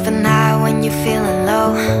you've been high when you're feeling low.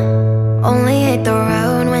 Only hate the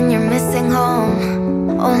road when you're missing home.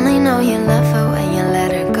 Only know you love her when you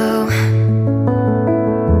let her go.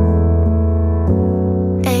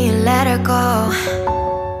 And you let her go.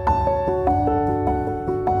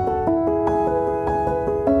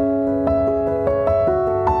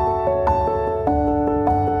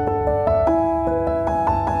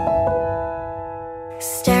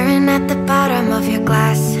 Staring at the bottom of your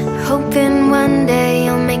glass, hoping one day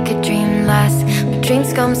you'll make a dream last. But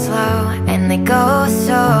dreams come slow and they go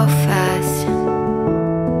so fast.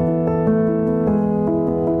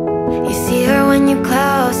 You see her when you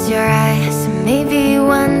close your eyes. Maybe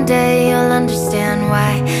one day you'll understand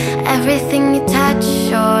why everything you touch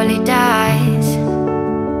surely dies.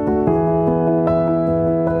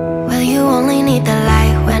 Well, you only need the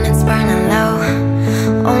light when it's burning low.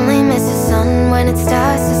 Only miss the sun when it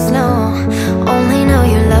starts to snow. Only know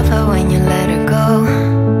you love her when you let her go.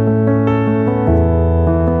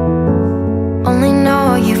 Only know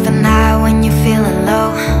you've been high when you're feeling low.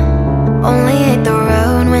 Only hate the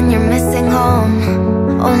road when you're missing home.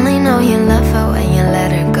 Only know you love her when you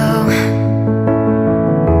let her go.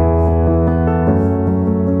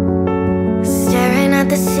 Staring at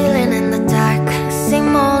the ceiling in the dark,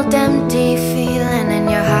 same old empty feeling in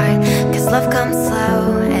your heart. 'Cause love comes slow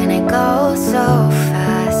and it goes so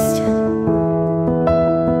fast.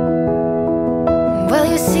 Well,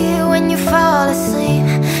 you see it when you fall asleep,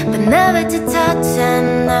 but never to touch and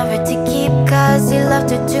never to keep. 'Cause you loved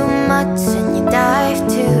her too much and you dive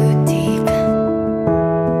too deep.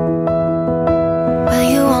 Well,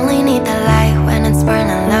 you only need the light when it's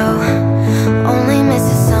burning low. Only miss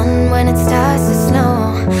the sun when it starts to snow.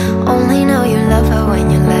 Only know you love her when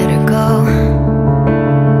you let her go.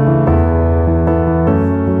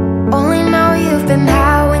 Only know you've been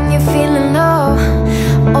high when you're feeling low.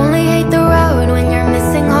 Only hate the road when you're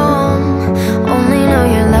missing home. Only know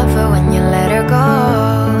you love her when you let her go.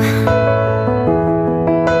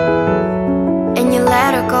 And you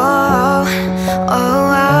let her go.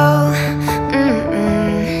 Oh, oh,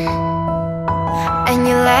 and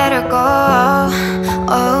you let her go.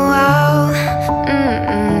 Oh, oh,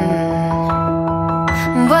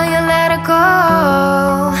 well, you let her go.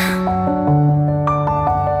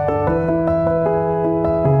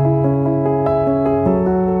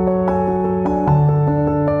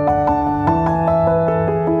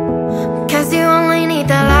 You only need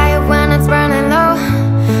the light when it's burning low.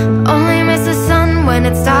 Only miss the sun when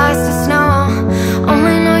it starts to snow.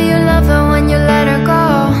 Only know you love her when you let her go.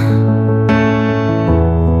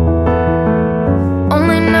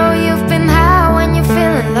 Only know you've been high when you're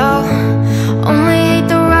feeling low. Only hate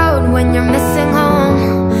the road when you're missing home.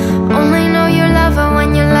 Only know you love her when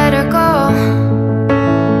you let her go.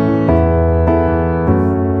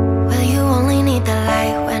 Well, you only need the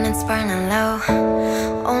light when it's burning low.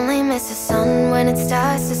 Only miss the sun when it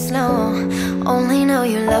starts to snow. Only know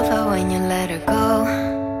you love her when you let her go.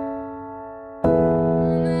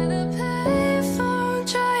 At a payphone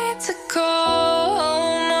trying to call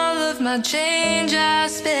home all of my change I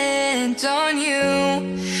spent on you.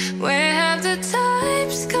 Where have the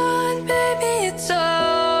times gone, baby? It's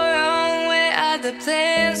all wrong. Where are the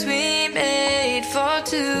plans we made for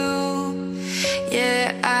two?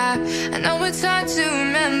 Yeah, I know it's hard to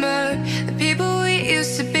remember the people we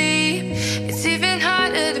used to be. It's even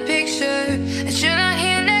harder to picture that you're not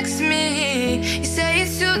here next to me. You say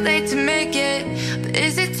it's too late to make it, but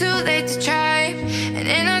is it too late to try? And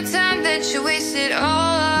in our time that you wasted,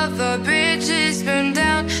 all of our bridges burned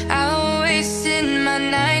down. I will wait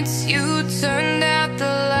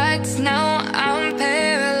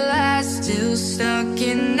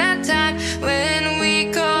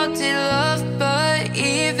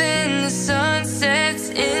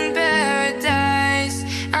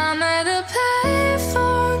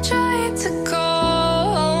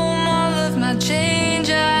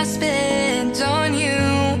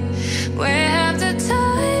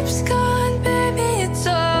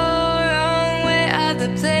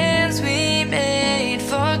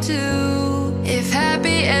two. If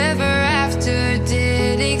happy ever after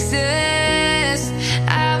did exist,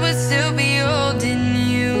 I would still be holding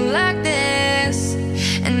you like this.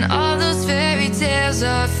 And all those fairy tales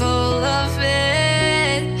are full of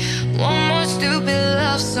it. One more stupid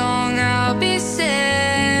love song, I'll be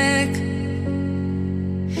sick.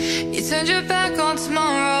 You turned your back on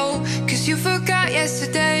tomorrow, cause you forgot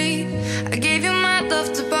yesterday. I gave you my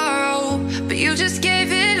love to borrow, but you just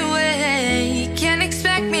gave it away. You can't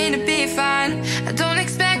expect me to be fine, I don't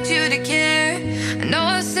expect you to care. I know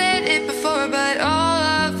I said it before, but all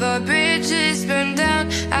of our bridges burned down.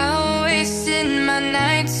 I wasted my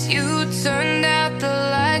nights, you turned out the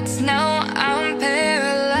lights. Now I'm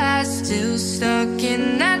paralyzed, still stuck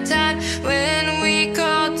in that time when we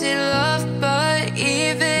called it love. But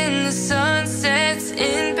even the sun sets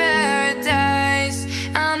in paradise.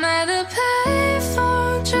 I'm at a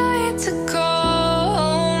payphone trying to call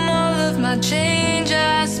home. All of my change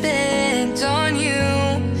I spent on you.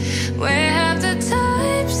 Where have the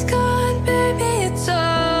times gone, baby? It's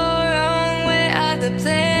all wrong. Where are the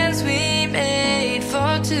plans we made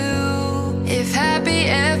for two? If happy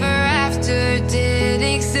ever after did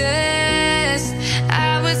exist,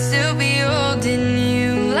 I would still be holding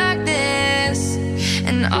you like this.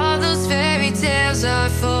 And all those fairy tales are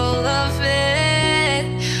full of it.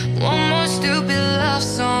 One more stupid love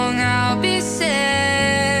song, I'll be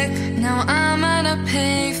sick. Now I'm at a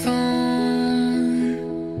payphone.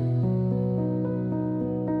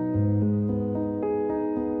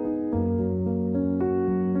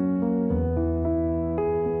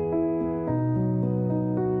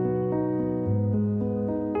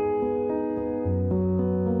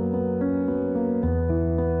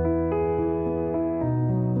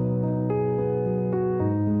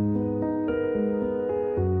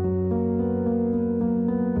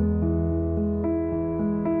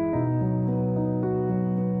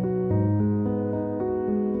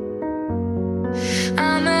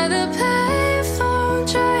 I'm at a payphone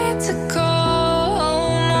trying to call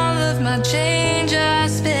home. All of my change I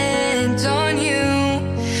spent on you.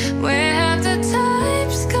 Where have the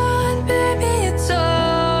times gone, baby? It's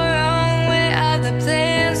all wrong. Where are the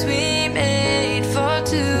plans we made for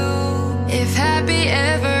two? If happy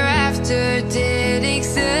ever after did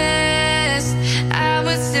exist, I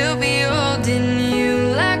would still be holding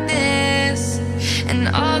you like this. And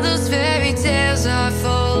all those fairy tales are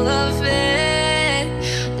full of it.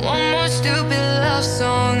 One more stupid love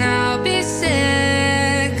song, I'll be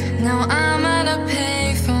sick. Now I'm at a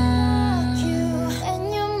payphone. You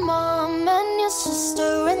and your mom and your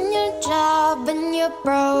sister and your job and your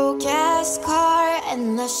broke ass car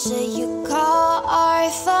and the shit you call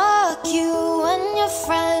art. Fuck you and your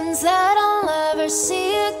friends that I'll never see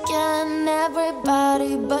again.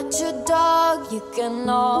 Everybody but your dog, you can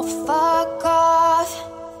all fuck off.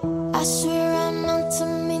 I swear I meant to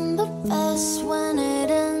mean the best when it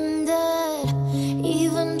ended.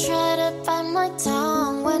 Even tried to bite my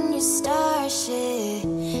tongue when you start shit.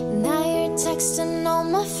 Now you're texting all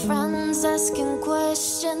my friends asking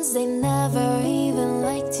questions. They never even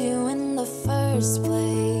liked you in the first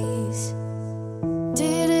place.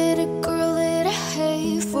 Dated a girl that I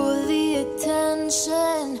hate for the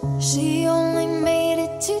attention. She only made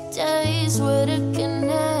it 2 days with a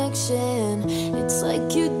connection. It's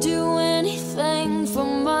like you do anything for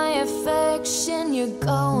my affection. You're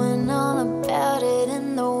going on about it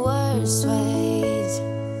in the worst ways.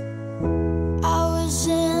 I was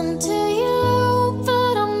into you,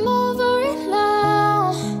 but I'm over it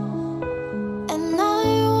now. And I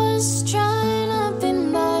was trying to be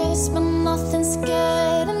nice, but nothing's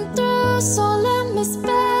getting through. So let me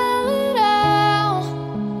spell it out.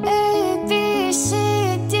 A, B,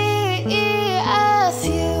 C, D, E, F.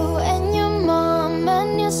 You and your mom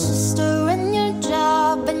and your sister and your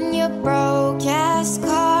job and your broke ass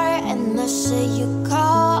car and the shit you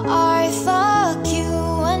call art. Fuck you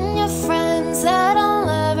and your friends that I'll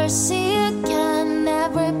never see again.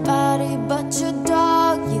 Everybody but your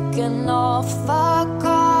dog, you can all fuck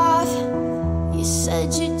off. You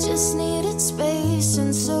said you just needed space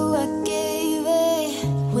and so I gave it.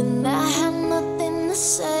 When I had nothing to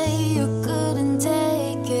say, you couldn't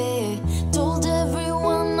take it. Told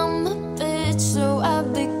everyone I'm a bitch, so I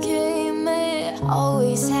became it.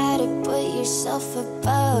 Always had to put yourself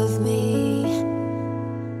above me.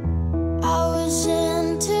 I was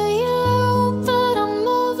into you, but I'm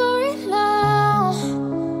over it now.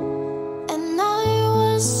 And I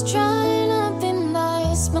was trying to be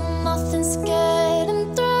nice, but nothing's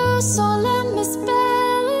getting through. So let me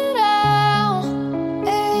spell it out.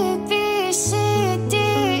 A, B, C, D,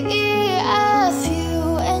 E, F.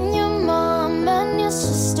 You and your mom and your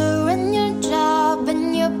sister and your job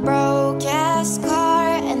and your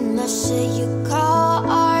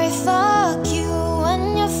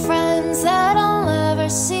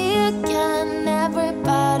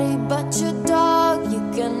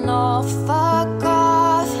all fuck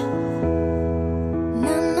off.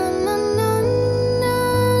 Na na na na na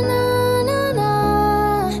na na na.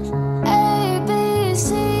 A B C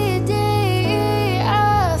D E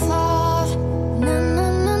F off. Na na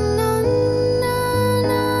na na na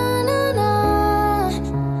na na na.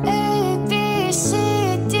 A B C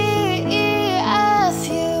D E F.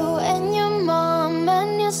 You and your mom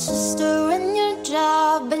and your sister and your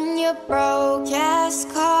job and your broke ass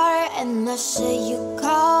car and the shit you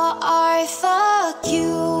call art. Fuck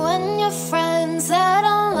you and your friends that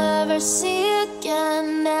I'll never see again.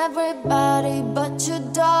 Everybody but your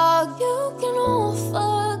dog, you can all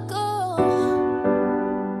fuck off.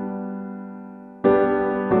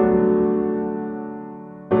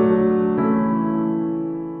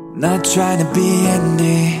 Not trying to be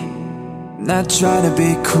indie, not trying to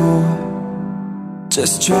be cool,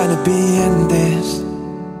 just trying to be in this.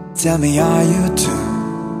 Tell me, are you too?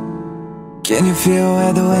 Can you feel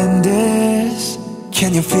where the wind is?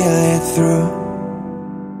 Can you feel it through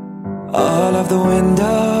all of the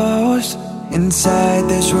windows inside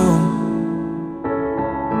this room?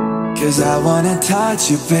 'Cause I wanna touch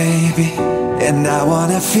you, baby, and I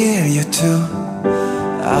wanna feel you too.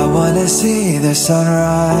 I wanna see the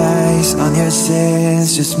sunrise on your sins,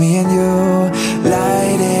 just me and you.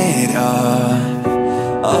 Light it up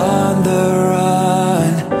on the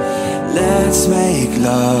run. Let's make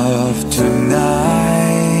love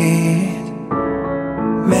tonight.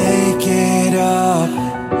 Make it up,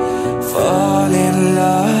 fall in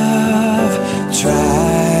love,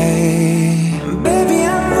 try. Baby,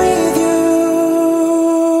 I'm with you,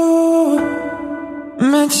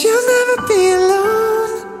 but you'll never be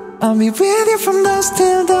alone. I'll be with you from dusk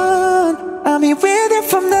till dawn. I'll be with you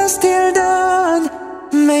from dusk till dawn.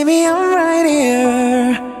 Maybe I'm right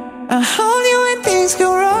here, I'll hold you when things go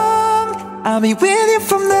wrong. I'll be with you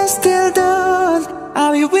from dusk till dawn.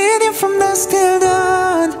 I'll be with you from dusk till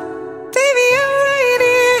dawn. Baby, I'm right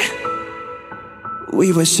here. We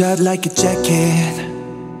were shut like a jacket,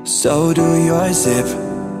 so do your zip.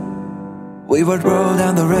 We would roll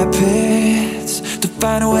down the rapids to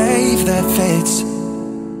find a wave that fits.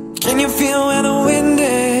 Can you feel where the wind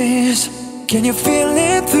is? Can you feel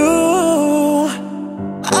it through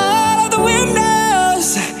all of the windows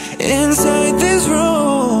inside this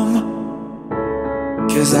room?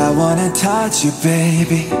 'Cause I wanna touch you,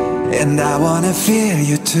 baby, and I wanna feel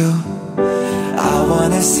you too. I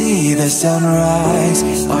wanna see the sunrise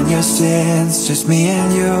on your sins, just me and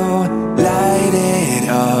you. Light it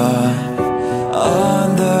up on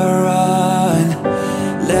the run.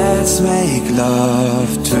 Let's make love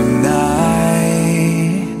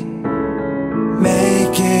tonight.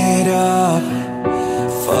 Make it up,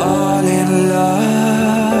 fall in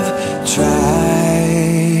love, try.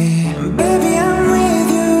 Baby, I'm with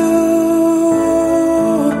you,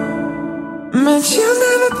 but you'll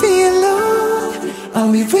never be alone.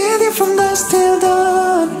 I'll be with you from dusk till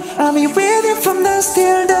dawn. I'll be with you from dusk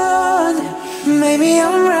till dawn. Maybe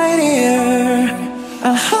I'm right here,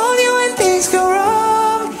 I'll hold you when things go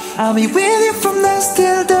wrong. I'll be with you from dusk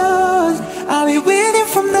till dawn. I'll be with you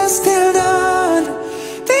from dusk till dawn.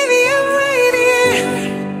 Baby, I'm right here.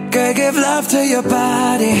 Gotta give love to your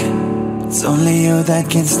body, it's only you that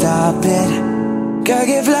can stop it. Gotta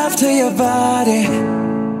give love to your body,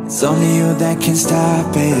 it's only you that can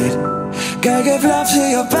stop it. Gotta give love to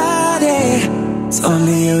your body, it's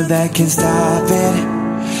only you that can stop it.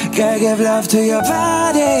 Gotta give love to your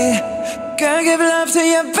body, gotta give love to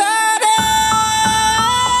your body.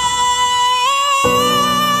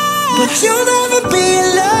 But you'll never be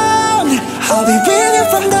alone. I'll be with you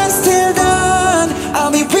from dusk till dawn.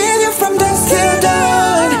 I'll be with you from dusk till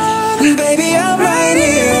dawn. Baby, I'm right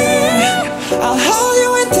here, I'll hold you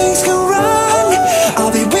when things go wrong.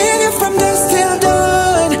 I'll be with you from dusk till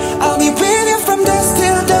dawn. I'll be with you from dusk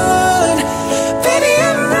till dawn. Baby,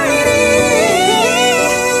 I'm right here,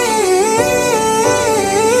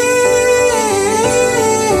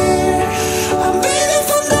 I'm with you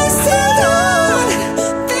from dusk till dawn.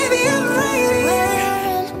 Baby, I'm right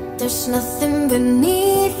here. There's nothing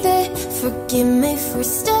beneath it. Forgive me for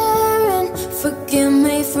staring, forgive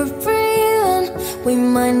me for breathing. We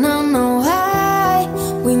might not know why,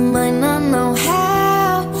 we might not know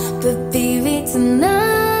how, but baby,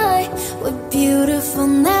 tonight we're beautiful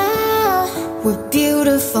now. We're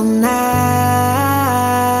beautiful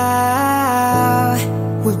now.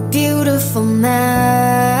 We're beautiful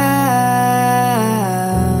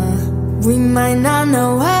now. We might not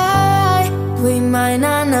know why, we might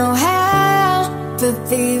not know how, but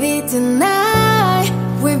baby, tonight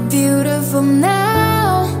we're beautiful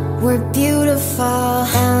now. We're beautiful.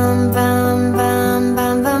 Bam, bam, bam,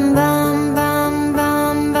 bam, bam, bam, bam,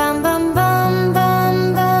 bam, bam,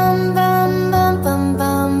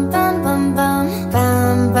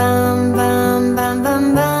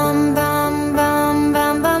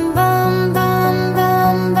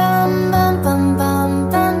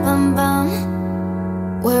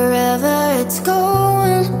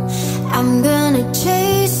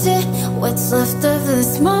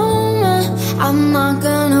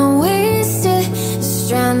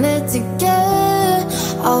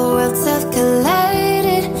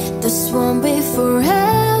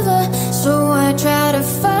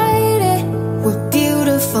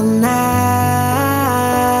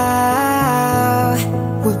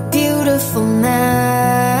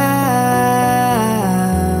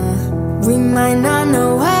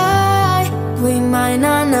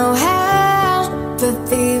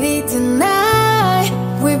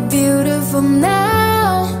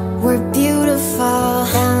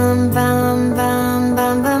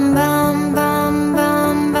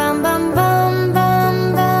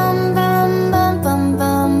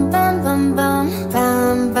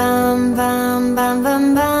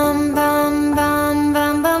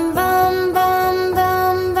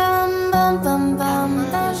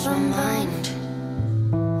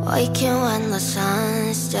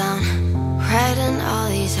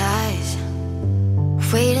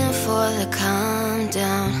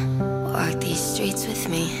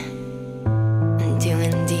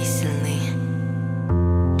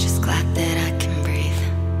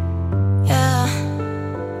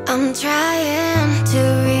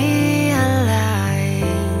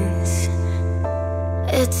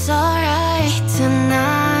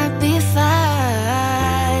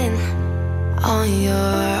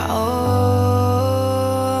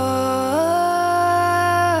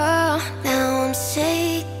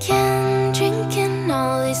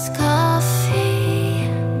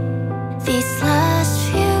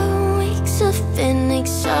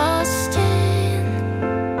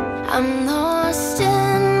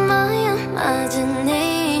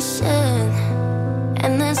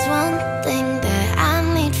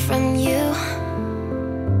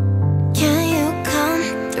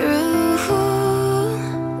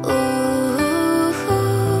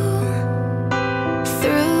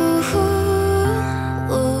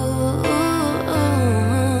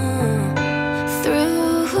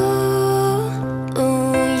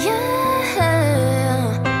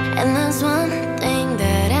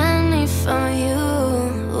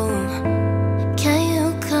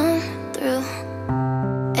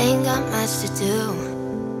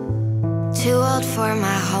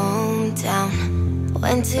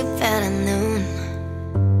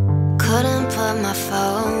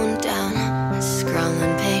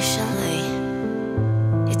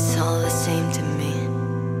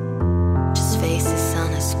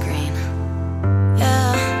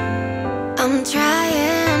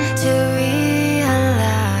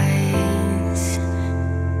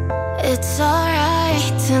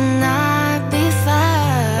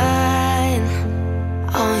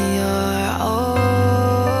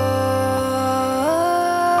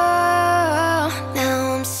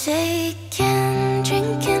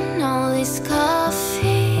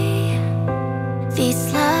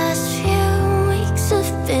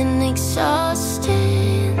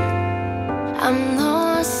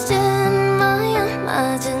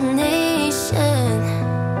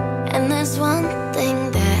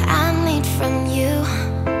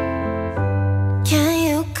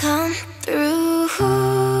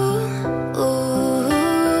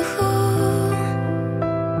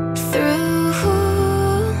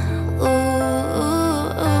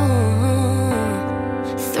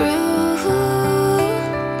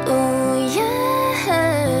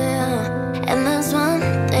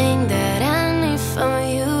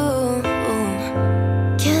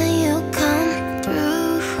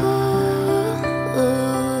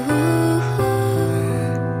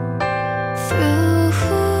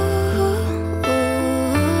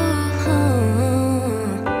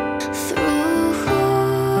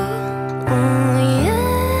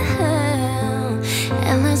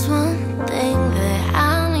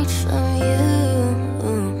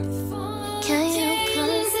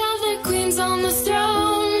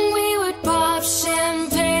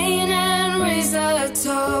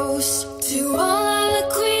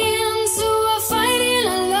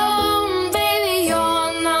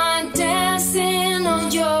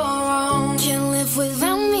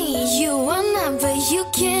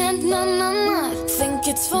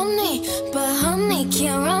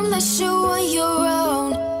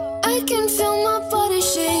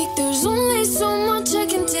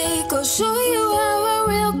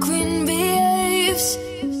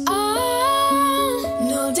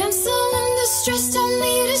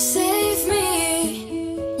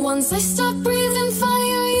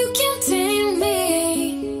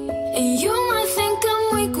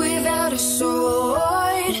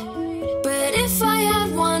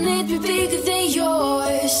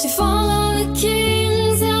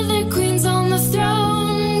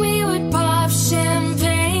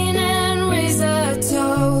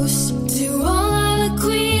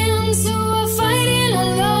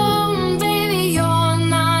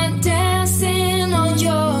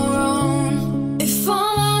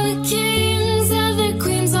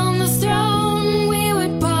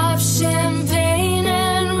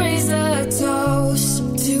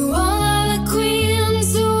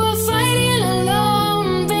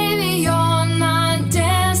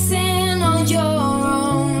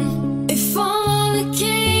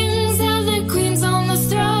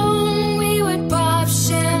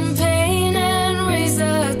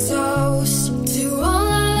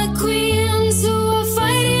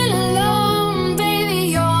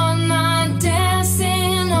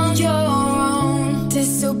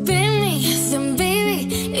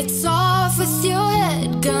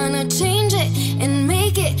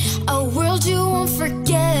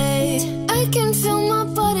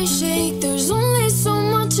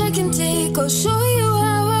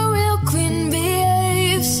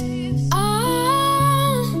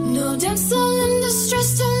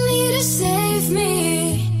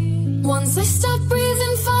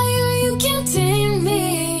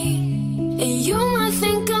 And you might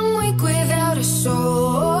think I'm weak without a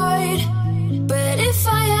sword, but if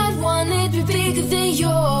I had one, it'd be bigger than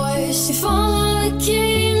yours. If all the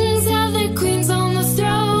kings have their queens on the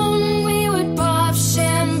throne, we would pop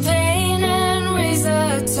champagne and raise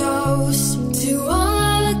a toast to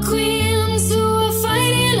all the queens who are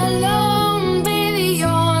fighting alone. Baby,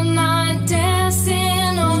 you're not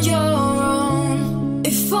dancing on your own.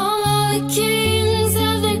 If all the kings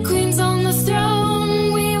have their queens on the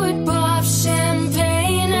throne, we would pop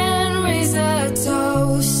champagne and raise a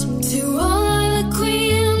toast to all of the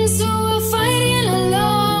queens who are fighting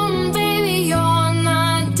alone. Baby, you're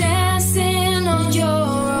not dancing on your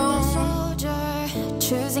own. Soldier,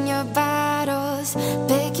 choosing your battles.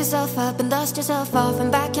 Pick yourself up and dust yourself off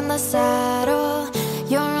and back in the saddle.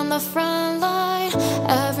 You're on the front line,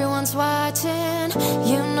 everyone's watching.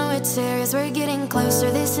 You know it's serious, we're getting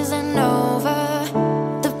closer, this isn't over.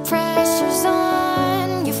 The pressure's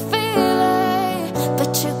on, you feel it,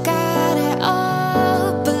 but you got it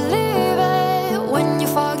all, believe it. When you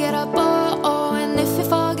fall, get up, oh, oh, and if you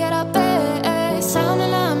fall, get up, eh, eh.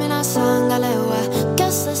 Samina, mina, sangalewa,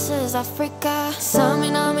 guess this is Africa.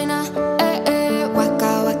 Samina, mina, eh, eh,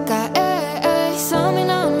 waka, waka, eh, eh.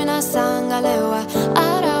 Samina, mina, sangalewa,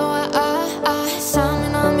 arawa, ah, ah.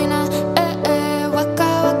 Samina, mina, eh, eh, waka,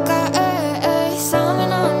 waka, eh, eh.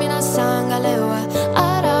 Samina, mina, sangalewa,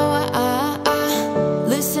 arawa, ah, ah.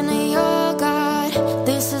 Listen to your God,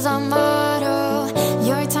 this is our motto.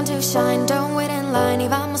 Your time to shine, don't wait in line, y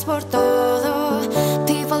vamos por todo.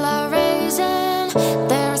 People are raising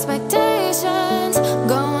their expectations.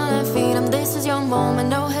 Go on and feed them, this is your moment,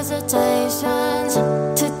 no hesitations.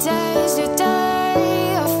 Today's your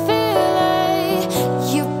day, I feel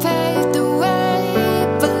it. You paved the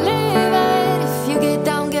way, believe it. If you get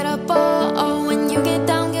down, get up, oh, oh. When you get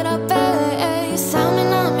down, get up, eh, eh.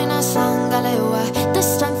 Samina, mina, sangalewa,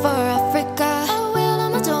 this time for Africa. Oh, well,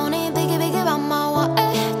 I'm a Tony, biggie, biggie, bama, wa,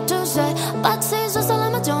 eh, to say. Batsy, just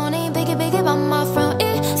I'm a Tony, biggie, biggie, bama, from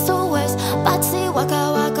east to west. Batsy,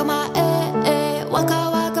 waka, waka, ma, eh, eh. Waka,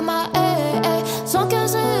 waka, ma, eh, eh. Son que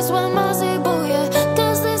c'est soit ma zibouye,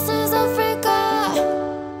 'cause this is Africa.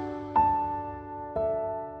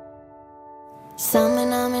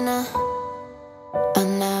 Samina, mina,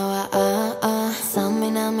 anawa, ah, ah.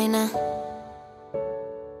 Samina, mina,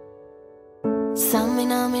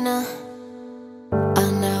 samina, mina,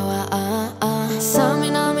 anawa, ah, ah.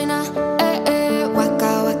 Samina, mina, eh, eh,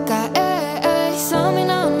 waka, waka, eh, eh.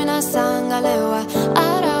 Samina, mina, sangalewa,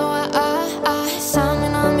 arawa, ah, ah.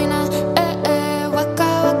 Samina, mina, eh, eh, waka,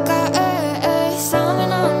 waka, eh, eh.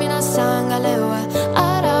 Samina, mina, sangalewa,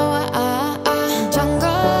 arawa, ah, ah.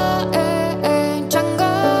 Jungle, eh, eh,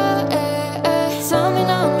 jungle, eh, eh.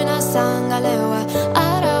 Samina, mina, sangalewa,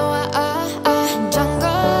 arawa, ah, ah.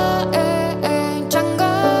 Jungle, eh, eh,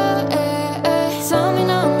 jungle, eh, eh.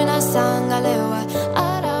 Samina, mina, sangalewa,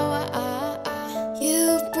 arawa, ah, ah.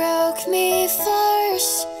 You broke me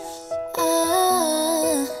first,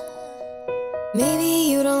 ah. Maybe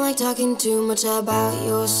you don't like talking too much about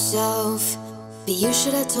yourself, but you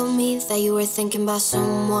should have told me that you were thinking about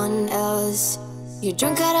someone else. You're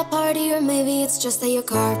drunk at a party, or maybe it's just that your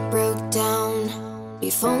car broke down.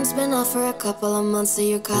 Your phone's been off for a couple of months, so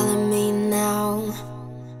you're calling me now.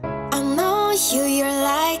 I know you're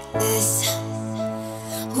like this.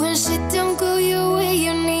 When shit don't go your way,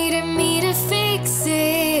 you needed me to fix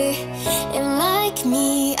it. And like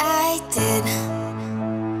me, I did,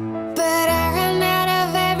 but I ran out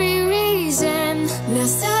of every reason. Now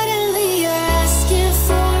suddenly you're asking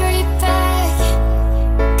for it back.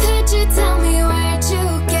 Could you tell me where'd you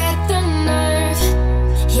get the nerve?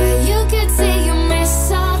 Yeah, you could say you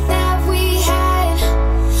miss all that we had,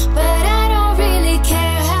 but I don't really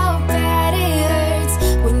care how bad it hurts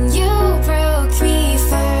when you broke me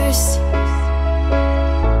first.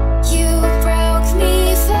 You broke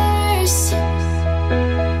me first.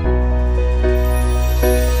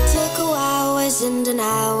 Took a while, was in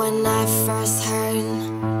denial when I first heard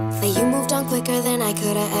that you moved on quicker than I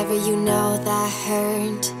could have ever, you know that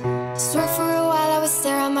hurt. Swore for a while I would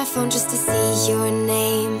stare at my phone just to see your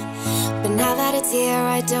name, but now that it's here,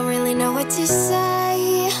 I don't really know what to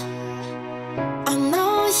say. I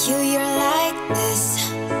know you're like this.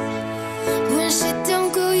 When shit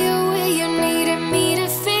don't go your way, you needed me to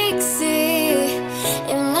fix it.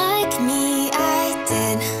 And like me, I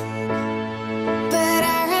did, but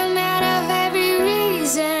I ran out of every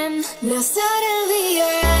reason. Now suddenly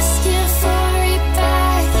you're asking for it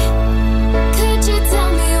back. Could you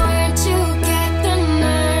tell me where'd you get the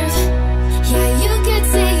nerve? Yeah, you could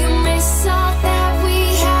say you miss all that we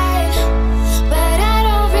had, but I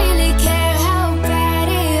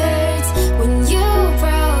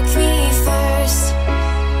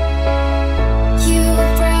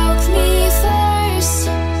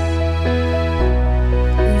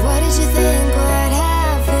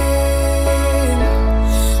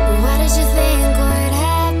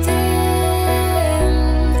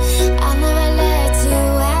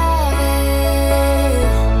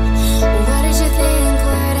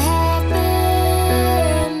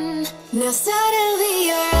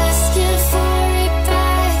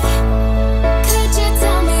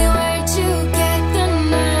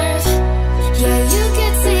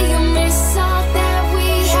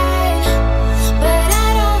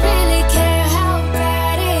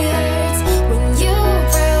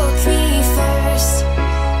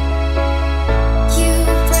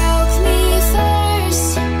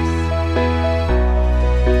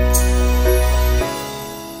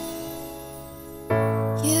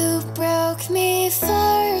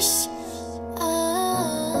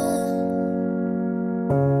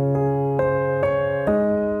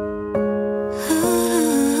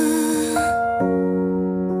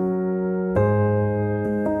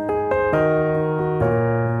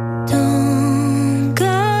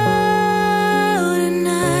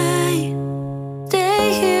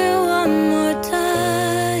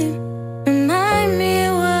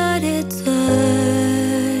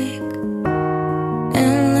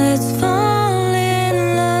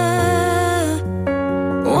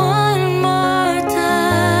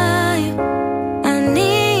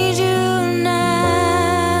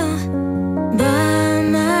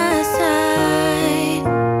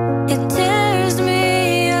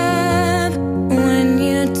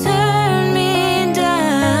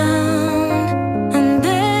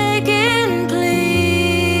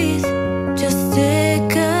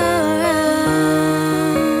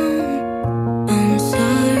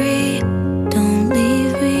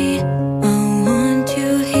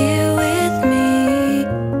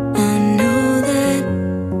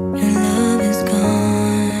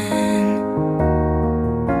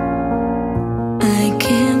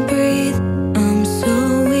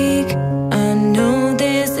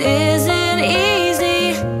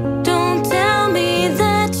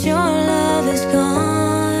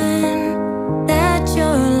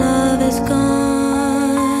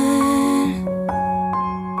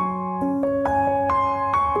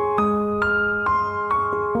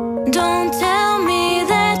Don't tell me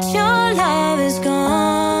that your love is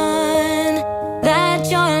gone, that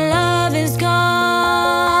your love is gone.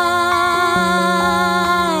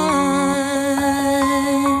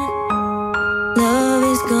 Love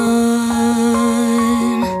is gone.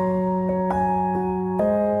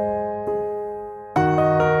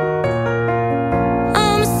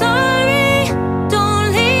 I'm sorry,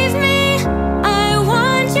 don't leave me. I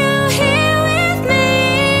want you here with me.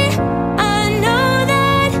 I know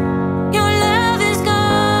that your love is gone.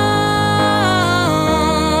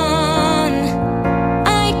 I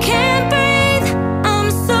can't breathe, I'm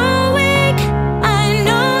so weak. I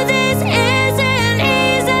know this isn't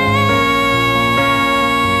easy.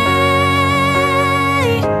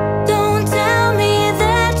 Don't tell me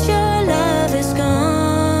that your love is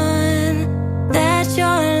gone, that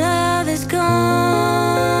your love is gone,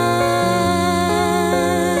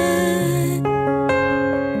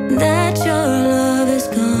 that your love is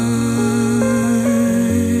gone.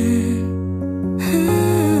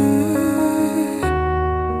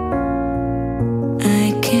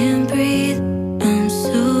 I can't breathe, I'm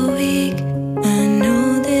so weak. I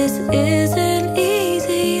know this isn't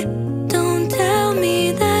easy. Don't tell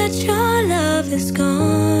me that your love is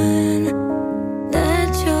gone,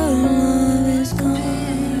 that your love is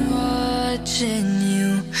gone. Watching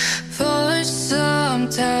you for some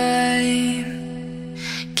time.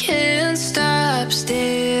 Can't stop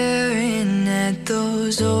staring at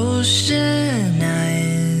those ocean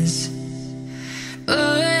eyes.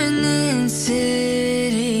 Burning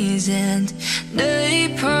cities and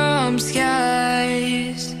napalm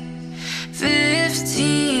skies.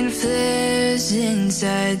 15 flares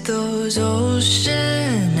inside those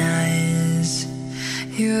ocean eyes.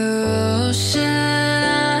 Your ocean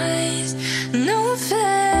eyes, no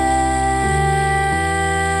fair.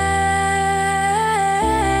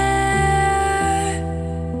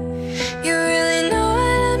 You really know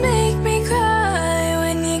how to make me cry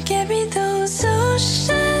when you give me those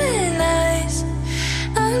ocean eyes.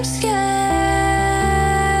 I'm scared.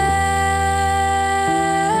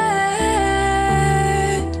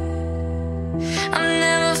 I'm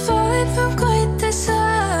never falling from quite this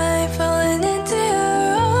high, falling into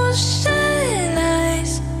your ocean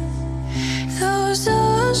eyes. Those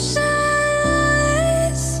ocean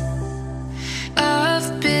eyes. I've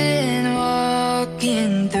been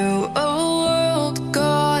walking through a world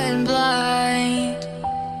gone blind.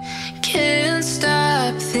 Can't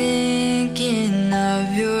stop thinking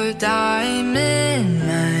of your diamond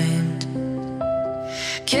mind.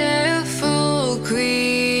 Careful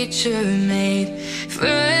creature made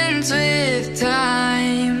friends with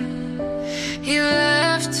time. He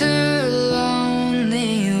left her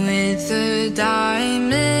lonely with her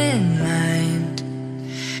diamond mind.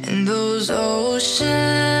 And those ocean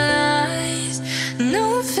eyes,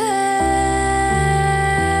 no fair.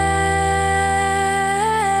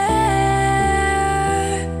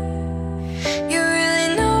 You really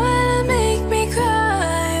know how to make me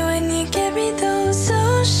cry when you give me those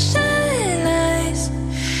ocean eyes.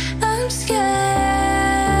 I'm scared.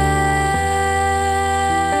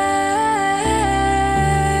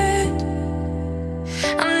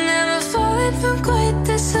 I'm never falling from quite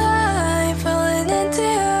this high, falling into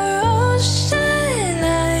your ocean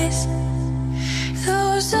eyes.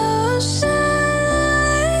 Those ocean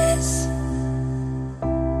eyes.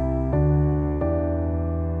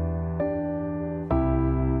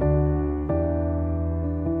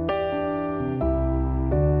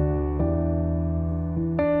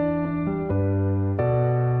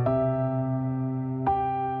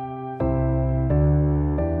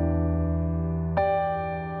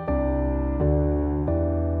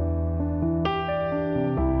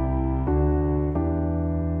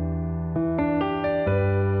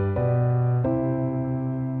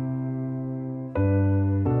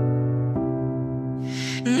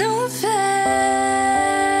 No fair.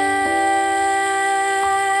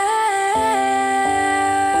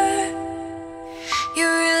 You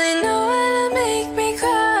really know how to make me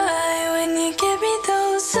cry when you give me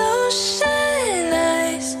those ocean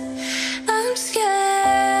eyes. I'm scared.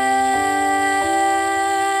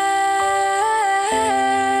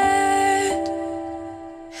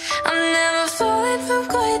 I'm never falling from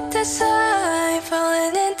quite this high,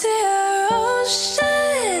 falling into your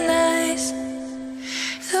ocean eyes.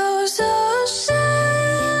 Those ocean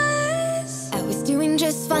eyes. I was doing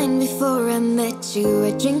just fine before I met you.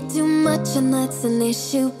 I drink too much and that's an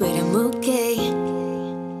issue, but I'm okay.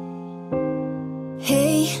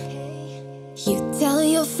 Hey, you tell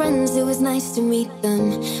your friends it was nice to meet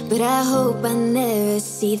them, but I hope I never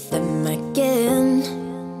see them again.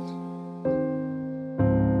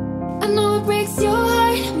 I know it breaks your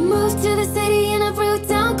heart.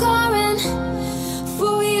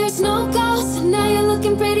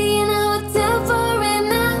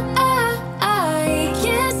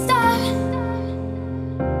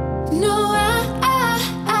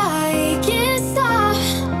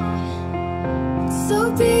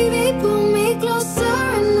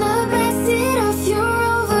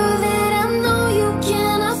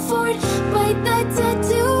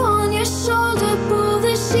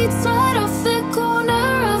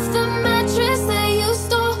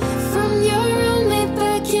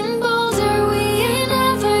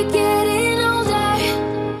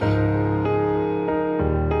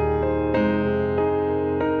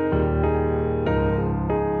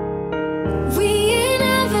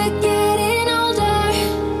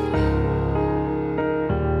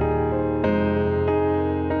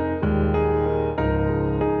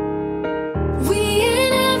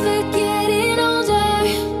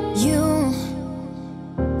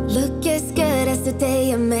 look as good as the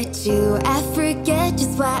day I met you. I forget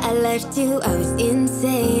just why I left you, I was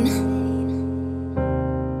insane.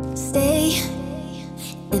 Stay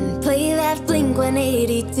and play that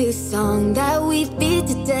Blink-182 song that we beat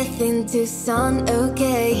to death in Tucson,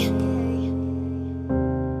 okay?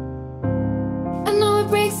 I know it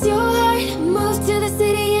breaks your heart. Moved to the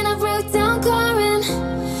city and I wrote down Caravn.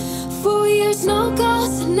 4 years, no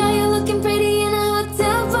calls, now you're looking pretty in a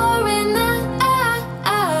hotel bar. And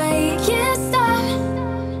I can't stop.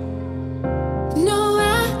 No, I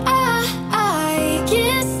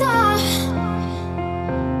can't stop.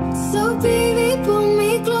 So baby, pull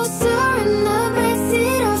me closer in the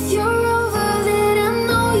backseat of your Rover that I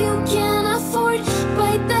know you can't afford.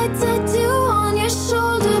 Bite that tattoo on your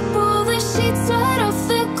shoulder, pull the sheets right off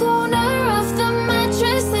the corner of the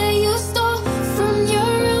mattress that you stole from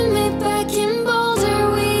your roommate back in Boulder.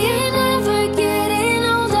 We ain't never getting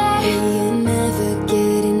older. We ain't never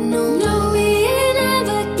getting older. No, we ain't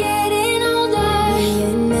never getting older. We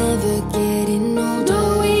ain't never getting older. No,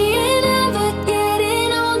 we ain't never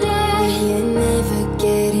getting older.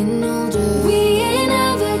 We ain't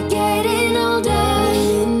never getting older. We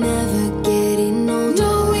ain't never getting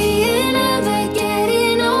older. We ain't never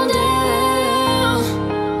getting older. No,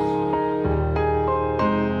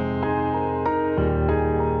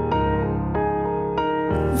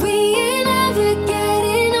 we ain't never getting older. We ain't never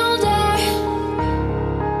getting older.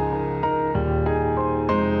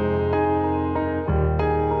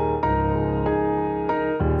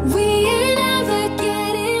 We ain't never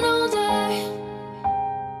getting older.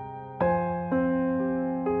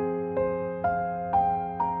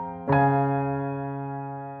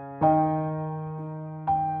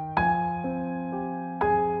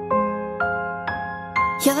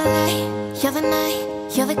 You're the light, you're the night,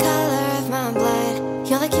 you're the color of my blood.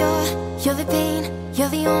 You're the cure, you're the pain, you're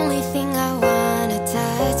the only thing I wanna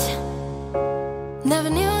touch. Never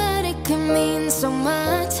knew that it could mean so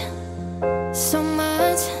much, so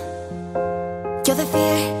much. You're the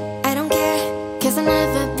fear, I don't care, 'cause I've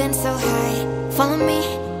never been so high. Follow me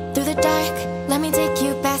through the dark, let me take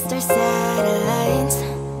you past our satellites.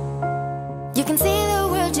 You can see the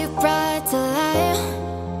world you brought to life.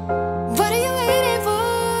 What are you waiting for?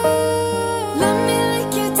 Let me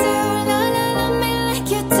like you do, la la, let me like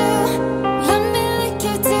you do. Let me like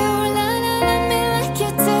you do, la la, let me like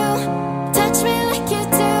you do. Touch me like you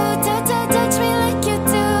do, touch me like you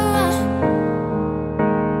do.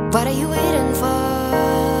 What are you waiting for?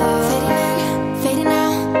 Fading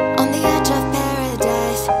out, on the edge of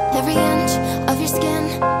paradise. Every inch of your skin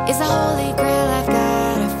is a holy grail I've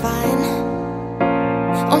gotta find.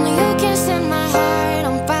 Only you can set my heart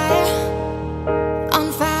on fire, on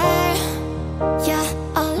fire. Yeah,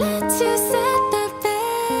 I'll let you set the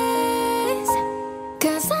pace,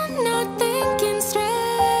 'cause I'm not thinking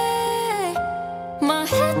straight. My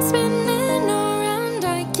head's spinning around,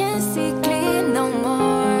 I can't see clear no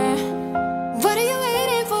more. What are you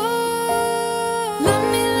waiting for? Let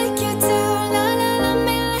me like you do, la la, let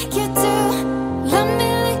me like you do. Let me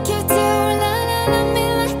like you do, la la, let me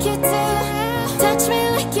like you do. Touch me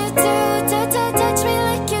like you do, touch me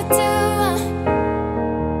like you do.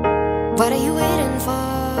 What are you waiting for?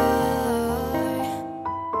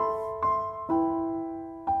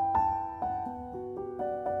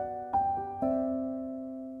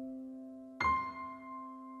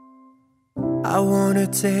 I wanna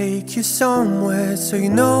take you somewhere so you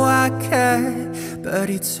know I care, but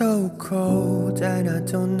it's so cold and I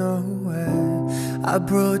don't know where. I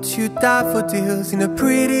brought you daffodils in a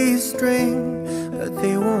pretty string, but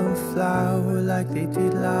they won't flower like they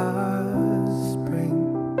did last spring.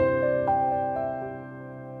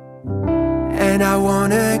 And I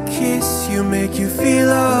wanna kiss you, make you feel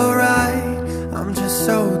alright. I'm just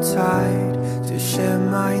so tired to share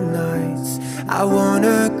my nights. I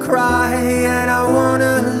wanna cry and I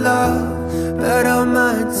wanna love, but all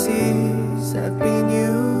my tears have been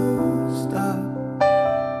used up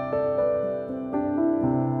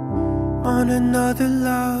on another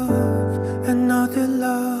love, another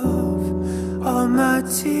love. All my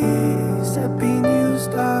tears have been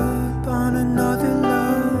used up on another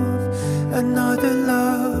love, another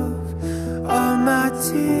love. All my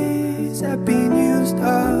tears have been used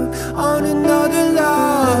up on another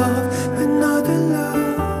love, another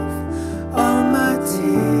love. All my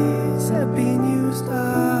tears have been used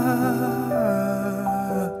up.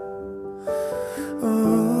 Oh.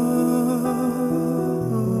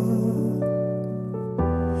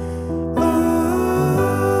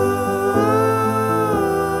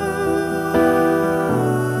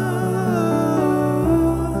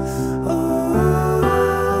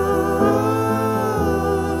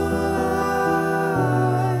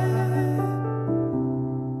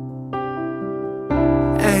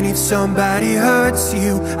 And if somebody hurts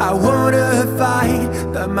you, I wanna fight,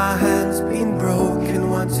 but my hand's been broken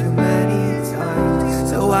one too many times.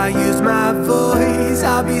 So I use my voice,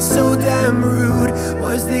 I'll be so damn rude.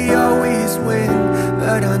 Words they always win,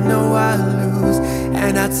 but I know I lose.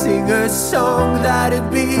 And I'd sing a song that'd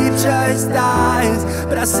be just eyes,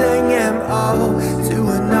 but I sang them all to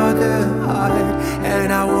another heart.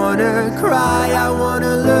 And I wanna cry, I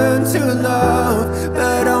wanna learn to love,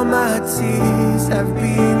 but all my tears have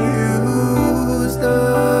been used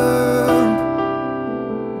up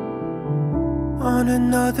on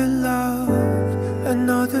another love,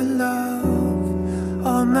 another love.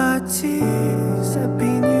 All my tears have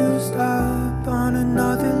been used up on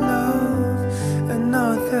another love,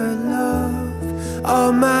 another love.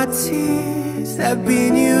 All my tears have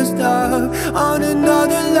been used up on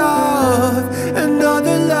another love,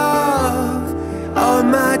 another love. All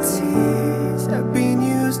my tears have been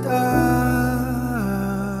used up.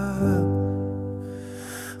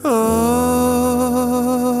 Oh.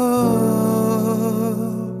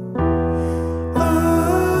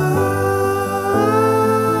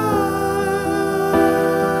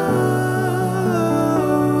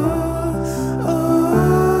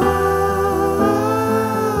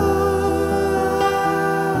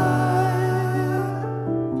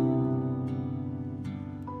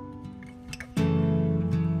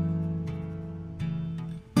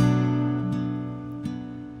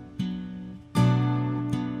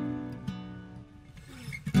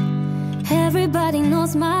 Everybody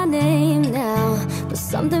knows my name now, but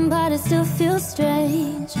something about it still feels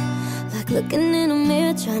strange. Like looking in a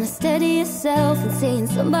mirror, trying to steady yourself and seeing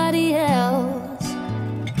somebody else.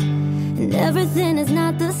 And everything is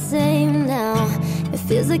not the same now. It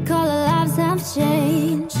feels like all our lives have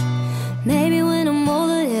changed. Maybe when I'm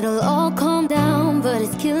older it'll all calm down, but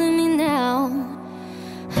it's killing me now.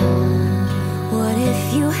 What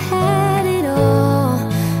if you had it all,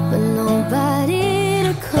 but nobody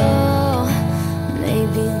to call?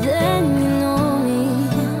 Maybe then you know me.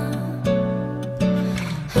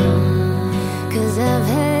 'Cause I've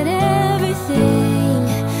had everything,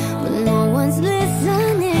 but no one's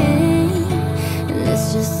listening, and it's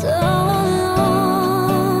just so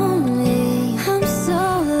lonely. I'm so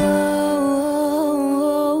lonely.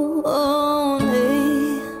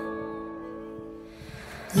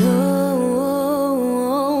 Lonely.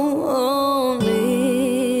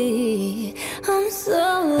 I'm so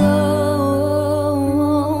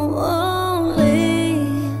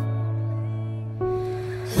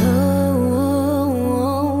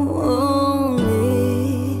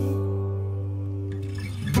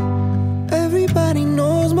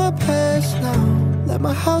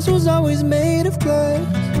my house was always made of glass,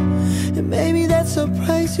 and maybe that's the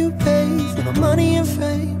price you pay for the money and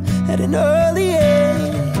fame at an early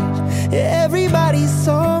age. Everybody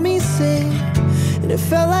saw me sing, and it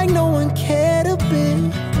felt like no one cared a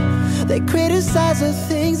bit. They criticized the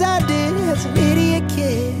things I did as an idiot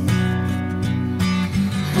kid.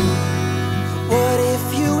 What if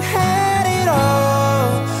you had it all,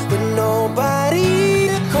 but nobody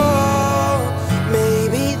to call?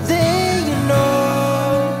 Maybe then you know.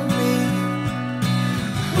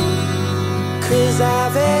 'Cause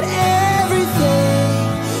I've had everything,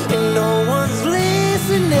 and no one's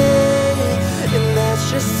listening, and that's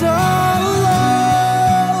just so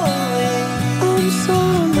lonely. I'm so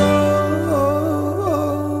lonely,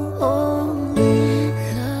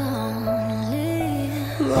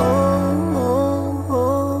 lonely.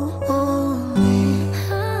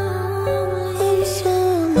 I'm so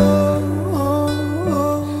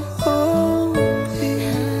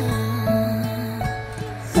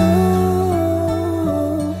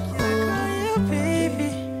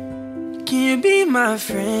my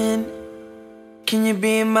friend, can you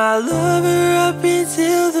be my lover up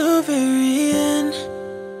until the very end?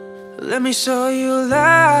 Let me show you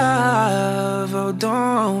love, oh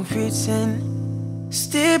don't pretend.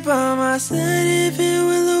 Stay by my side even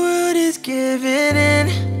when the world is giving in.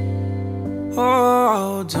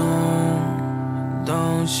 Oh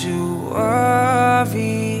don't you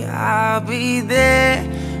worry, I'll be there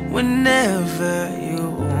whenever you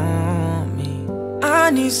want me. I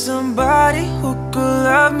need somebody who could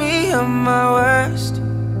love me at my worst.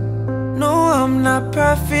 No, I'm not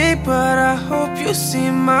perfect, but I hope you see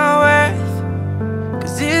my worth.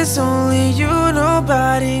 'Cause it's only you,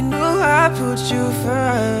 nobody knew I put you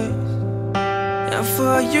first. And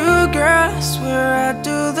for you, girl, I swear I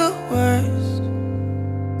do the worst.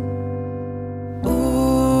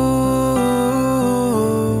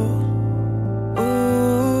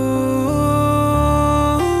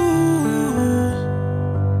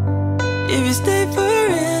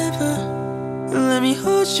 let me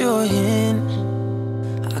hold your hand.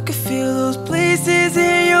 I can feel those places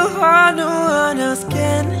in your heart no one else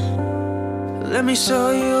can. Let me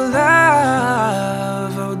show you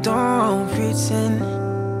love, oh don't pretend.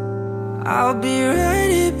 I'll be right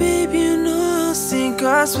here, baby, you know I'll sink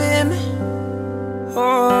or swim.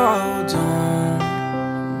 Oh,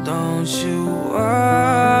 don't you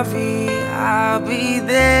worry, I'll be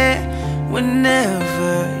there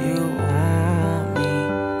whenever you want me.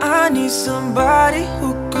 I need somebody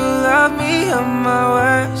who could love me at my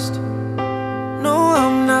worst. No,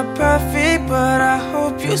 I'm not perfect, but I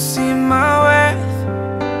hope you see my worth.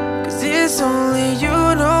 Cause it's only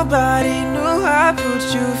you, nobody knew I put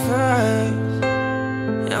you first.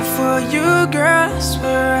 And for you, girl, I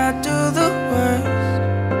swear I do the worst.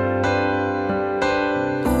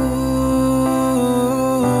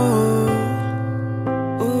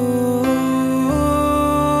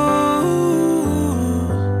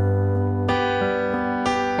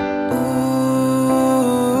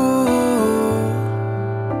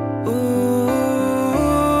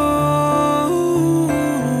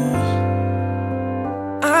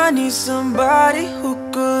 Somebody who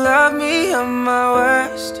could love me at my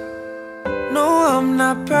worst. No, I'm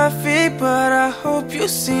not perfect, but I hope you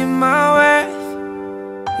see my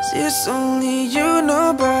worth. Cause it's only you,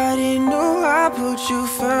 nobody knew I put you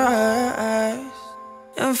first.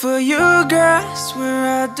 And for you, girl, I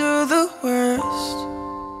swear I do the worst.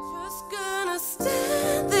 Just gonna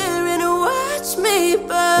stand there and watch me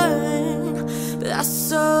burn. But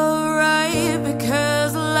that's alright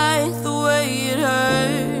because I like the way it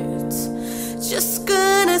hurts. Just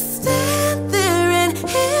gonna stand there and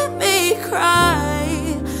hear me cry.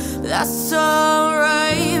 That's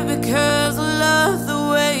alright because I love the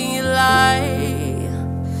way you lie.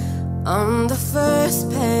 On the first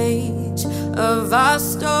page of our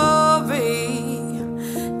story,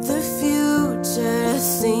 the future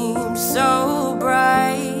seems so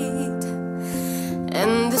bright,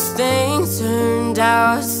 and this thing turned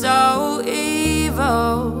out so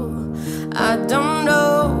evil. I don't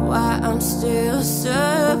know why I'm still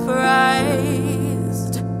surprised.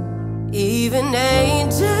 Even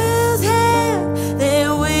angels have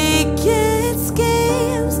their wicked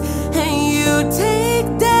schemes, and you take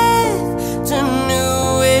death to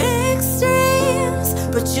new extremes.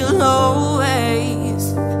 But you'll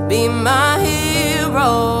always be my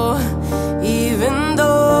hero, even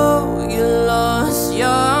though you lost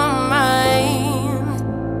your mind.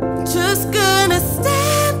 Just gonna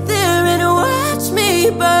stand there and watch me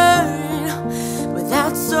burn. But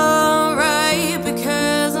that's alright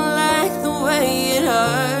because I like the way it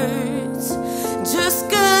hurts. Just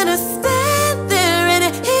gonna stand there and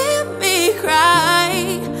hear me cry.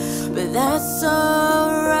 But that's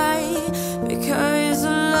alright because I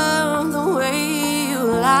love the way you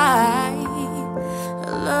lie. I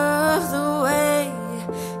love the way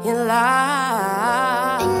you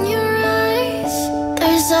lie. In your eyes,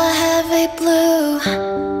 there's a heavy blue.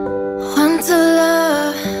 One to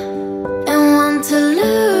love and one to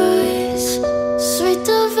lose. Sweet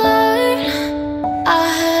divine, a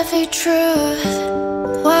heavy truth.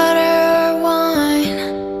 Water or wine,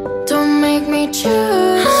 don't make me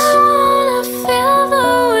choose. I wanna feel the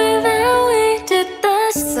way that we did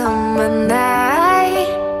that summer night.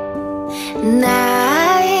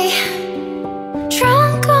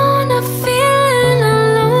 Drunk on a feeling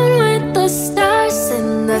alone with the stars in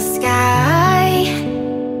the sky.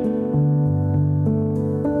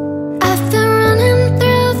 I've been running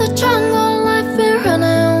through the jungle, I've been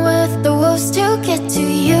running with the wolves to get to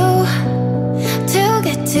you, to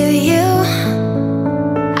get to you.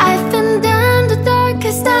 I've been down the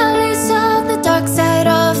darkest alleys of the dark side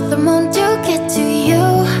of the moon to get to you,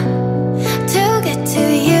 to get to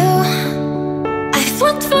you. I've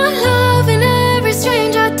looked for love in every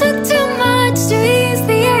stranger, took too much to ease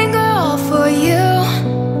the anger. All for you,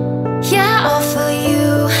 yeah, all for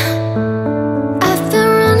you. I've been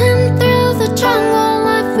running through the jungle,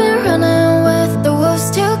 I've been running with the wolves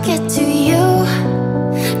to get to you,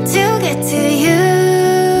 to get to you,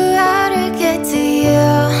 how to get to you.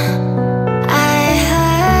 I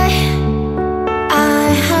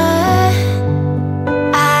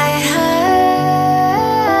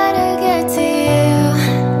to get to you.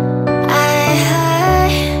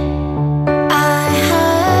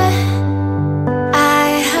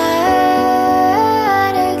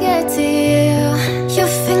 To get to you. Your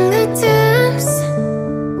fingertips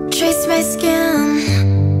trace my skin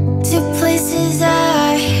to places I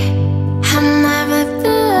have never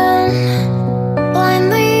been.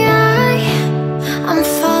 Blindly I'm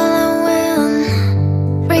following.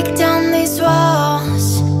 Break down these walls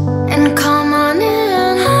and come on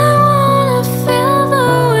in. I wanna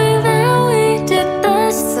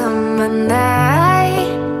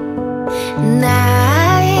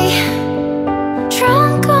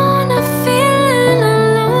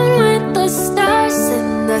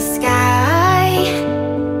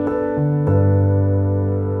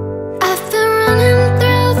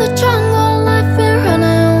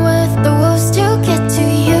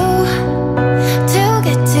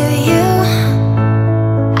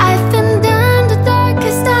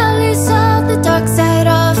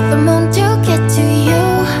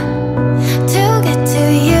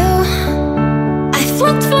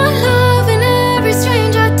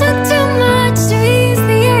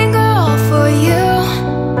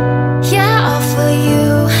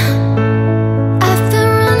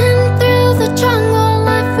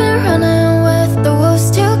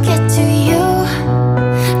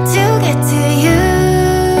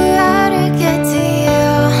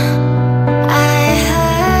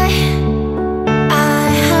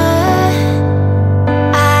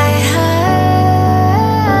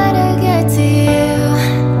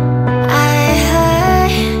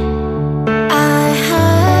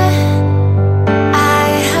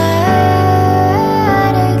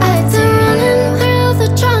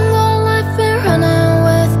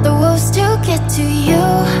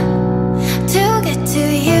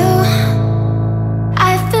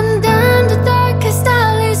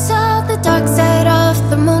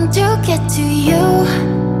to get to you,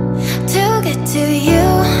 to get to you.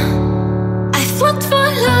 I fought for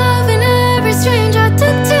love and every stranger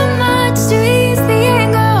took too much to ease the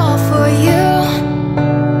anger. All for you,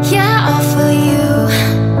 yeah, all for you.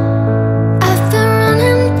 I've been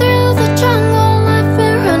running through the jungle, I've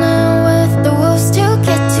been running with the wolves to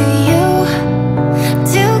get to you,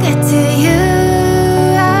 to get to you,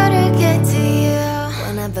 how to get to you.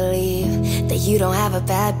 When I believe that you don't have a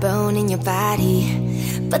bad bone in your body,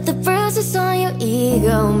 but the bruises on your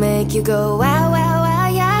ego make you go wow, wow, wow,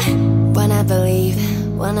 yeah. When I believe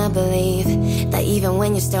that even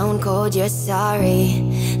when you're stone cold, you're sorry.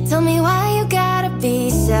 Tell me why you gotta be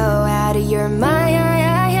so out of your mind.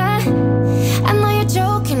 I know you're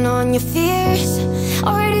joking on your fears.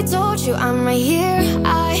 Already told you I'm right here.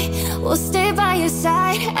 I will stay by your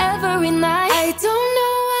side every night. I don't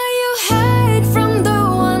know why you hide from the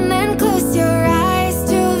one and close your eyes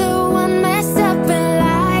to the one messed up and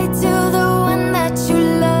lie to the one that you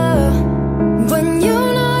love. When you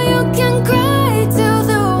know you can cry to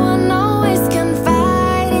the one always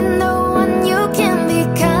confide in the one you can be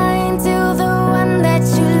kind to the one that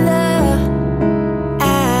you love.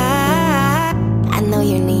 I know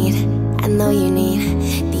you need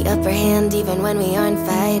the upper hand even when we aren't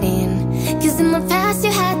fighting. Cause in the past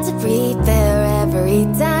you had to prepare every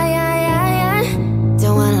time.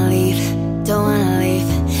 Don't wanna leave,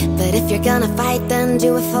 but if you're gonna fight then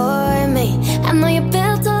do it for me. I know you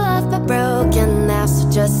built a love but broken now, so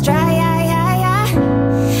just try.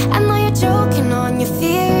 I know you're joking on your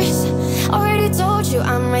fears. Already told you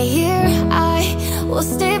I'm right here. I will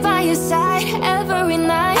stay by your side every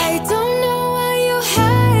night. I don't know why you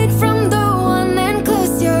hide from the one and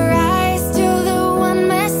close your eyes to the one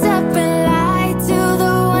messed up and lie to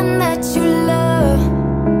the one that you love.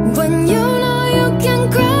 When you know you can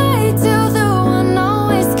cry to the one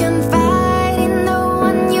always confide in the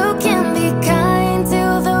one you can be kind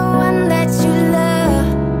to the one that you love.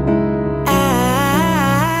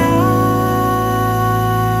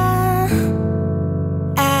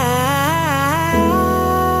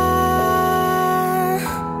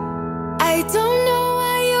 I don't know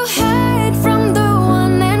why you hide from the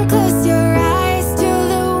one and close your eyes to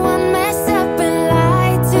the one messed up and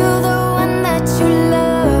lie to the one that you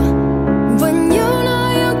love. When you know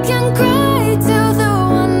you can cry to the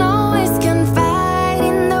one always confide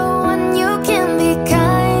in the one you can be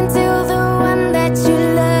kind to the one that you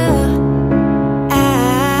love.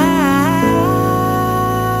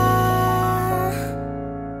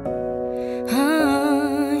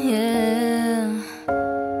 Yeah.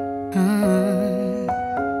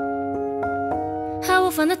 I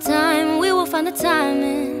will find the time, we will find the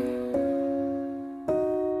timing.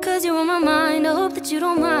 Cause you're on my mind, I hope that you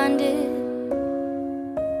don't mind it.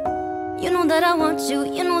 You know that I want you,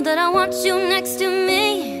 you know that I want you next to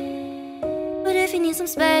me. But if you need some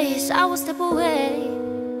space, I will step away.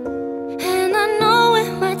 And I know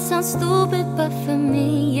it might sound stupid, but for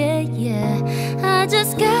me, yeah, I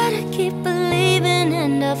just gotta keep believing.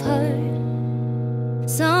 And I've heard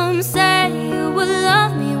some say you will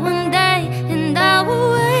love me one day, and I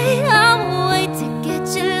will wait to get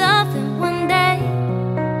your loving one day.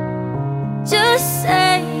 Just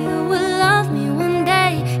say you will love me one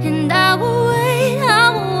day, and I will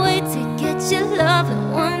wait to get your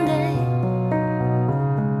loving one day.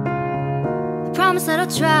 I promise that I'll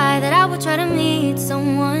try, that I will try to meet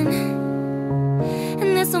someone.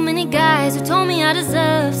 And there's so many guys who told me I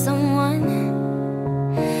deserve someone.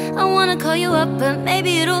 I wanna call you up, but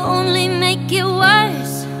maybe it'll only make it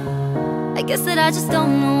worse. I guess that I just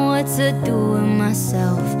don't know what to do with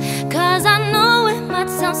myself. Cause I know it might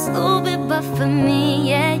sound stupid, but for me,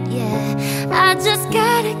 yeah, I just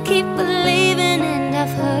gotta keep believing. And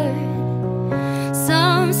I've heard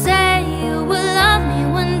some say you will love me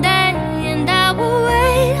one day, and I will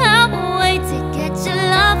wait to get your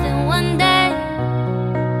loving one day.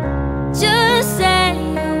 Just say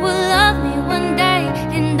you will love me one day,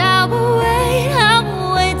 and I will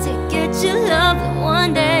wait to get your loving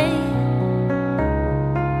one day.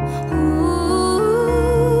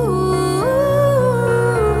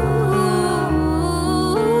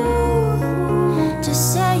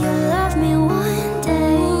 Just say you love me one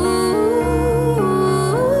day.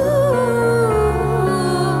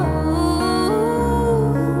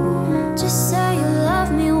 Just say you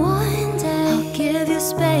love me one day. I'll give you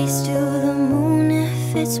space to the moon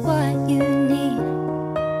if it's what you need.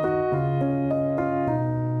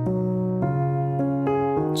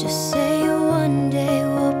 Just say you one day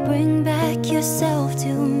will bring back yourself to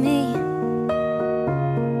me.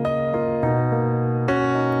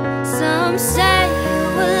 Some say you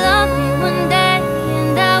will love me one day,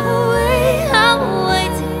 and I will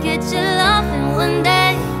wait to get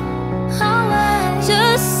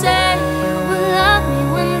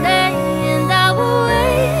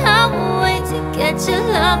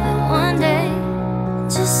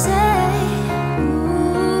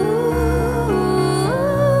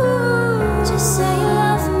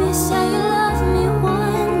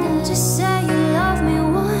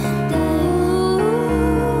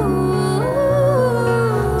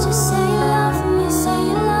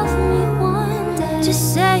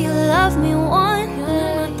Just say you love me one.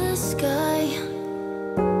 Yelling at the sky,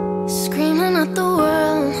 screaming at the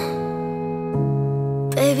world.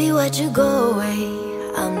 Baby, why'd you go away?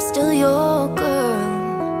 I'm still your girl.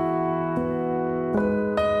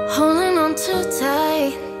 Holding on too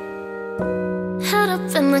tight, head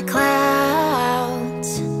up in the clouds.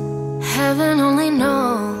 Heaven only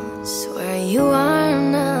knows where you are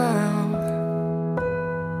now.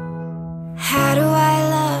 How do I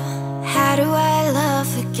love? How do I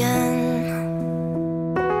love again?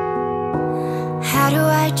 How do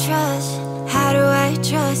I trust? How do I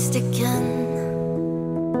trust again?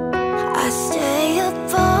 I stay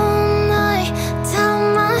up all night, tell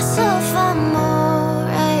myself I'm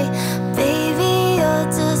alright. Baby, you're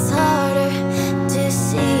just harder to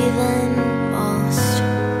see than most.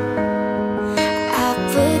 I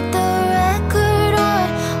put the record on,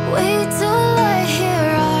 wait till I hear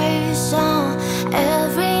our song.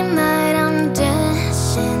 Every night I'm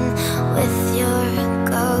dancing with your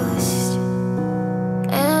ghost.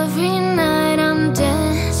 Every night I'm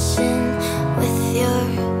dancing with your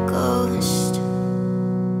ghost.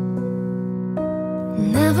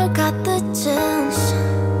 Never got the chance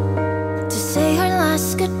to say her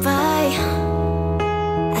last goodbye.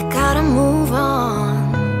 I gotta move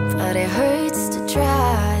on, but it hurts to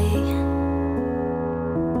try.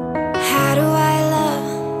 How do I love?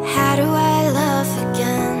 How do I love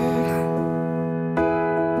again?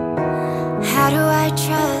 How do I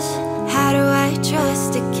trust? How do I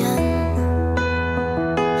trust again?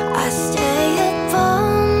 I stay up all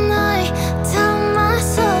night, tell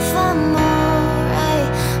myself I'm alright.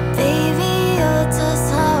 Baby, you're just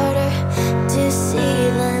harder to see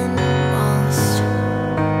than most.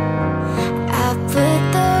 I put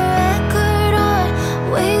the record on,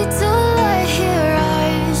 wait till I hear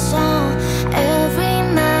our song. Every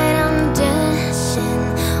night I'm dancing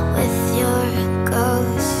with your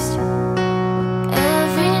ghost.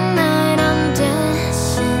 Every night I'm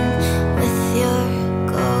dancing with your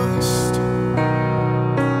ghost.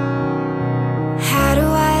 How do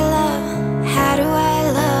I love? How do I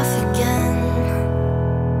love again?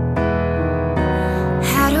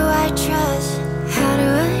 How do I trust? How do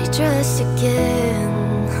I trust again?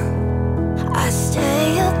 I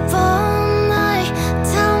stay up all night,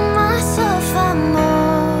 tell myself I'm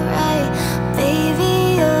alright. Baby,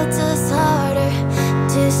 you're just harder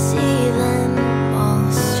to see than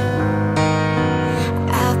most.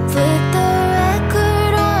 I put the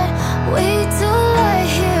record on, wait till I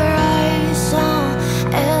hear our song.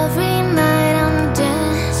 Every night I'm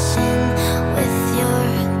dancing with your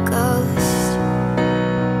ghost.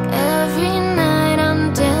 Every night I'm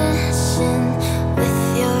dancing with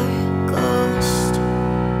your ghost.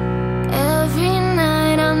 Every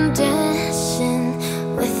night I'm dancing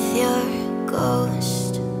with your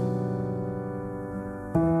ghost.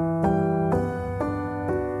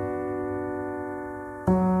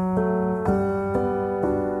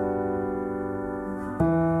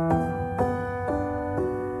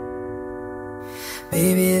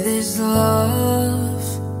 Baby, this love,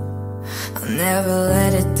 I'll never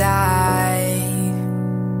let it die.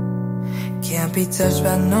 Can't be touched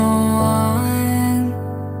by no one,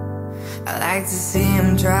 I like to see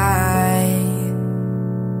him try.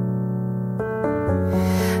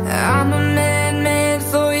 I'm a man made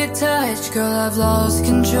for your touch, girl, I've lost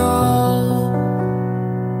control.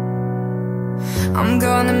 I'm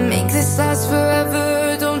gonna make this last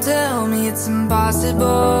forever, don't tell me it's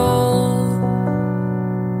impossible.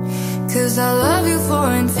 'Cause I love you for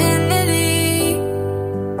infinity,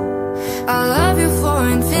 I love you for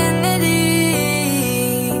infinity,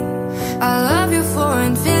 I love you for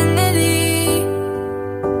infinity,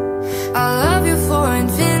 I love you for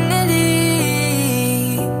infinity.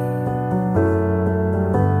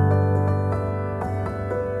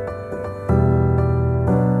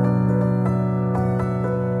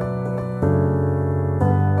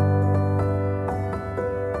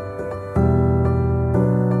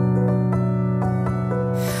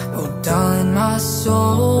 Oh darling, my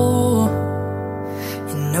soul,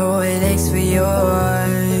 you know it aches for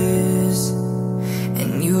yours,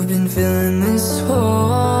 and you've been filling this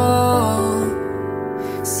hole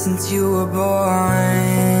since you were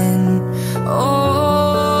born.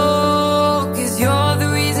 Oh, 'cause you're the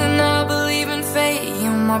reason I believe in fate,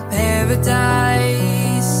 you're my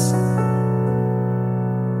paradise.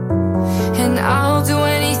 And I'll do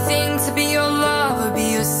anything to be your lover, be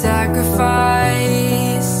your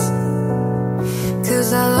sacrifice. 'Cause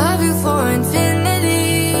I love you for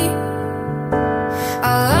infinity,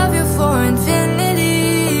 I love you for infinity,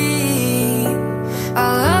 I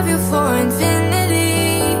love you for infinity,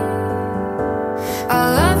 I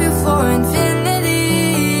love you for infinity.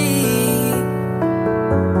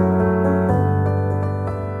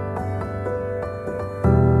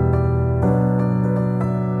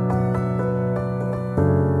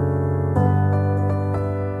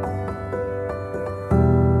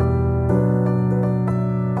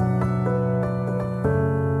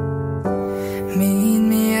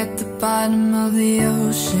 bottom of the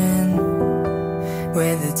ocean,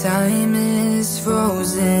 where the time is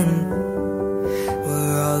frozen,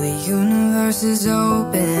 where all the universe is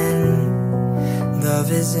open.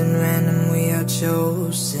 Love isn't random, we are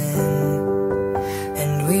chosen.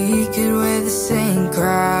 And we could wear the same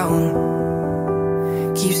crown,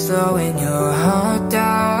 keep slowing your heart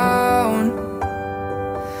down.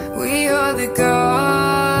 We are the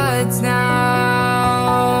gods now.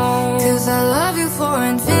 'Cause I love you for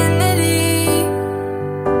infinity,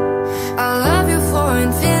 I love you for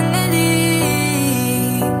infinity,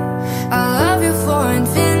 I love you for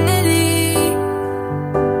infinity,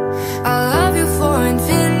 I love you for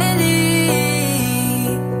infinity.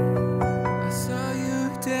 I saw you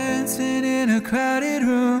dancing in a crowded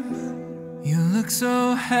room. You look so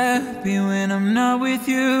happy when I'm not with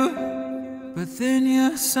you. But then you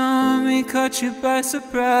saw me, caught you by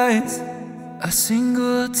surprise. A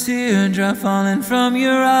single teardrop falling from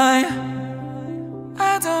your eye.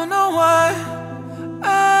 I don't know why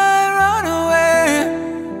I run away.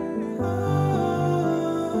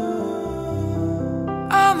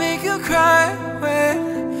 I'll make you cry when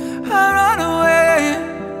I run away.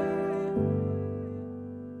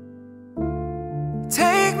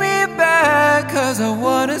 Take me back, 'cause I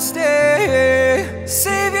wanna stay.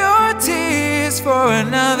 Save your tears for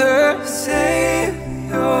another. Save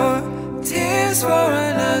your tears for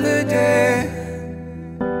another day.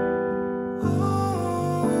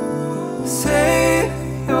 Save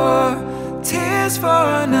your tears for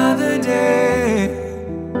another day.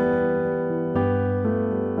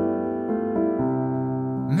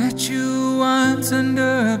 Met you once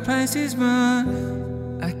under a Pisces moon.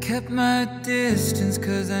 I kept my distance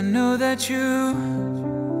 'cause I know that you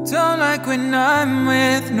don't like when I'm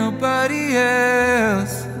with nobody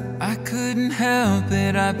else. I couldn't help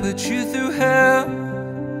it, I put you through hell.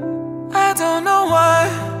 I don't know why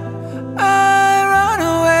I run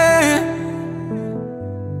away.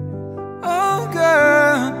 Oh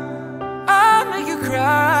girl, I'll make you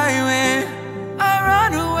cry when I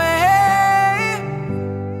run away.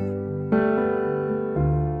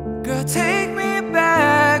 Girl, take me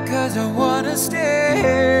back, 'cause I wanna stay.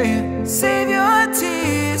 Save your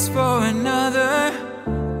tears for another.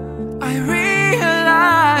 I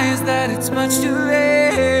realize that it's much too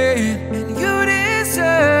late, and you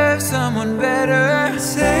deserve someone better.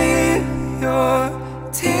 Save your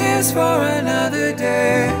tears for another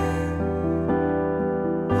day.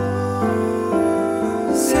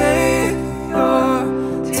 Save your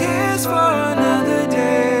tears for another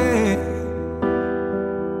day.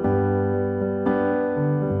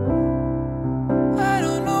 I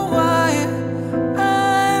don't know why I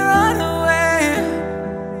run away.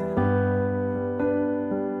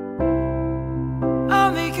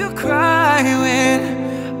 I'll make you cry when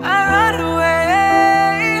I run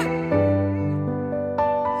away.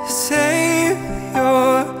 Save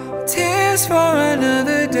your tears for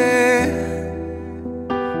another day.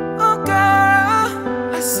 Oh girl,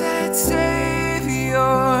 I said save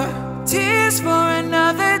your tears for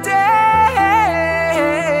another day.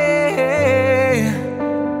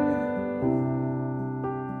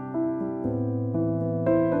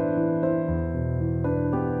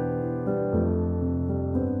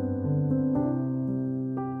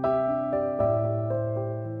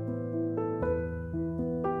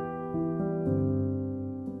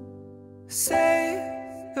 Save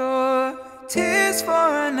your tears for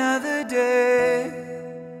another day.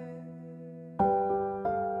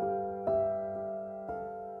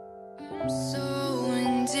 I'm so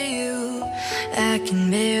into you, I can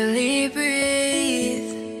barely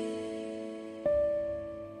breathe.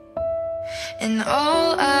 And all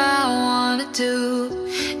I wanna do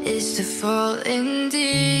is to fall in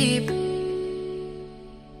deep.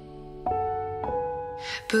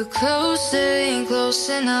 But closer ain't close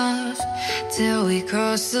enough till we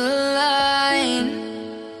cross the line.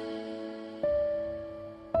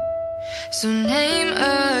 So name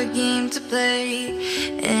a game to play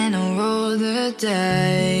and I'll roll the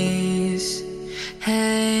dice.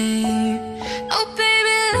 Hey, oh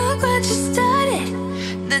baby, look what you started.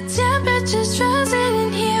 The temperature's rising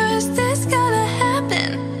in here. Is this gonna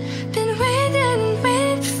happen? Been waiting and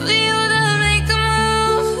waiting for you to make a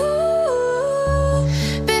move.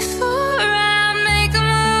 Before I make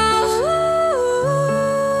a move.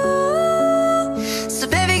 So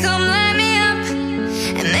baby, come light me up,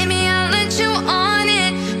 and maybe I'll let you on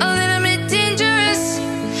it. A little bit dangerous,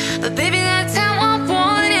 but baby, that's how I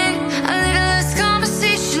want it. A little less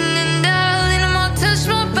conversation and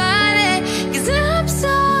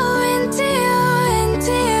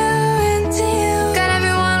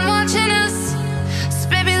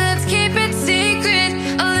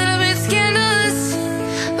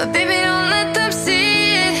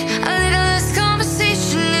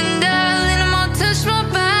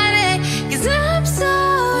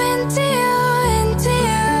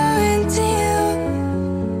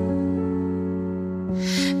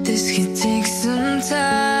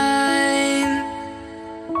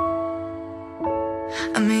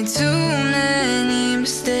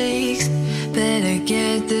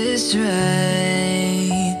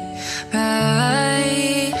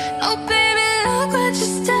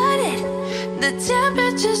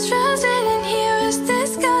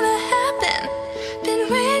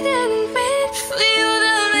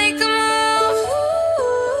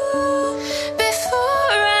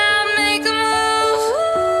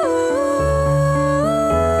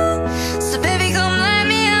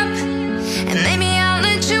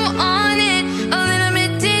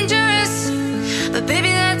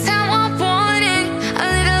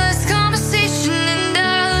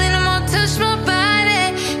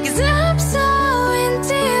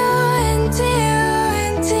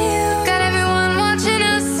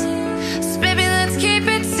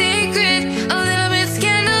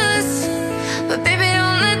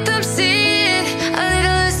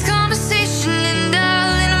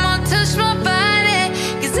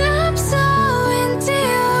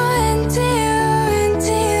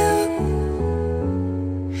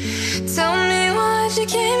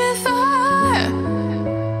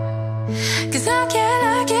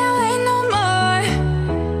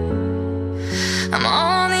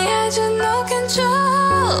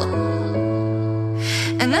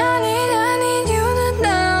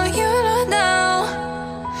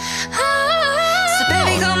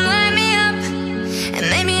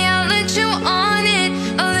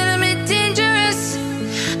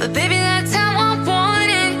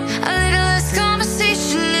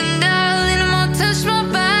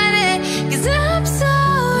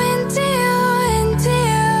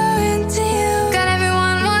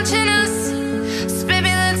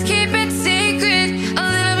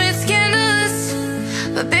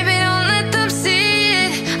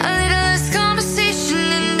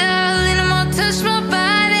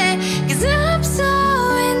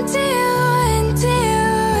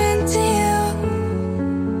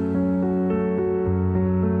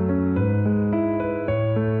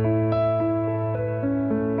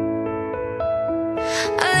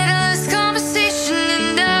A little